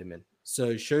never had him in.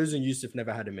 So Shows and Yusuf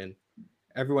never had him in.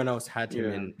 Everyone else had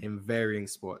him in varying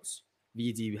spots.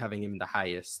 VD having him the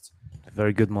highest.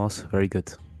 Very good, Moss. Very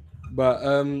good. But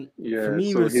for me,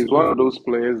 so he's one of those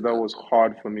players that was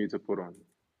hard for me to put on.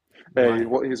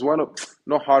 He's one of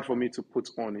not hard for me to put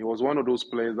on. He was one of those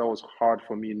players that was hard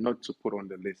for me not to put on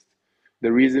the list.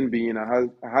 The reason being, I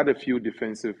had a few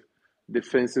defensive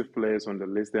players on the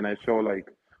list, and I felt like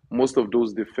most of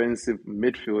those defensive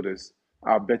midfielders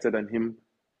are better than him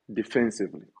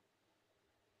defensively.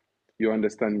 You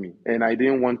understand me? And I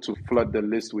didn't want to flood the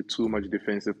list with too much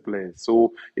defensive players.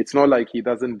 So it's not like he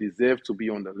doesn't deserve to be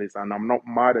on the list. And I'm not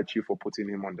mad at you for putting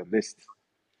him on the list.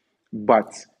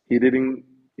 But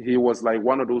he was like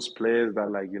one of those players that,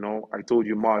 like, I told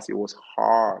you, Mars, it was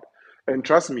hard. And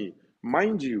trust me,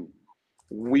 mind you,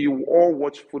 we all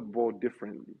watch football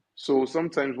differently. So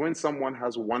sometimes when someone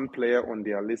has one player on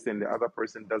their list and the other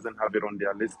person doesn't have it on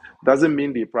their list, doesn't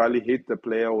mean they probably hate the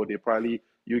player or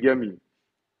you get me?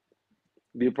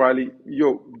 They probably,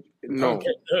 no. Don't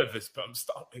get nervous, but I'm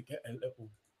starting to get a little.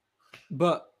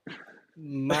 But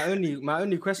my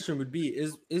only question would be: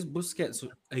 Is Busquets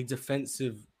a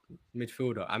defensive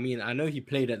midfielder? I mean, I know he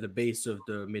played at the base of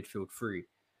the midfield three,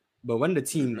 but when the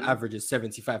team averages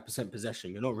 75%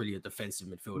 possession, you're not really a defensive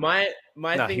midfielder.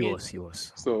 My thing he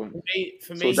was. So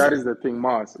for me, that is the thing,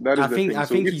 Mars. I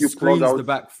think he screens the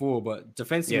back four, but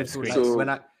defensive midfielder.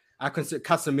 When I consider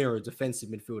Casemiro a defensive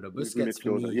midfielder. Busquets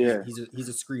for me, he's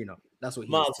a screener. That's what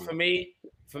he is. For me,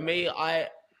 For me, I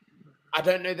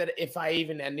don't know that if I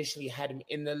even initially had him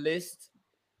in the list.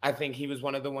 I think he was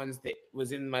one of the ones that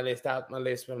was in my list, out my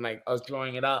list when like I was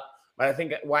drawing it up. But I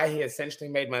think why he essentially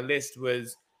made my list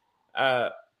was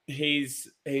he's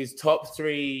top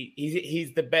three.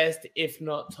 He's the best, if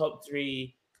not top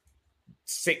three,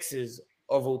 sixes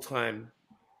of all time.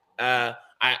 I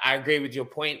agree with your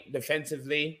point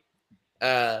defensively.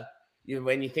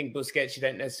 When you think Busquets, you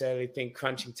don't necessarily think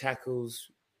crunching tackles.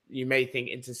 You may think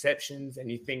interceptions,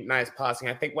 and you think nice passing.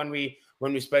 I think when we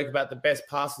spoke about the best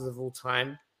passes of all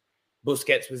time,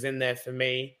 Busquets was in there for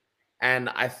me, and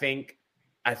I think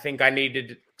I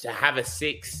needed to have a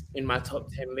 6 in my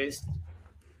top 10 list,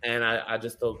 and I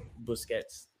just thought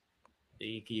Busquets.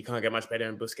 You can't get much better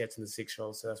than Busquets in the 6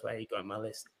 role, so that's why he got on my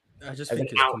list. I just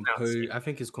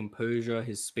think his composure,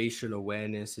 his spatial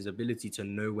awareness, his ability to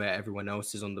know where everyone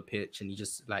else is on the pitch, and he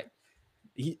just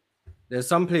there's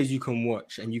some players you can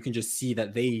watch and you can just see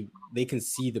that they can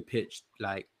see the pitch,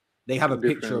 like they have a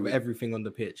picture of everything on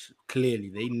the pitch. Clearly,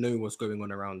 they know what's going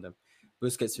on around them.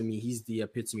 Busquets, for me, he's the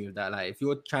epitome of that. Like, if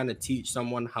you're trying to teach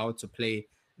someone how to play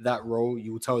that role,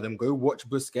 you will tell them, go watch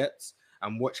Busquets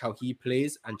and watch how he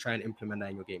plays and try and implement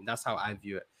that in your game. That's how I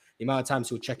view it. The amount of times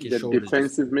he'll check his shoulders. The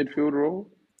defensive midfield role?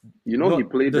 You know, he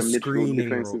played the midfield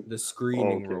defensive. The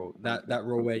screening role. That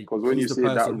role where... Because when you say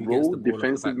that role,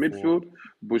 defensive midfield,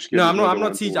 Busquets... No, I'm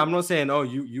not teaching. I'm not saying, oh,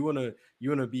 you wanna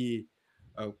be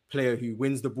a player who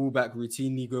wins the ball back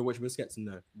routinely, go watch Busquets.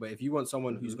 No. But if you want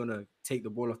someone who's going to take the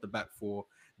ball off the back four,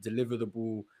 deliver the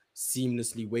ball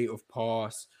seamlessly, weight of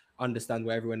pass, understand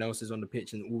where everyone else is on the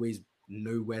pitch, and always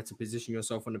know where to position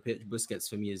yourself on the pitch, Busquets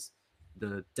for me is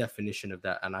the definition of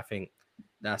that. And I think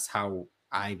that's how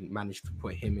I managed to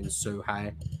put him in so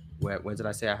high. Where did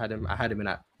I say I had him? I had him in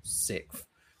at 6th.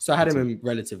 So I had him in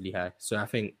relatively high. So I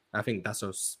think that's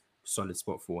a solid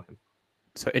spot for him.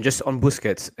 So, and just on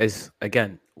Busquets is,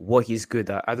 again, what he's good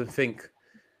at. I don't think...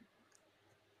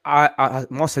 I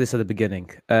must say this at the beginning.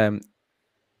 That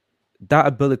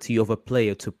ability of a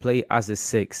player to play as a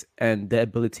 6 and the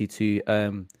ability to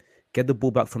get the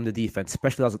ball back from the defense,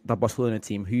 especially as the Barcelona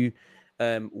team, who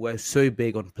were so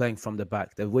big on playing from the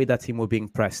back, the way that team were being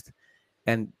pressed,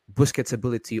 and Busquets'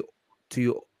 ability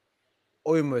to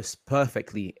almost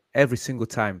perfectly every single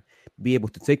time be able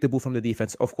to take the ball from the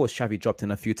defense. Of course, Xavi dropped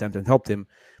in a few times and helped him,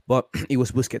 but it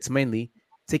was Busquets mainly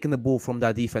taking the ball from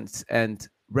that defense and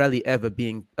rarely ever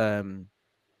being the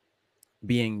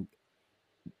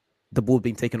ball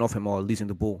being taken off him or losing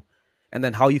the ball. And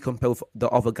then how you compare with the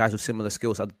other guys with similar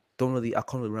skills, I can't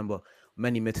really remember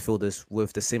many midfielders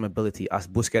with the same ability as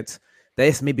Busquets. There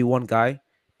is maybe one guy,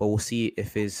 but we'll see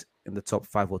if he's in the top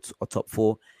 5 or top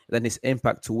 4. And then his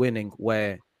impact to winning,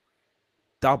 where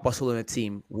that Barcelona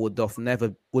team would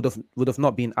have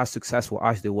not been as successful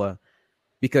as they were,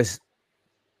 because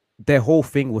their whole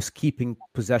thing was keeping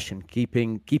possession,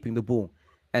 keeping the ball.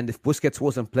 And if Busquets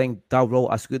wasn't playing that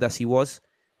role as good as he was,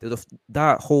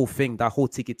 that whole thing, that whole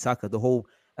tiki-taka, the whole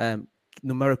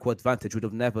numerical advantage would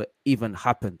have never even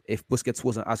happened if Busquets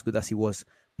wasn't as good as he was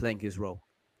playing his role.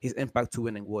 His impact to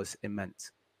winning was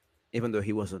immense, even though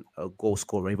he wasn't a goal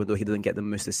scorer, even though he didn't get the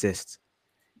most assists.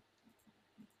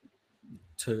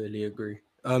 Totally agree.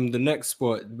 The next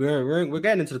spot, we're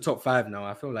getting into the top 5 now.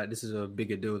 I feel like this is a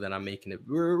bigger deal than I'm making it.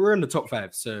 We're in the top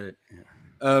 5. So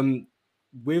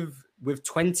with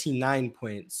 29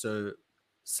 points, so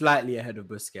slightly ahead of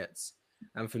Busquets.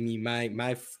 And for me,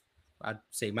 I'd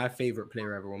say my favorite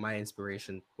player ever, or my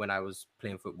inspiration when I was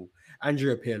playing football,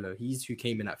 Andrea Pirlo. He's who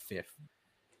came in at 5th.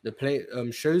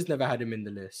 The Shows never had him in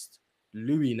the list.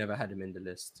 Louis never had him in the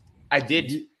list. I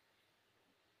did.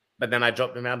 But then I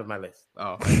dropped him out of my list.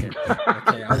 Oh, okay.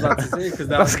 Okay, I was about to say, because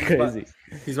that's crazy.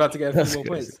 He's about to get a few more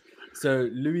points. So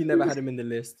Louis never had him in the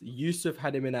list. Yusuf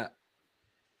had him in at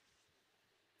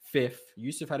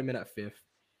 5th.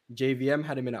 JVM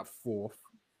had him in at 4th.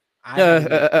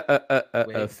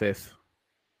 5th.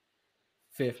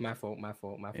 5th, my fault.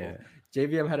 Yeah.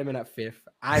 JVM had him in at 5th.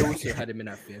 I also had him in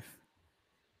at 5th.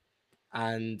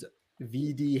 And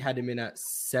VD had him in at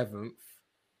 7th.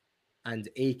 And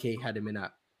AK had him in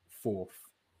at 4th.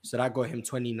 So that got him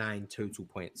 29 total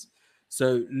points.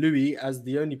 So Louis, as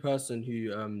the only person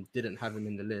who didn't have him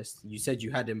in the list, you said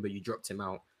you had him, but you dropped him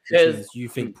out. Because you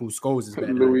think Paul Scholes is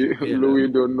better.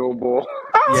 Louis don't know ball.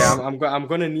 Yeah, I'm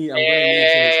gonna need some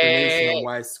explanation on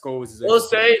why Scholes is.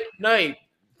 Also, no,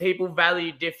 people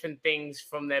value different things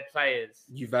from their players.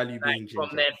 You value being ginger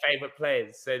from their favorite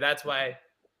players, so that's why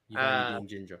you value being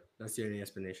ginger. That's the only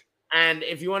explanation. And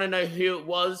if you want to know who it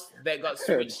was that got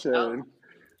switched out,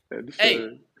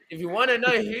 hey, if you want to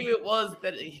know who it was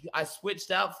that I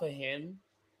switched out for him,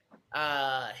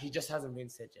 he just hasn't been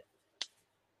said yet.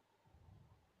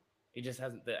 He just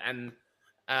hasn't. And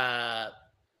I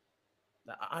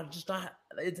just don't.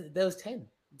 There was 10.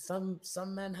 Some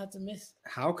man had to miss.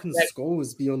 How can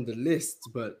Scholes be on the list,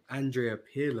 but Andrea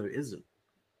Pirlo isn't?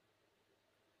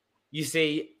 You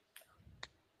see,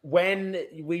 when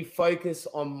we focus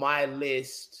on my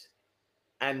list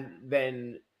and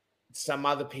then some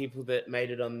other people that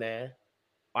made it on there,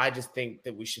 I just think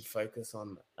that we should focus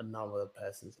on another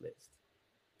person's list.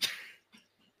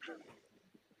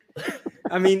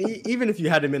 I mean, even if you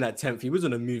had him in at 10th, he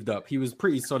wasn't have moved up. He was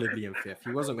pretty solidly in 5th.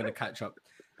 He wasn't going to catch up.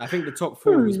 I think the top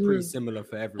 4 was pretty similar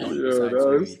for everyone. Yeah,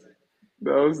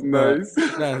 that was nice.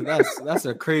 That's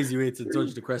a crazy way to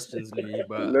dodge the questions, Louis.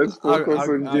 But let's focus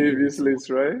on JV's list,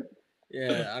 right?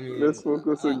 Yeah, I mean, let's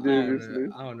focus on JV's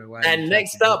list. I don't know why. And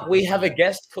next up, we have a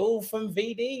guest call from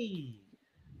VD.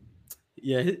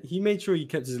 Yeah, he made sure he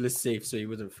kept his list safe so he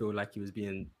wouldn't feel like he was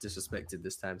being disrespected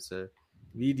this time. So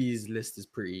VD's list is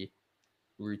pretty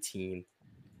routine.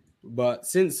 But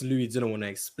since Louis didn't want to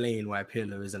explain why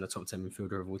Pirlo isn't a top 10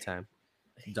 midfielder of all time,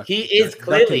 he is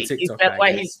clearly. That's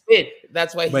why he's fifth.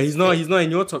 That's why. But he's not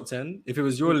in your top 10. If it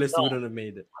was your list, he wouldn't have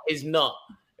made it. He's not.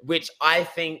 Which I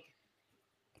think.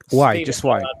 Why? Just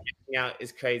why? Out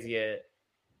is crazier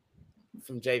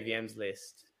from JVM's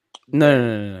list.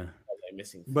 No.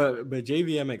 Missing. But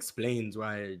JVM explains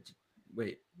why.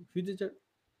 Wait, who did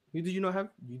you not have?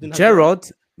 You didn't Gerard.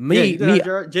 Have me.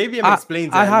 JVM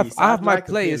explains. I have my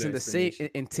players in the same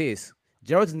in tiers.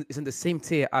 Gerard is in the same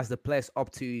tier as the players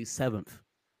up to 7th.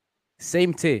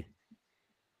 Same tier.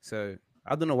 So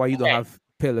I don't know why you don't have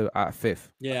Pirlo at 5th.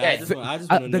 Yeah, I just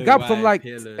want the gap from like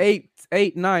Pirlo...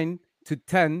 8, 9 to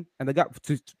 10, and the gap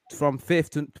from 5th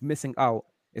to missing out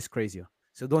is crazier.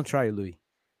 So don't try, Louis.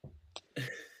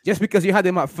 Just because you had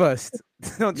him at first,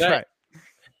 don't try.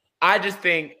 I just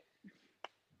think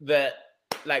that,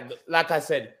 like I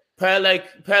said,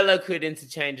 Pirlo could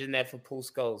interchange in there for Paul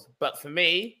Scholes, but for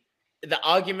me,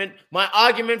 my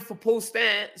argument for Paul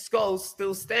Scholes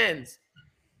still stands.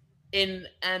 And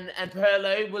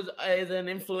Pirlo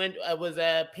was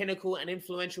a pinnacle and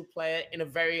influential player in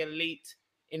very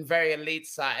elite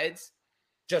sides,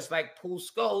 just like Paul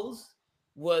Scholes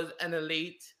was an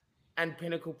elite and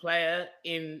pinnacle player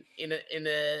in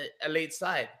a elite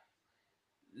side.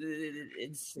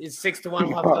 It's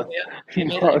 6-1.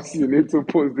 You need to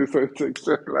post this on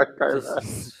TikTok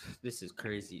This is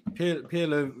crazy.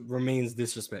 Pirlo remains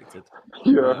disrespected.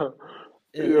 Yeah.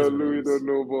 Louis don't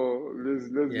know ball. Let's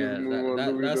just move on.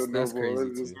 Louis don't know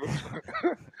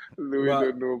ball. Louis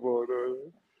don't know ball.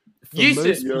 You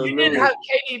didn't have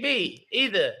KDB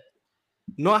either.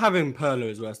 Not having Pirlo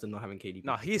is worse than not having KDB.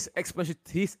 No, his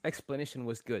explanation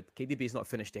was good. KDB is not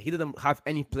finished yet. He didn't have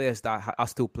any players that are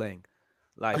still playing.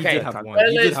 Like he did have one.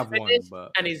 He did have one,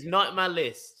 but and he's not in my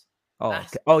list. Oh,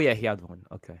 okay. Oh yeah, he had one.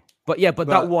 Okay, but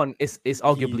that one is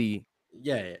arguably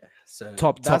So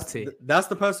top tier. That's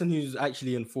the person who's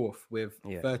actually in 4th with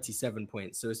 37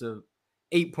 points. So it's a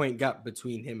 8-point gap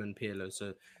between him and Pirlo. So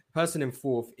the person in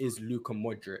 4th is Luka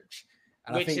Modric,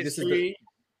 and I think this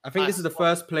is the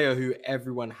first player who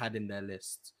everyone had in their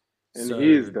list. And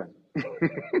he is done.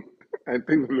 I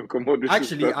think Luka Modric.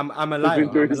 Actually, I'm a liar.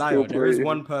 There is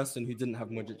one person who didn't have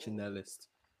Modric in their list.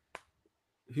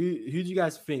 Who do you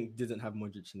guys think didn't have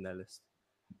Modric in their list?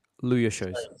 Louis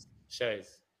shows.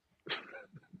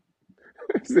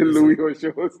 Is it Louis or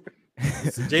shows?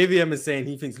 So JVM is saying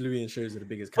he thinks Louis and shows are the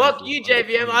biggest. Fuck you,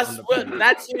 JVM. I swear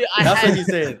that's who I That's had. what he's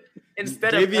saying.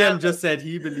 Instead JVM just said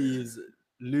he believes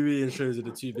Louis and shows are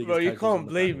the 2 biggest. Bro, you can't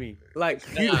blame me. Like,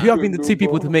 who have been the 2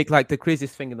 people to make like the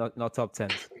craziest thing in our top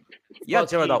 10? Yeah,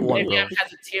 Gerard that one, bro. JVM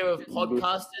has a tier of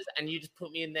podcasters, and you just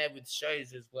put me in there with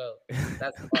shows as well.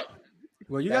 That's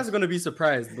well, you guys are going to be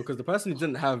surprised because the person who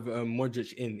didn't have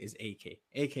Modric in is AK.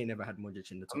 AK never had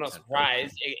Modric in the top 10. I'm not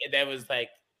surprised.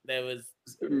 There was.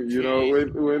 You know,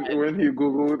 when he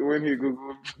googled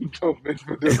top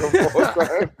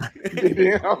midfielder, he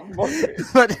didn't have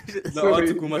Modric. The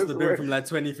article must have been from like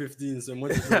 2015, so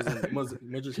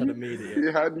Modric hadn't made it yet.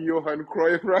 He had Johan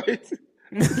Cruyff, right?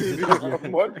 He didn't have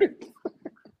Modric.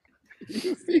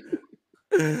 You see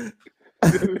the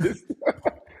list.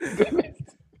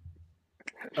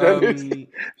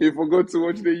 He forgot to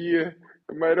watch the year.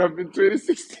 It might have been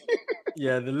 2016.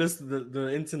 Yeah, the list,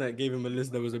 the internet gave him a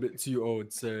list that was a bit too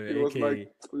old. So it was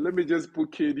like, let me just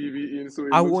put KDB in. So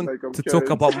I want to talk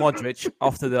about Modric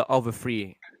after the other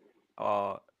 3.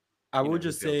 I will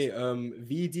just say,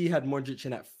 VD had Modric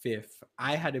in at 5th.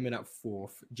 I had him in at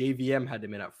 4th. JVM had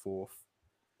him in at 4th.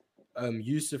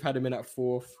 Yusuf had him in at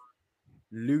 4th.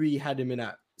 Louis had him in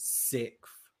at 6th.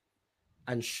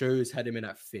 And Shows had him in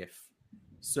at 5th.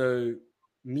 So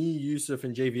me, Yusuf,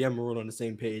 and JVM were all on the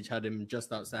same page. Had him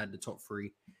just outside the top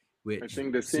 3, which I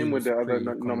think the same with seems the other pretty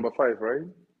common. number 5, right?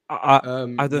 I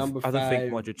Number don't think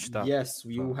 5, Modric start. yes,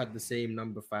 we all had the same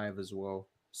number 5 as well.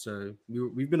 So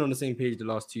we've been on the same page the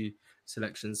last 2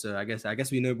 selections. So I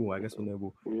guess we know ball.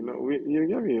 You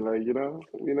get me, like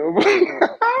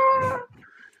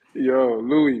Yo,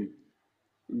 Louis,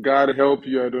 God help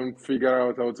you! I don't figure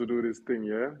out how to do this thing.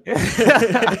 Yeah.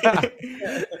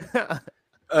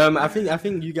 I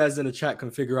think you guys in the chat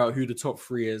can figure out who the top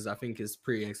 3 is. I think it's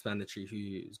pretty explanatory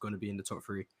who is going to be in the top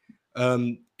 3.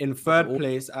 In third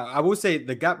place, I will say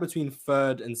the gap between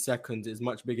third and second is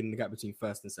much bigger than the gap between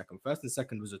first and second. First and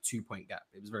second was a 2-point gap.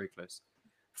 It was very close.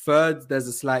 Third, there's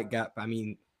a slight gap. I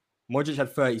mean, Modric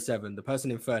had 37. The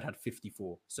person in third had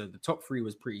 54. So the top 3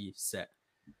 was pretty set.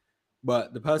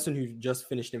 But the person who just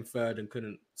finished in third and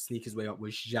couldn't sneak his way up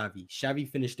was Xavi. Xavi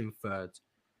finished in third.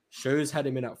 Shows had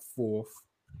him in at 4th.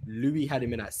 Louis had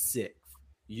him in at 6th.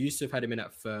 Yusuf had him in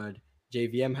at 3rd.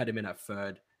 JVM had him in at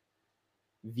 3rd.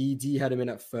 VD had him in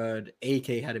at 3rd.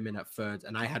 AK had him in at 3rd.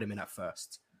 And I had him in at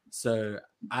 1st. So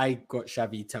I got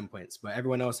Xavi 10 points. But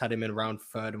everyone else had him in around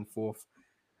 3rd and 4th.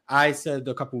 I said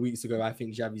a couple weeks ago, I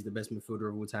think Xavi's the best midfielder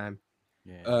of all time.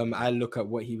 Yeah. I look at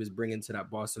what he was bringing to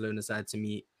that Barcelona side. To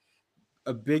me,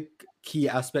 a big key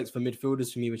aspect for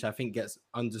midfielders for me, which I think gets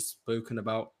underspoken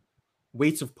about,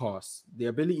 weight of pass, the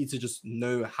ability to just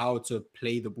know how to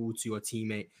play the ball to your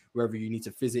teammate, whether you need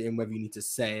to fizz it in, whether you need to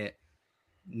set it,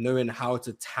 knowing how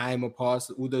to time a pass,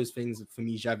 all those things. For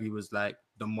me, Xavi was like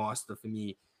the master for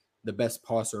me, the best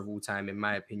passer of all time, in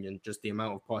my opinion. Just the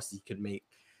amount of passes he could make.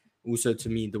 Also, to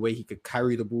me, the way he could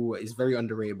carry the ball is very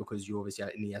underrated because you obviously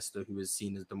had Iniesta, who was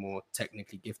seen as the more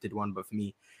technically gifted one. But for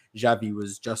me, Xavi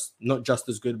was just not just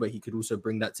as good, but he could also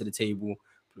bring that to the table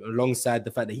alongside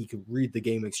the fact that he could read the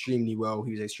game extremely well.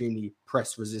 He was extremely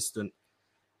press resistant.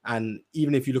 And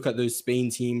even if you look at those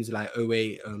Spain teams like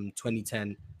 08,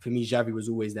 2010, for me, Xavi was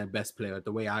always their best player.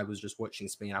 The way I was just watching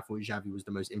Spain, I thought Xavi was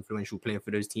the most influential player for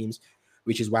those teams,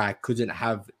 which is why I couldn't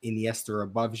have Iniesta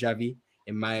above Xavi,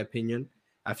 in my opinion.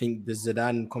 I think the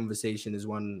Zidane conversation is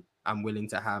one I'm willing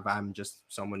to have. I'm just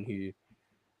someone who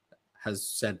has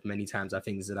said many times I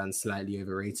think Zidane's slightly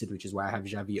overrated, which is why I have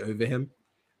Xavi over him.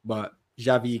 But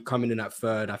Xavi coming in at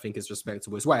 3rd, I think is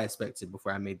respectable. It's what I expected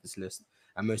before I made this list.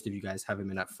 And most of you guys have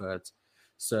him in at 3rd.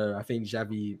 So I think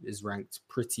Xavi is ranked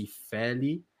pretty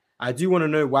fairly. I do want to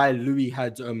know why Louis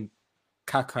had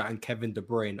Kaka and Kevin De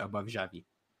Bruyne above Xavi,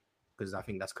 because I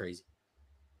think that's crazy.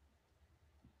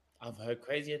 I've heard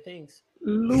crazier things.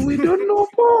 Louis don't know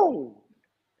ball.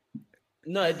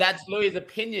 No, that's Louis'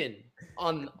 opinion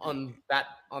on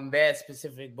their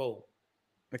specific ball.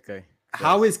 Okay.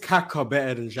 How is Kaka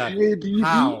better than Xavi?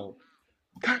 How?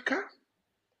 Kaka?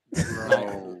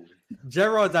 Bro.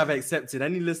 Gerrard, I've accepted.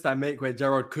 Any list I make where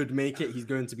Gerrard could make it, he's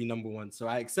going to be number 1. So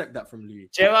I accept that from Louis.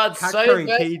 Gerrard's Kaka so and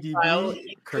versatile, KDB,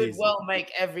 he crazy. could well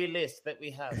make every list that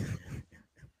we have.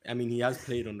 I mean, he has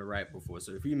played on the right before,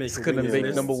 so if we make a gonna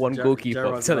make number 1 goalkeeper,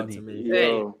 I'm telling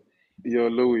you. Yo,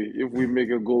 Louis, if we make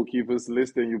a goalkeepers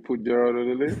list and you put Gerrard on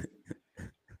the list,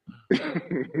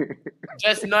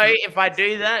 just know if I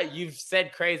do that, you've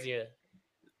said crazier.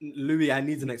 Louis, I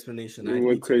need an explanation. I need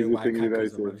to know why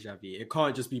Kaka's above Xavi. It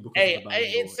can't just be because of the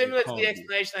it's similar to the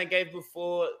explanation I gave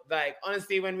before. Like,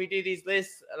 honestly, when we do these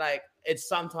lists, like, it's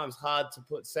sometimes hard to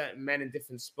put certain men in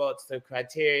different spots. The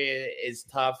criteria is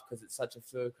tough because it's such a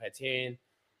fluid criterion.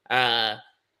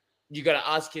 You got to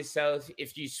ask yourself,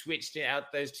 if you switched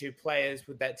out those 2 players,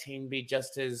 would that team be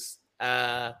just as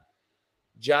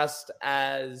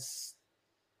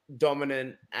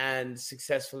dominant and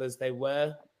successful as they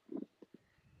were?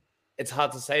 It's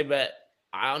hard to say, but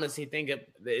I honestly think that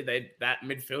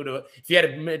midfielder, if you had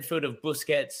a midfield of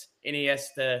Busquets,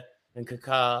 Iniesta, and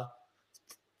Kaká,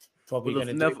 probably going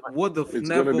to do would have it's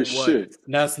never gonna be shit.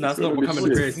 That's not becoming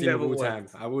the greatest team of all time.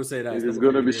 I will say that. It's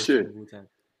going to be shit.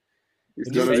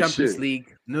 It's no gonna be Champions shit.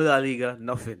 League, no La Liga,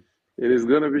 nothing. It is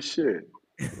going to be shit.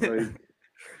 Like,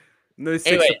 no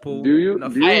Sexapol. Do you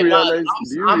realize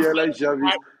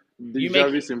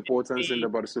Xavi's importance in the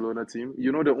Barcelona team?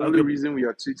 You know, the only reason we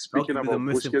are speaking about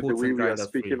Busquets the way we are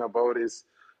speaking about is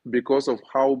because of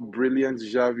how brilliant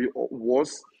Xavi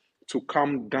was to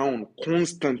come down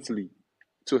constantly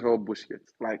to help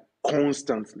Busquets. Like,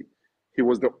 constantly. He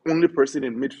was the only person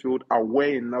in midfield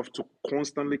aware enough to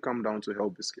constantly come down to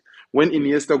help Busquets. When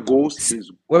Iniesta goes,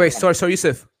 he's... Wait, sorry,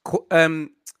 Yusuf.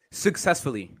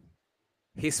 Successfully,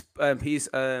 his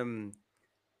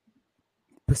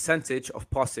percentage of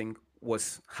passing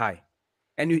was high,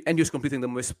 and he was completing the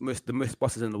most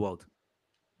passes in the world.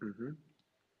 Mm-hmm.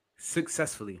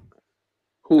 Successfully.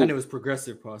 And it was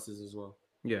progressive passes as well.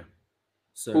 Yeah.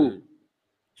 So Who?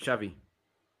 Xavi.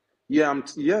 Yeah,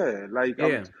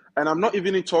 Yeah. and I'm not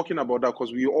even talking about that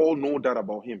because we all know that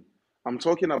about him. I'm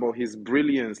talking about his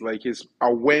brilliance, like his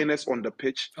awareness on the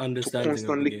pitch to understanding of the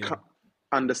constantly game.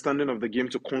 understanding of the game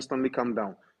to constantly come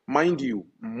down. Mind you,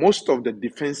 most of the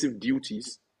defensive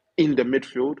duties in the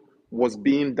midfield was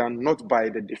being done not by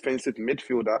the defensive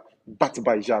midfielder but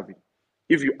by Xavi.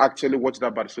 If you actually watch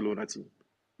that Barcelona team,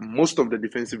 most of the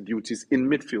defensive duties in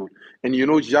midfield, and you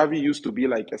know Xavi used to be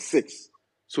like a six,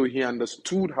 so he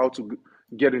understood how to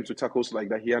get into tackles like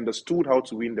that. He understood how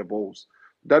to win the balls.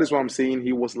 That is what I'm saying.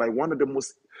 He was like one of the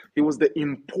most. He was the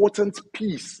important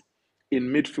piece in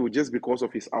midfield just because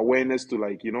of his awareness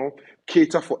to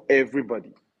cater for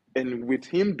everybody. And with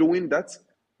him doing that,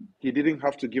 he didn't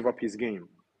have to give up his game,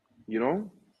 you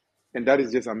know? And that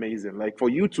is just amazing. Like for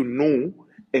you to know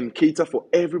and cater for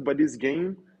everybody's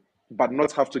game, but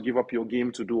not have to give up your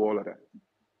game to do all of that.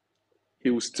 He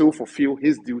will still fulfill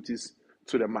his duties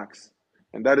to the max.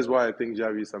 And that is why I think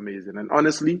Xavi is amazing. And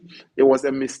honestly, it was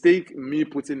a mistake me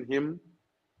putting him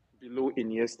below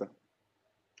Iniesta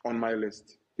on my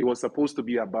list. He was supposed to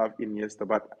be above Iniesta,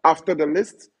 but after the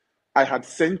list, I had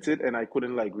sent it and I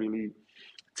couldn't really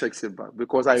text it back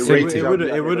because I So rate it Xavi wouldn't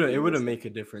ahead of it wouldn't Iniesta. make a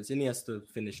difference. Iniesta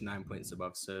finished 9 points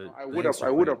above, so I the would have extra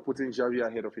I would point. have put in Xavi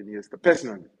ahead of Iniesta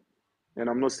personally, and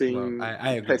I'm not Well, saying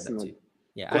I agree with that personally too.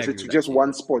 Yeah, I because agree it's with that just too.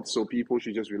 one spot, so people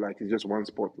should just relax. It's just one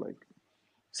spot, like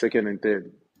second and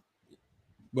third.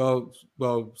 Well,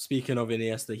 speaking of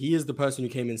Iniesta, he is the person who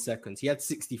came in second. He had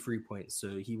 63 points,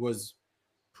 so he was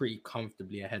pretty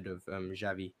comfortably ahead of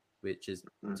Xavi, which is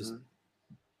just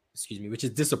which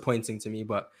is disappointing to me.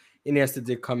 But Iniesta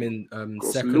did come in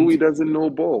Because second. Louis doesn't know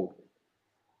ball.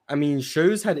 I mean,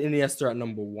 Shows had Iniesta at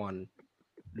number 1.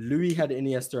 Louis had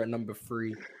Iniesta at number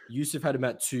 3. Yusuf had him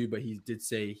at 2, but he did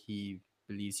say he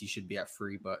believes he should be at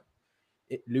 3. But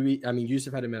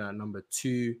Yusuf had him in at number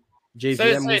 2.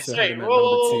 JVM also had him at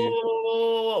number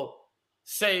 2.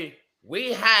 So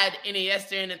we had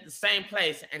Iniesta in at the same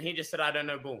place, and he just said, "I don't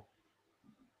know ball."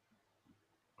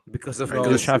 Because of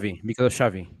Xavi, look,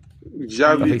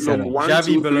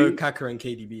 Xavi below Kaka and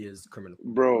KDB is criminal.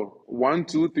 Bro, 1,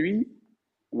 2, 3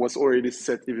 was already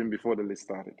set even before the list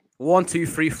started. 1, 2,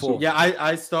 3, 4. So, yeah,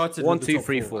 I started 1, with 2, the top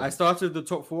 3, 4. 4. I started the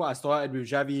top 4. I started with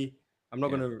Xavi. I'm not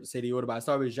gonna say the order, but I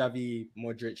started with Xavi,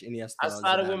 Modric, Iniesta. I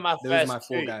started with my Those first my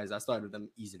 4 2 guys. I started with them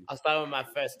easily. I started with my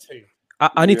first 2.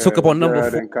 I need to talk about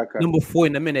Gerrard number 4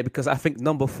 in a minute because I think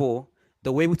number 4,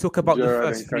 the way we talk about Gerrard the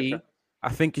first 3, I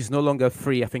think is no longer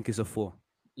 3. I think it's a 4.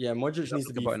 Yeah, Modric needs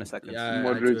to be in a second. Yeah,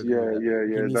 Modric,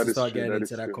 He needs that to is start true. getting That into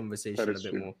is that true. conversation That is a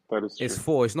bit true. more. That is true. It's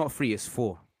 4. It's not 3. It's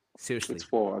 4. Seriously, it's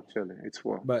 4 actually. It's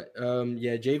 4. But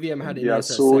yeah, JVM had him Yeah, at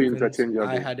so second. interchangeable.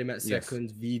 I had him at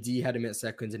second. VD had him at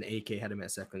second, and AK had him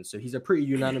at second. So he's a pretty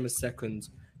unanimous second.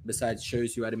 Besides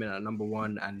Shows, who had him in at number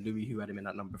 1, and Louis, who had him in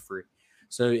at number 3.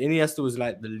 So Iniesta was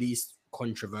like the least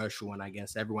controversial one, I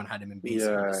guess. Everyone had him in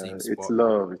basically the same spot.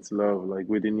 It's love. Like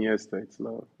with Iniesta, it's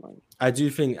love. Like, I do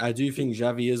think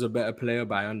Xavi is a better player,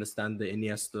 but I understand that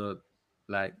Iniesta,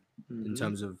 like in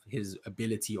terms of his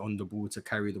ability on the ball to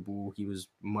carry the ball, he was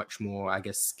much more, I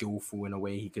guess, skillful in a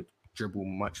way. He could dribble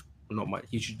not much.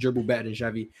 He should dribble better than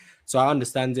Xavi. So I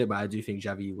understand it, but I do think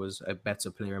Xavi was a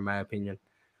better player in my opinion.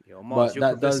 Yo, Mars, you're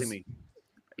convincing me.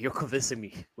 You're convincing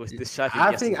me with this Xavi.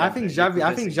 I think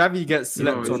Xavi gets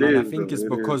slept on, and I think it's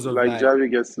because of like Xavi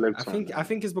gets slept on. I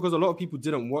think it's because a lot of people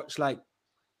didn't watch like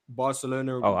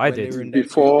Barcelona. Oh, I did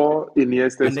before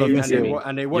Iniesta,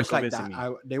 and they watched like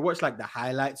that. They watched like the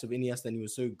highlights of Iniesta, and he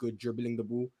was so good dribbling the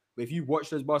ball. But if you watch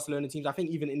those Barcelona teams, I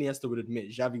think even Iniesta would admit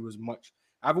Xavi was much.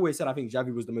 I've always said I think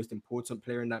Xavi was the most important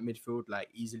player in that midfield, like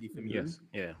easily for me. Yes,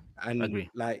 yeah, and agree.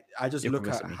 Like I just look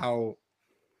at how.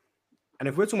 And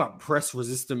if we're talking about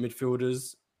press-resistant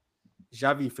midfielders,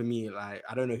 Xavi for me, like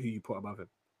I don't know who you put above him.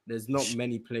 There's not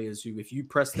many players who, if you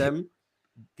press them,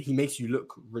 he makes you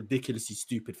look ridiculously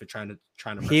stupid for trying to.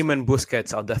 Him and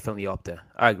Busquets are definitely up there.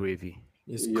 I agree with you.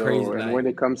 It's crazy. And when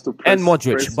it comes to and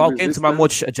Modric, but I'll get into my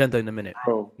Modric agenda in a minute.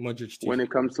 Bro, Modric too. When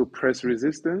it comes to press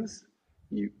resistance,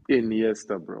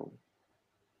 Iniesta, bro.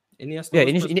 Iniesta, yeah,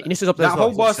 Iniesta's up there. That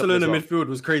whole Barcelona midfield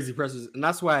was crazy presses, and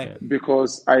that's why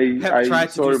because I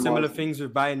tried to do similar things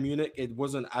with Bayern Munich. It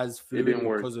wasn't as fluid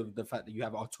because of the fact that you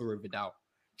have Arturo Vidal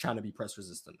trying to be press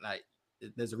resistant. Like,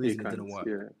 there's a reason it didn't work.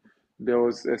 Yeah, there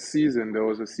was a season,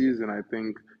 I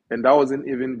think, and that wasn't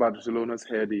even Barcelona's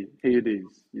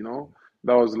heydays. You know,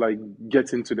 that was like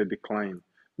getting to the decline.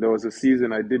 There was a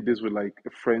season I did this with like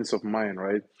friends of mine,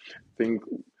 right? I think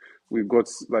we got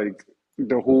like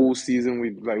the whole season.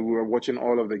 We were watching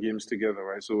all of the games together,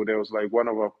 right? So there was like one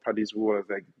of our buddies who was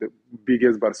like the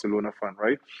biggest Barcelona fan,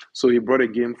 right? So he brought a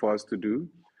game for us to do.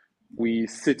 We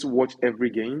sit watch every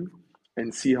game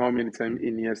and see how many times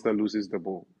Iniesta loses the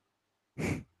ball.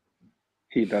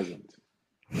 He doesn't.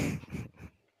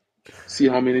 See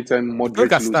how many times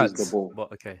Modric loses the ball.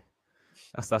 But okay,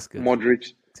 that's good.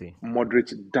 Modric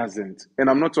doesn't. And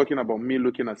I'm not talking about me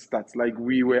looking at stats. Like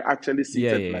we were actually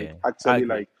seated,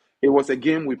 like it was a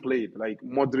game we played. Like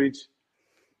Modric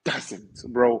doesn't,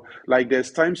 bro. Like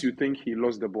there's times you think he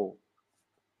lost the ball,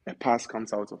 a pass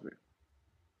comes out of it.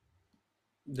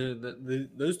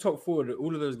 Those top four,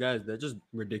 all of those guys, they're just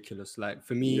ridiculous. Like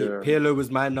for me, Pirlo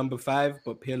was my number 5,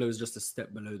 but Pirlo is just a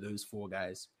step below those 4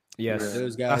 guys. Yes,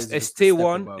 those guys. It's tier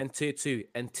 1 and tier 2,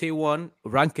 and tier 1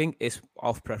 ranking is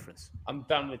off preference. I'm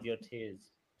done with your tiers,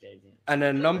 JV. And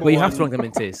then number one, you have to rank them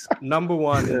in tiers. Number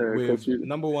 1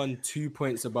 number 1, 2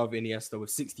 points above Iniesta with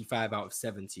 65 out of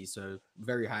 70, so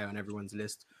very high on everyone's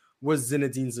list. Was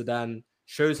Zinedine Zidane.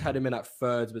 Shows had him in at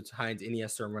 3rd behind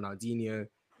Iniesta and Ronaldinho.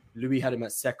 Louis had him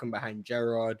at 2nd behind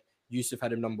Gerrard. Yusuf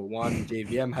had him number 1.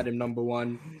 JVM had him number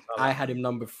 1. I had him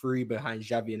number 3 behind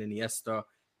Xavi and Iniesta.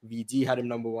 VD had him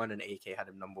number 1 and AK had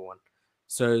him number 1.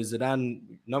 So Zidane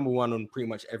number 1 on pretty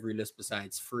much every list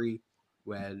besides 3,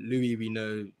 where Louis, we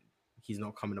know he's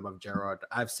not coming above Gerrard.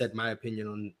 I've said my opinion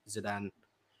on Zidane.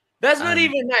 That's not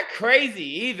even that crazy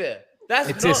either.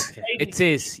 It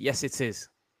is. Yes, it is.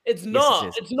 It's not.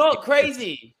 Yes, it's not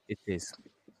crazy. It is.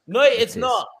 No, it's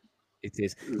not. It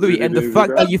is. Louis, and the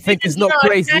fact that you think it's not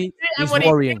crazy is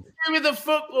worrying. With the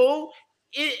football,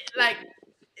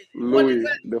 Louis,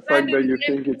 the fact that you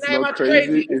think it's not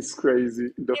crazy is crazy.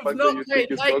 The fact that you think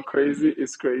it's not crazy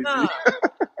is crazy. Nah.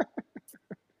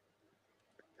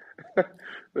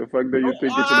 The fact that you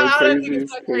think it's not crazy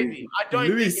is crazy.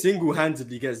 Louis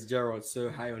single-handedly gets Gerrard so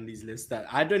high on these lists that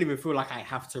I don't even feel like I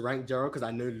have to rank Gerrard because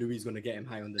I know Louis is going to get him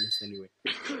high on the list anyway.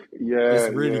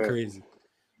 It's really crazy.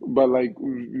 But like,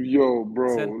 yo,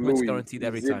 bro, 10 points guaranteed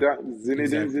every time.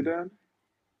 Zinedine Zidane?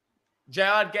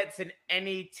 Gerrard gets in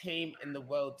any team in the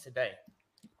world today.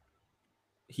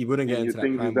 He wouldn't get into that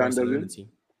prime Barcelona team.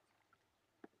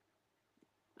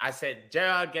 I said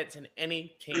Gerrard gets in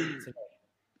any team today.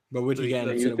 But would he get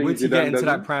into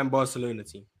that prime Barcelona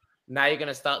team? Now you're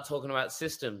gonna start talking about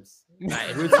systems.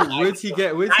 Would he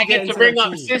get to bring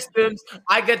up systems.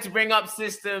 I get to bring up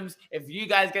systems. If you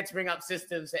guys get to bring up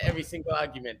systems for every single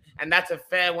argument, and that's a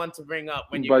fair one to bring up.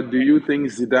 But do you think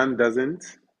Zidane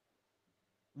doesn't?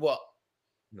 What?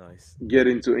 Nice. Get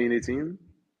into any team?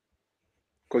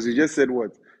 Because you just said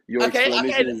what? Your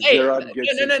explanation is Gerrard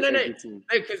gets into any team.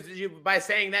 No, because by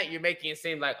saying that, you're making it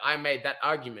seem like I made that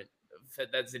argument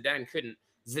that Zidane couldn't.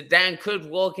 Zidane could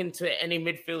walk into any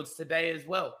midfields today as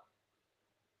well.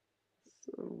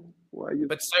 So why you?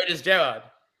 But so does Gerrard,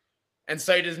 and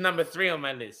so does number 3 on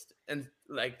my list. And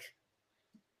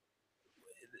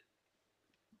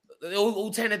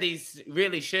all 10 of these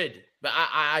really should. But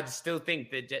I still think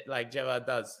that Gerrard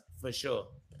does for sure,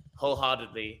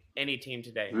 wholeheartedly. Any team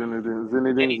today. Zinedine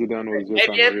Zidane was just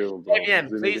unreal,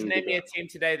 bro. Please name me a team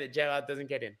today that Gerrard doesn't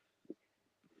get in.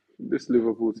 This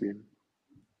Liverpool team.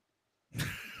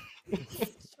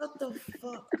 Shut the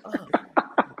fuck up.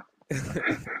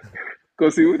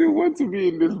 Because he wouldn't want to be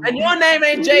in this. And your name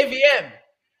ain't JVM.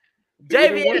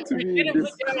 JVM didn't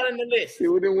put Gerrard on the list. He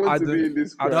wouldn't want to be in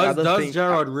this. Does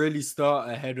Gerrard really start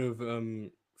ahead of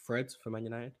Fred for Man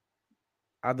United?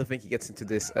 I don't think he gets into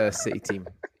this City team.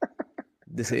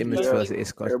 This image first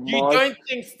is You don't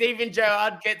think Steven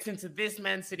Gerrard gets into this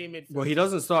Man City midfield? Well, he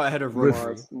doesn't start ahead of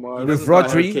Rodri. With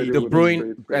Rodri, De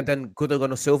Bruyne, and then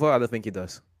Gundogan Silva, I don't think he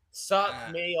does. Suck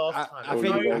me off. I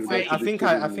think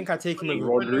I take him with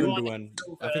Gundogan.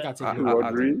 I think I take him with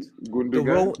Rodri,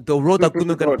 Gundogan. The role that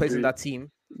Gundogan plays in that team.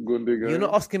 Gundogan. You're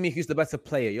not asking me who's the better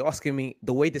player. You're asking me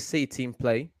the way the City team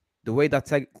play, the way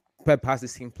that Pep has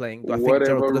this team playing. Do I think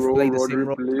Gerrard could have played the same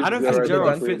role? I don't think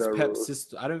Gerrard fits Pep's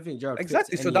system. I don't think Gerrard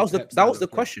exactly. Fits so that was the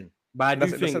question. But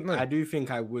I do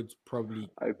think I would probably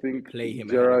play him.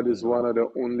 Gerrard is one of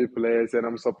the only players, and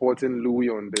I'm supporting Louis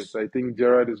on this. I think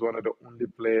Gerrard is one of the only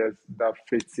players that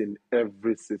fits in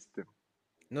every system.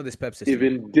 No, this Pep system.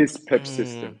 Even this Pep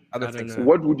system. I don't think so.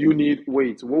 What would you need?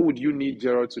 What would you need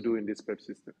Gerrard to do in this Pep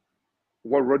system?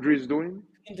 What Rodri is doing?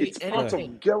 It's part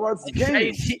of Gerrard's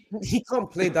game. He can't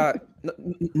play that.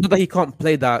 Not that he can't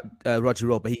play that Rodri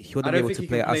role, but he wouldn't be able to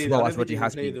play it as well as Rodri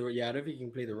has been. I don't think he can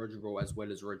play the Rodri role as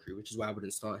well as Rodri, which is why I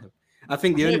wouldn't start him. I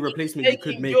think the only replacement you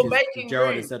could make you're is making Gerrard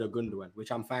room. instead of Gundogan,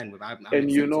 which I'm fine with. I'm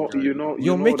And you accepting know, Gerrard.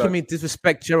 You're know making that. me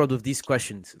disrespect Gerald with these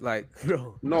questions. Like,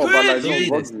 bro, No, Who but like is no,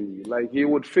 you? Rodri, like he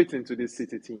would fit into this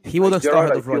City team. he Like wouldn't start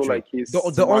Gerrard, ahead I of feel Rodri. like he's The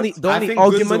smart. only I think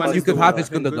argument Gundogan you is the could one. have I is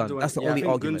think Gundogan. That's the I only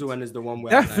think argument. Gundogan is the one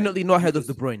where Definitely not ahead of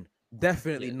because- De Bruyne.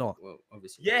 Definitely yeah, not. Well,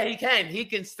 obviously. Yeah, he can. He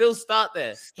can still start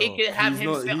there. He Stop. can have He's him.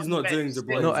 not. sit He's on not the doing bench De still.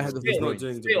 Bruyne's Not ahead role. of De He's not Bruyne.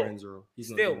 doing De Still. Bruyne's role. He's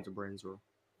not Still. doing De Bruyne's role.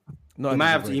 Not He ahead might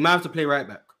of have De to. Bruyne. He might have to play right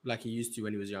back like he used to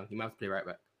when he was young. He might have to play right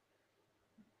back.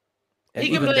 And He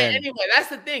can even play then, anywhere. That's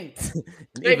the thing. and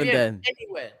Maybe even then,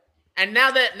 anywhere. And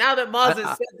now that Mars has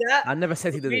said that, I never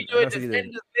said he we didn't. do I a never said he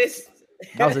didn't. defenders list.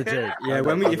 That was a joke. Yeah, That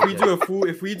when we was if a we joke.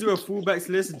 do a fullbacks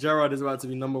list, Gerrard is about to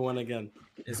be number one again.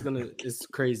 It's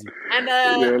crazy. And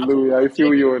Yeah, Louis, I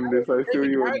feel you on this. I feel Jamie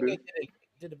you on Carragher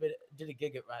this. did a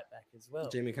gig at right back as well.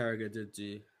 Jamie Carragher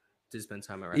did spend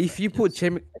time at right If back, you put yes.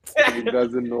 Jamie, He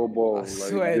doesn't know ball. I Like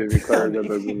swear Jamie down. Carragher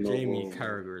doesn't know Jamie ball.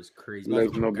 Carragher is crazy.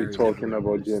 Let's Might not be Gary talking Neville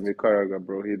on about the list. Jamie Carragher,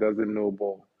 bro. He doesn't know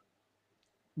ball.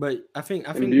 But I think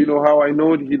And do you know how I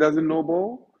know he doesn't know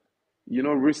ball? You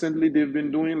know, recently they've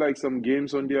been doing like some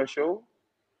games on their show,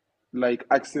 like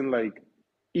asking like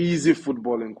easy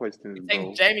footballing questions, You bro.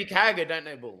 think Jamie Carragher don't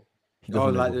know ball? he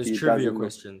doesn't know like ball. there's He trivia doesn't know.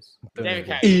 questions. Don't know Jamie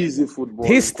ball. Carragher. Easy football.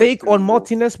 His take on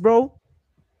Martinez, bro.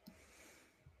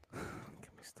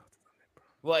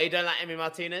 What, he don't like Emi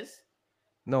Martinez?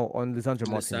 No, on Lisandro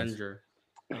Martinez. Alessandro.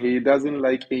 He doesn't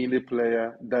like any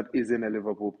player that isn't a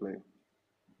Liverpool player.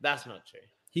 That's not true.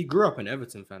 He grew up an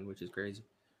Everton fan, which is crazy.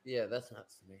 Yeah, that's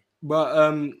nuts to me. But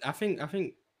I think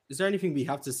is there anything we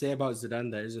have to say about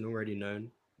Zidane that isn't already known?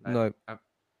 No.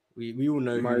 We all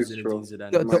know who's Maestro.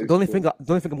 Zinedine Zidane. The only thing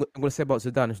I'm going to say about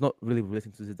Zidane is not really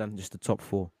relating to Zidane, just the top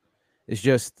four. It's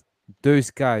just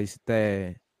those guys,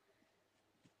 they're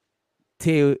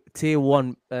tier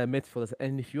one midfielders,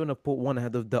 and if you want to put one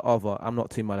ahead of the other, I'm not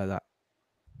too mad at that.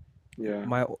 Yeah.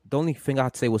 The only thing I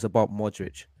had to say was about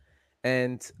Modric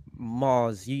and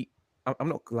Mars. I'm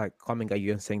not like coming at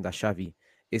you and saying that Xavi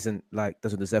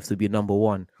doesn't deserve to be number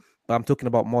one, but I'm talking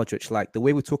about Modric. Like the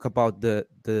way we talk about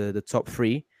the top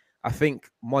three, I think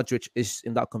Modric is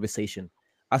in that conversation.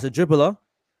 As a dribbler,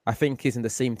 I think he's in the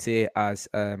same tier as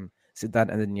Zidane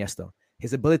and Iniesta.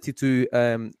 His ability to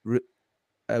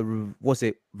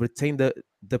retain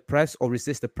the press or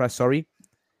resist the press. Sorry,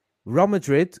 Real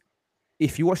Madrid.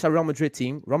 If you watch that Real Madrid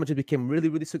team, Real Madrid became really,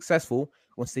 really successful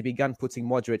once they began putting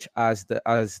Modric as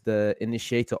the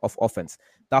initiator of offense.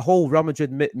 That whole Real Madrid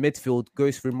midfield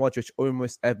goes through Modric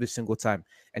almost every single time.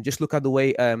 And just look at the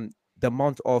way the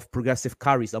amount of progressive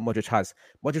carries that Modric has.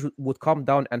 Modric would come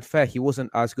down and fair. He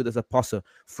wasn't as good as a passer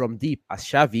from deep as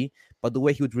Xavi, but the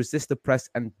way he would resist the press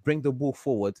and bring the ball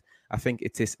forward, I think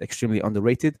it is extremely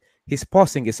underrated. His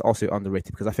passing is also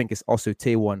underrated because I think it's also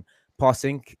tier one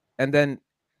passing. And then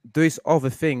those other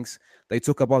things they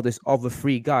talk about, these other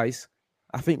three guys,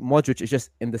 I think Modric is just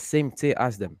in the same tier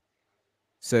as them.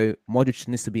 So Modric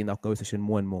needs to be in that conversation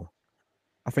more and more.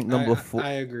 I think number four.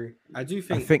 I agree. I do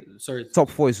think. Sorry, top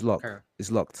four is locked. Okay.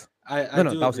 Is locked. No,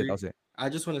 that was it. That was it. I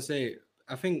just want to say,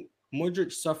 I think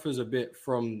Modric suffers a bit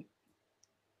from.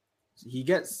 He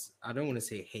gets. I don't want to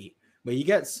say hate, but he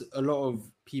gets a lot of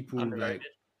people Underrated.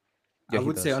 I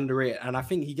would say underrated, and I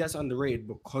think he gets underrated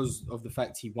because of the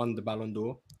fact he won the Ballon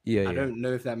d'Or. I don't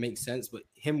know if that makes sense, but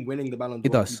him winning the Ballon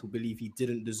d'Or, people believe he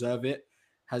didn't deserve it,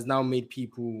 has now made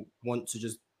people want to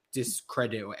just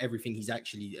discredit or everything he's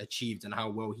actually achieved and how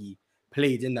well he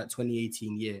played in that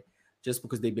 2018 year, just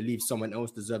because they believe someone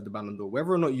else deserved the Ballon d'Or.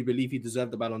 Whether or not you believe he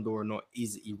deserved the Ballon d'Or or not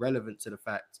is irrelevant to the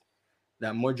fact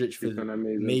that Modric for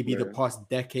maybe the past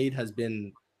decade has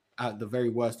been at the very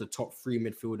worst a top three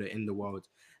midfielder in the world.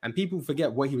 And people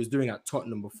forget what he was doing at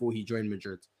Tottenham before he joined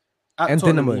Madrid. And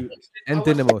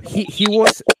Dinamo. He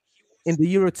was in the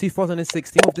Euro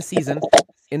 2016 of the season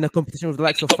in the competition with the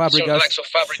likes of Fabregas,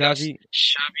 Xavi,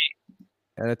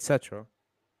 and etc.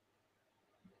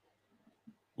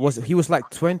 He was like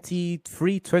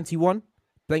 23, 21,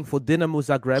 playing for Dinamo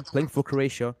Zagreb, playing for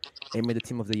Croatia, and made the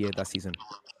team of the year that season.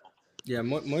 Yeah,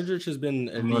 Modric has been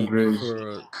elite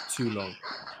for too long.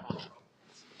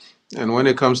 And when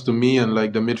it comes to me and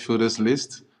like the midfielders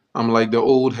list, I'm like the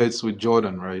old heads with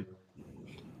Jordan, right?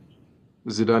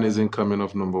 Zidane isn't coming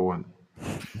off number one.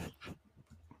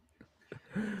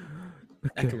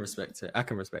 I can respect it.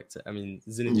 I mean,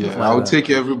 Zinedine. Yeah, I'll take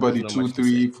everybody 2,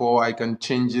 3, 4. I can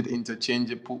change it,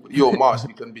 interchange it. Yo, Mars,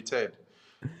 you can be Ted.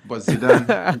 But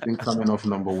Zidane isn't coming off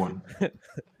number one.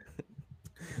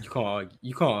 You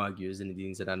can't argue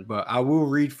Zinedine Zidane. But I will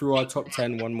read through our top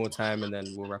 10 one more time and then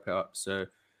we'll wrap it up. So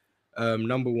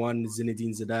Number 1,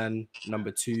 Zinedine Zidane.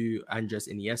 Number 2, Andres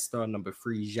Iniesta. Number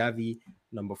 3, Xavi.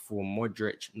 Number 4,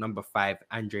 Modric. Number 5,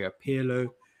 Andrea Pirlo.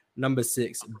 Number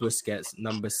 6, Busquets.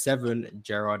 Number 7,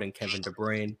 Gerrard and Kevin De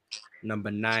Bruyne.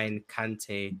 Number 9,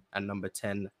 Kante. And number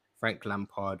 10, Frank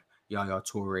Lampard, Yaya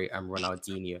Toure, and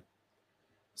Ronaldinho.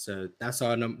 So that's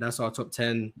our top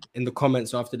 10. In the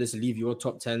comments after this, leave your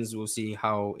top 10s. We'll see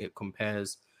how it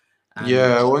compares. And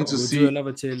Yeah, I want to we'll see do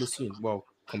another tier list soon. Well,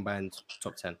 combined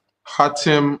top 10.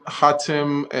 Hatim,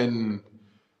 and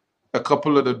a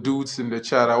couple of the dudes in the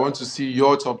chat. I want to see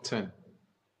your top 10.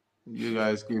 You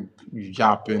guys keep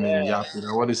yapping and yapping.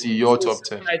 I want to see your top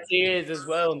 10. Ideas as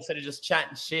well instead of just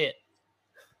chatting shit.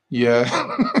 Yeah.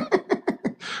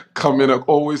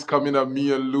 Always coming at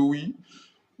me and Louis.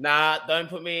 Nah, don't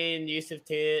put me in Yusuf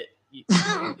tier.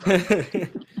 I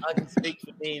can speak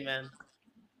for me, man.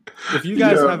 If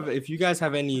you guys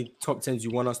have any top 10s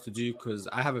you want us to do, because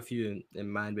I have a few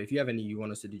in mind, but if you have any you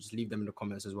want us to do, just leave them in the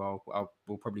comments as well.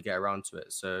 We'll probably get around to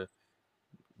it. So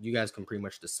you guys can pretty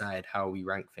much decide how we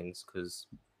rank things, because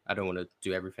I don't want to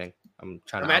do everything. I'm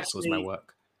trying to outsource my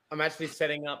work. I'm actually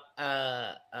setting up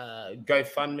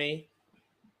GoFundMe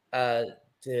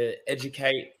to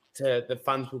educate. The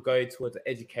funds will go towards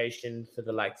education for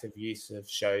the likes of Yusuf,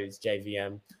 Shows,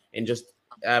 JVM, and just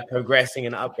progressing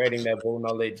and upgrading their ball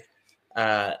knowledge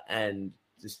and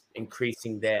just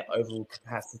increasing their overall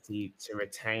capacity to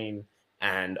retain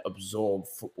and absorb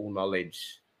football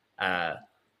knowledge. That's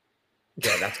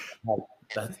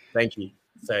thank you.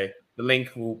 So the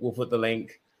link, we'll put the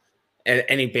link, and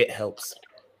any bit helps.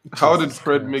 How did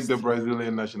Fred make the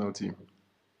Brazilian national team?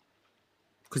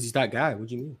 Because he's that guy. What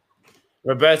do you mean?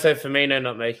 Roberto Firmino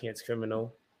not making it's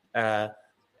criminal.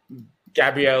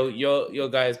 Gabriel, your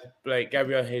guys, like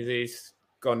Gabriel Jesus,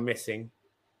 gone missing.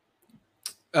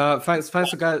 Thank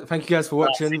you guys for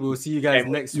watching. We'll see you guys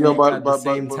next week at the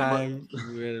same time.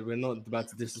 We're not about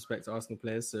to disrespect Arsenal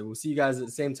players, so we'll see you guys at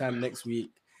the same time next week.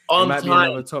 It might be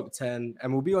another top 10,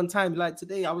 and we'll be on time. Like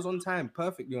today, I was on time,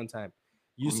 perfectly on time.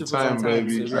 Yusuf was on time,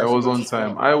 baby. So I was on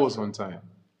time. I was on time.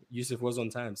 Yusuf was on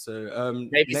time. So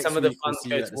maybe some of the fun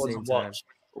we'll go towards watch.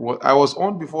 Well, I was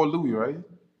on before Louis, right?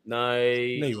 No,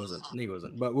 he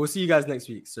wasn't. But we'll see you guys next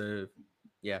week. So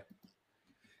yeah.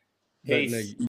 Peace.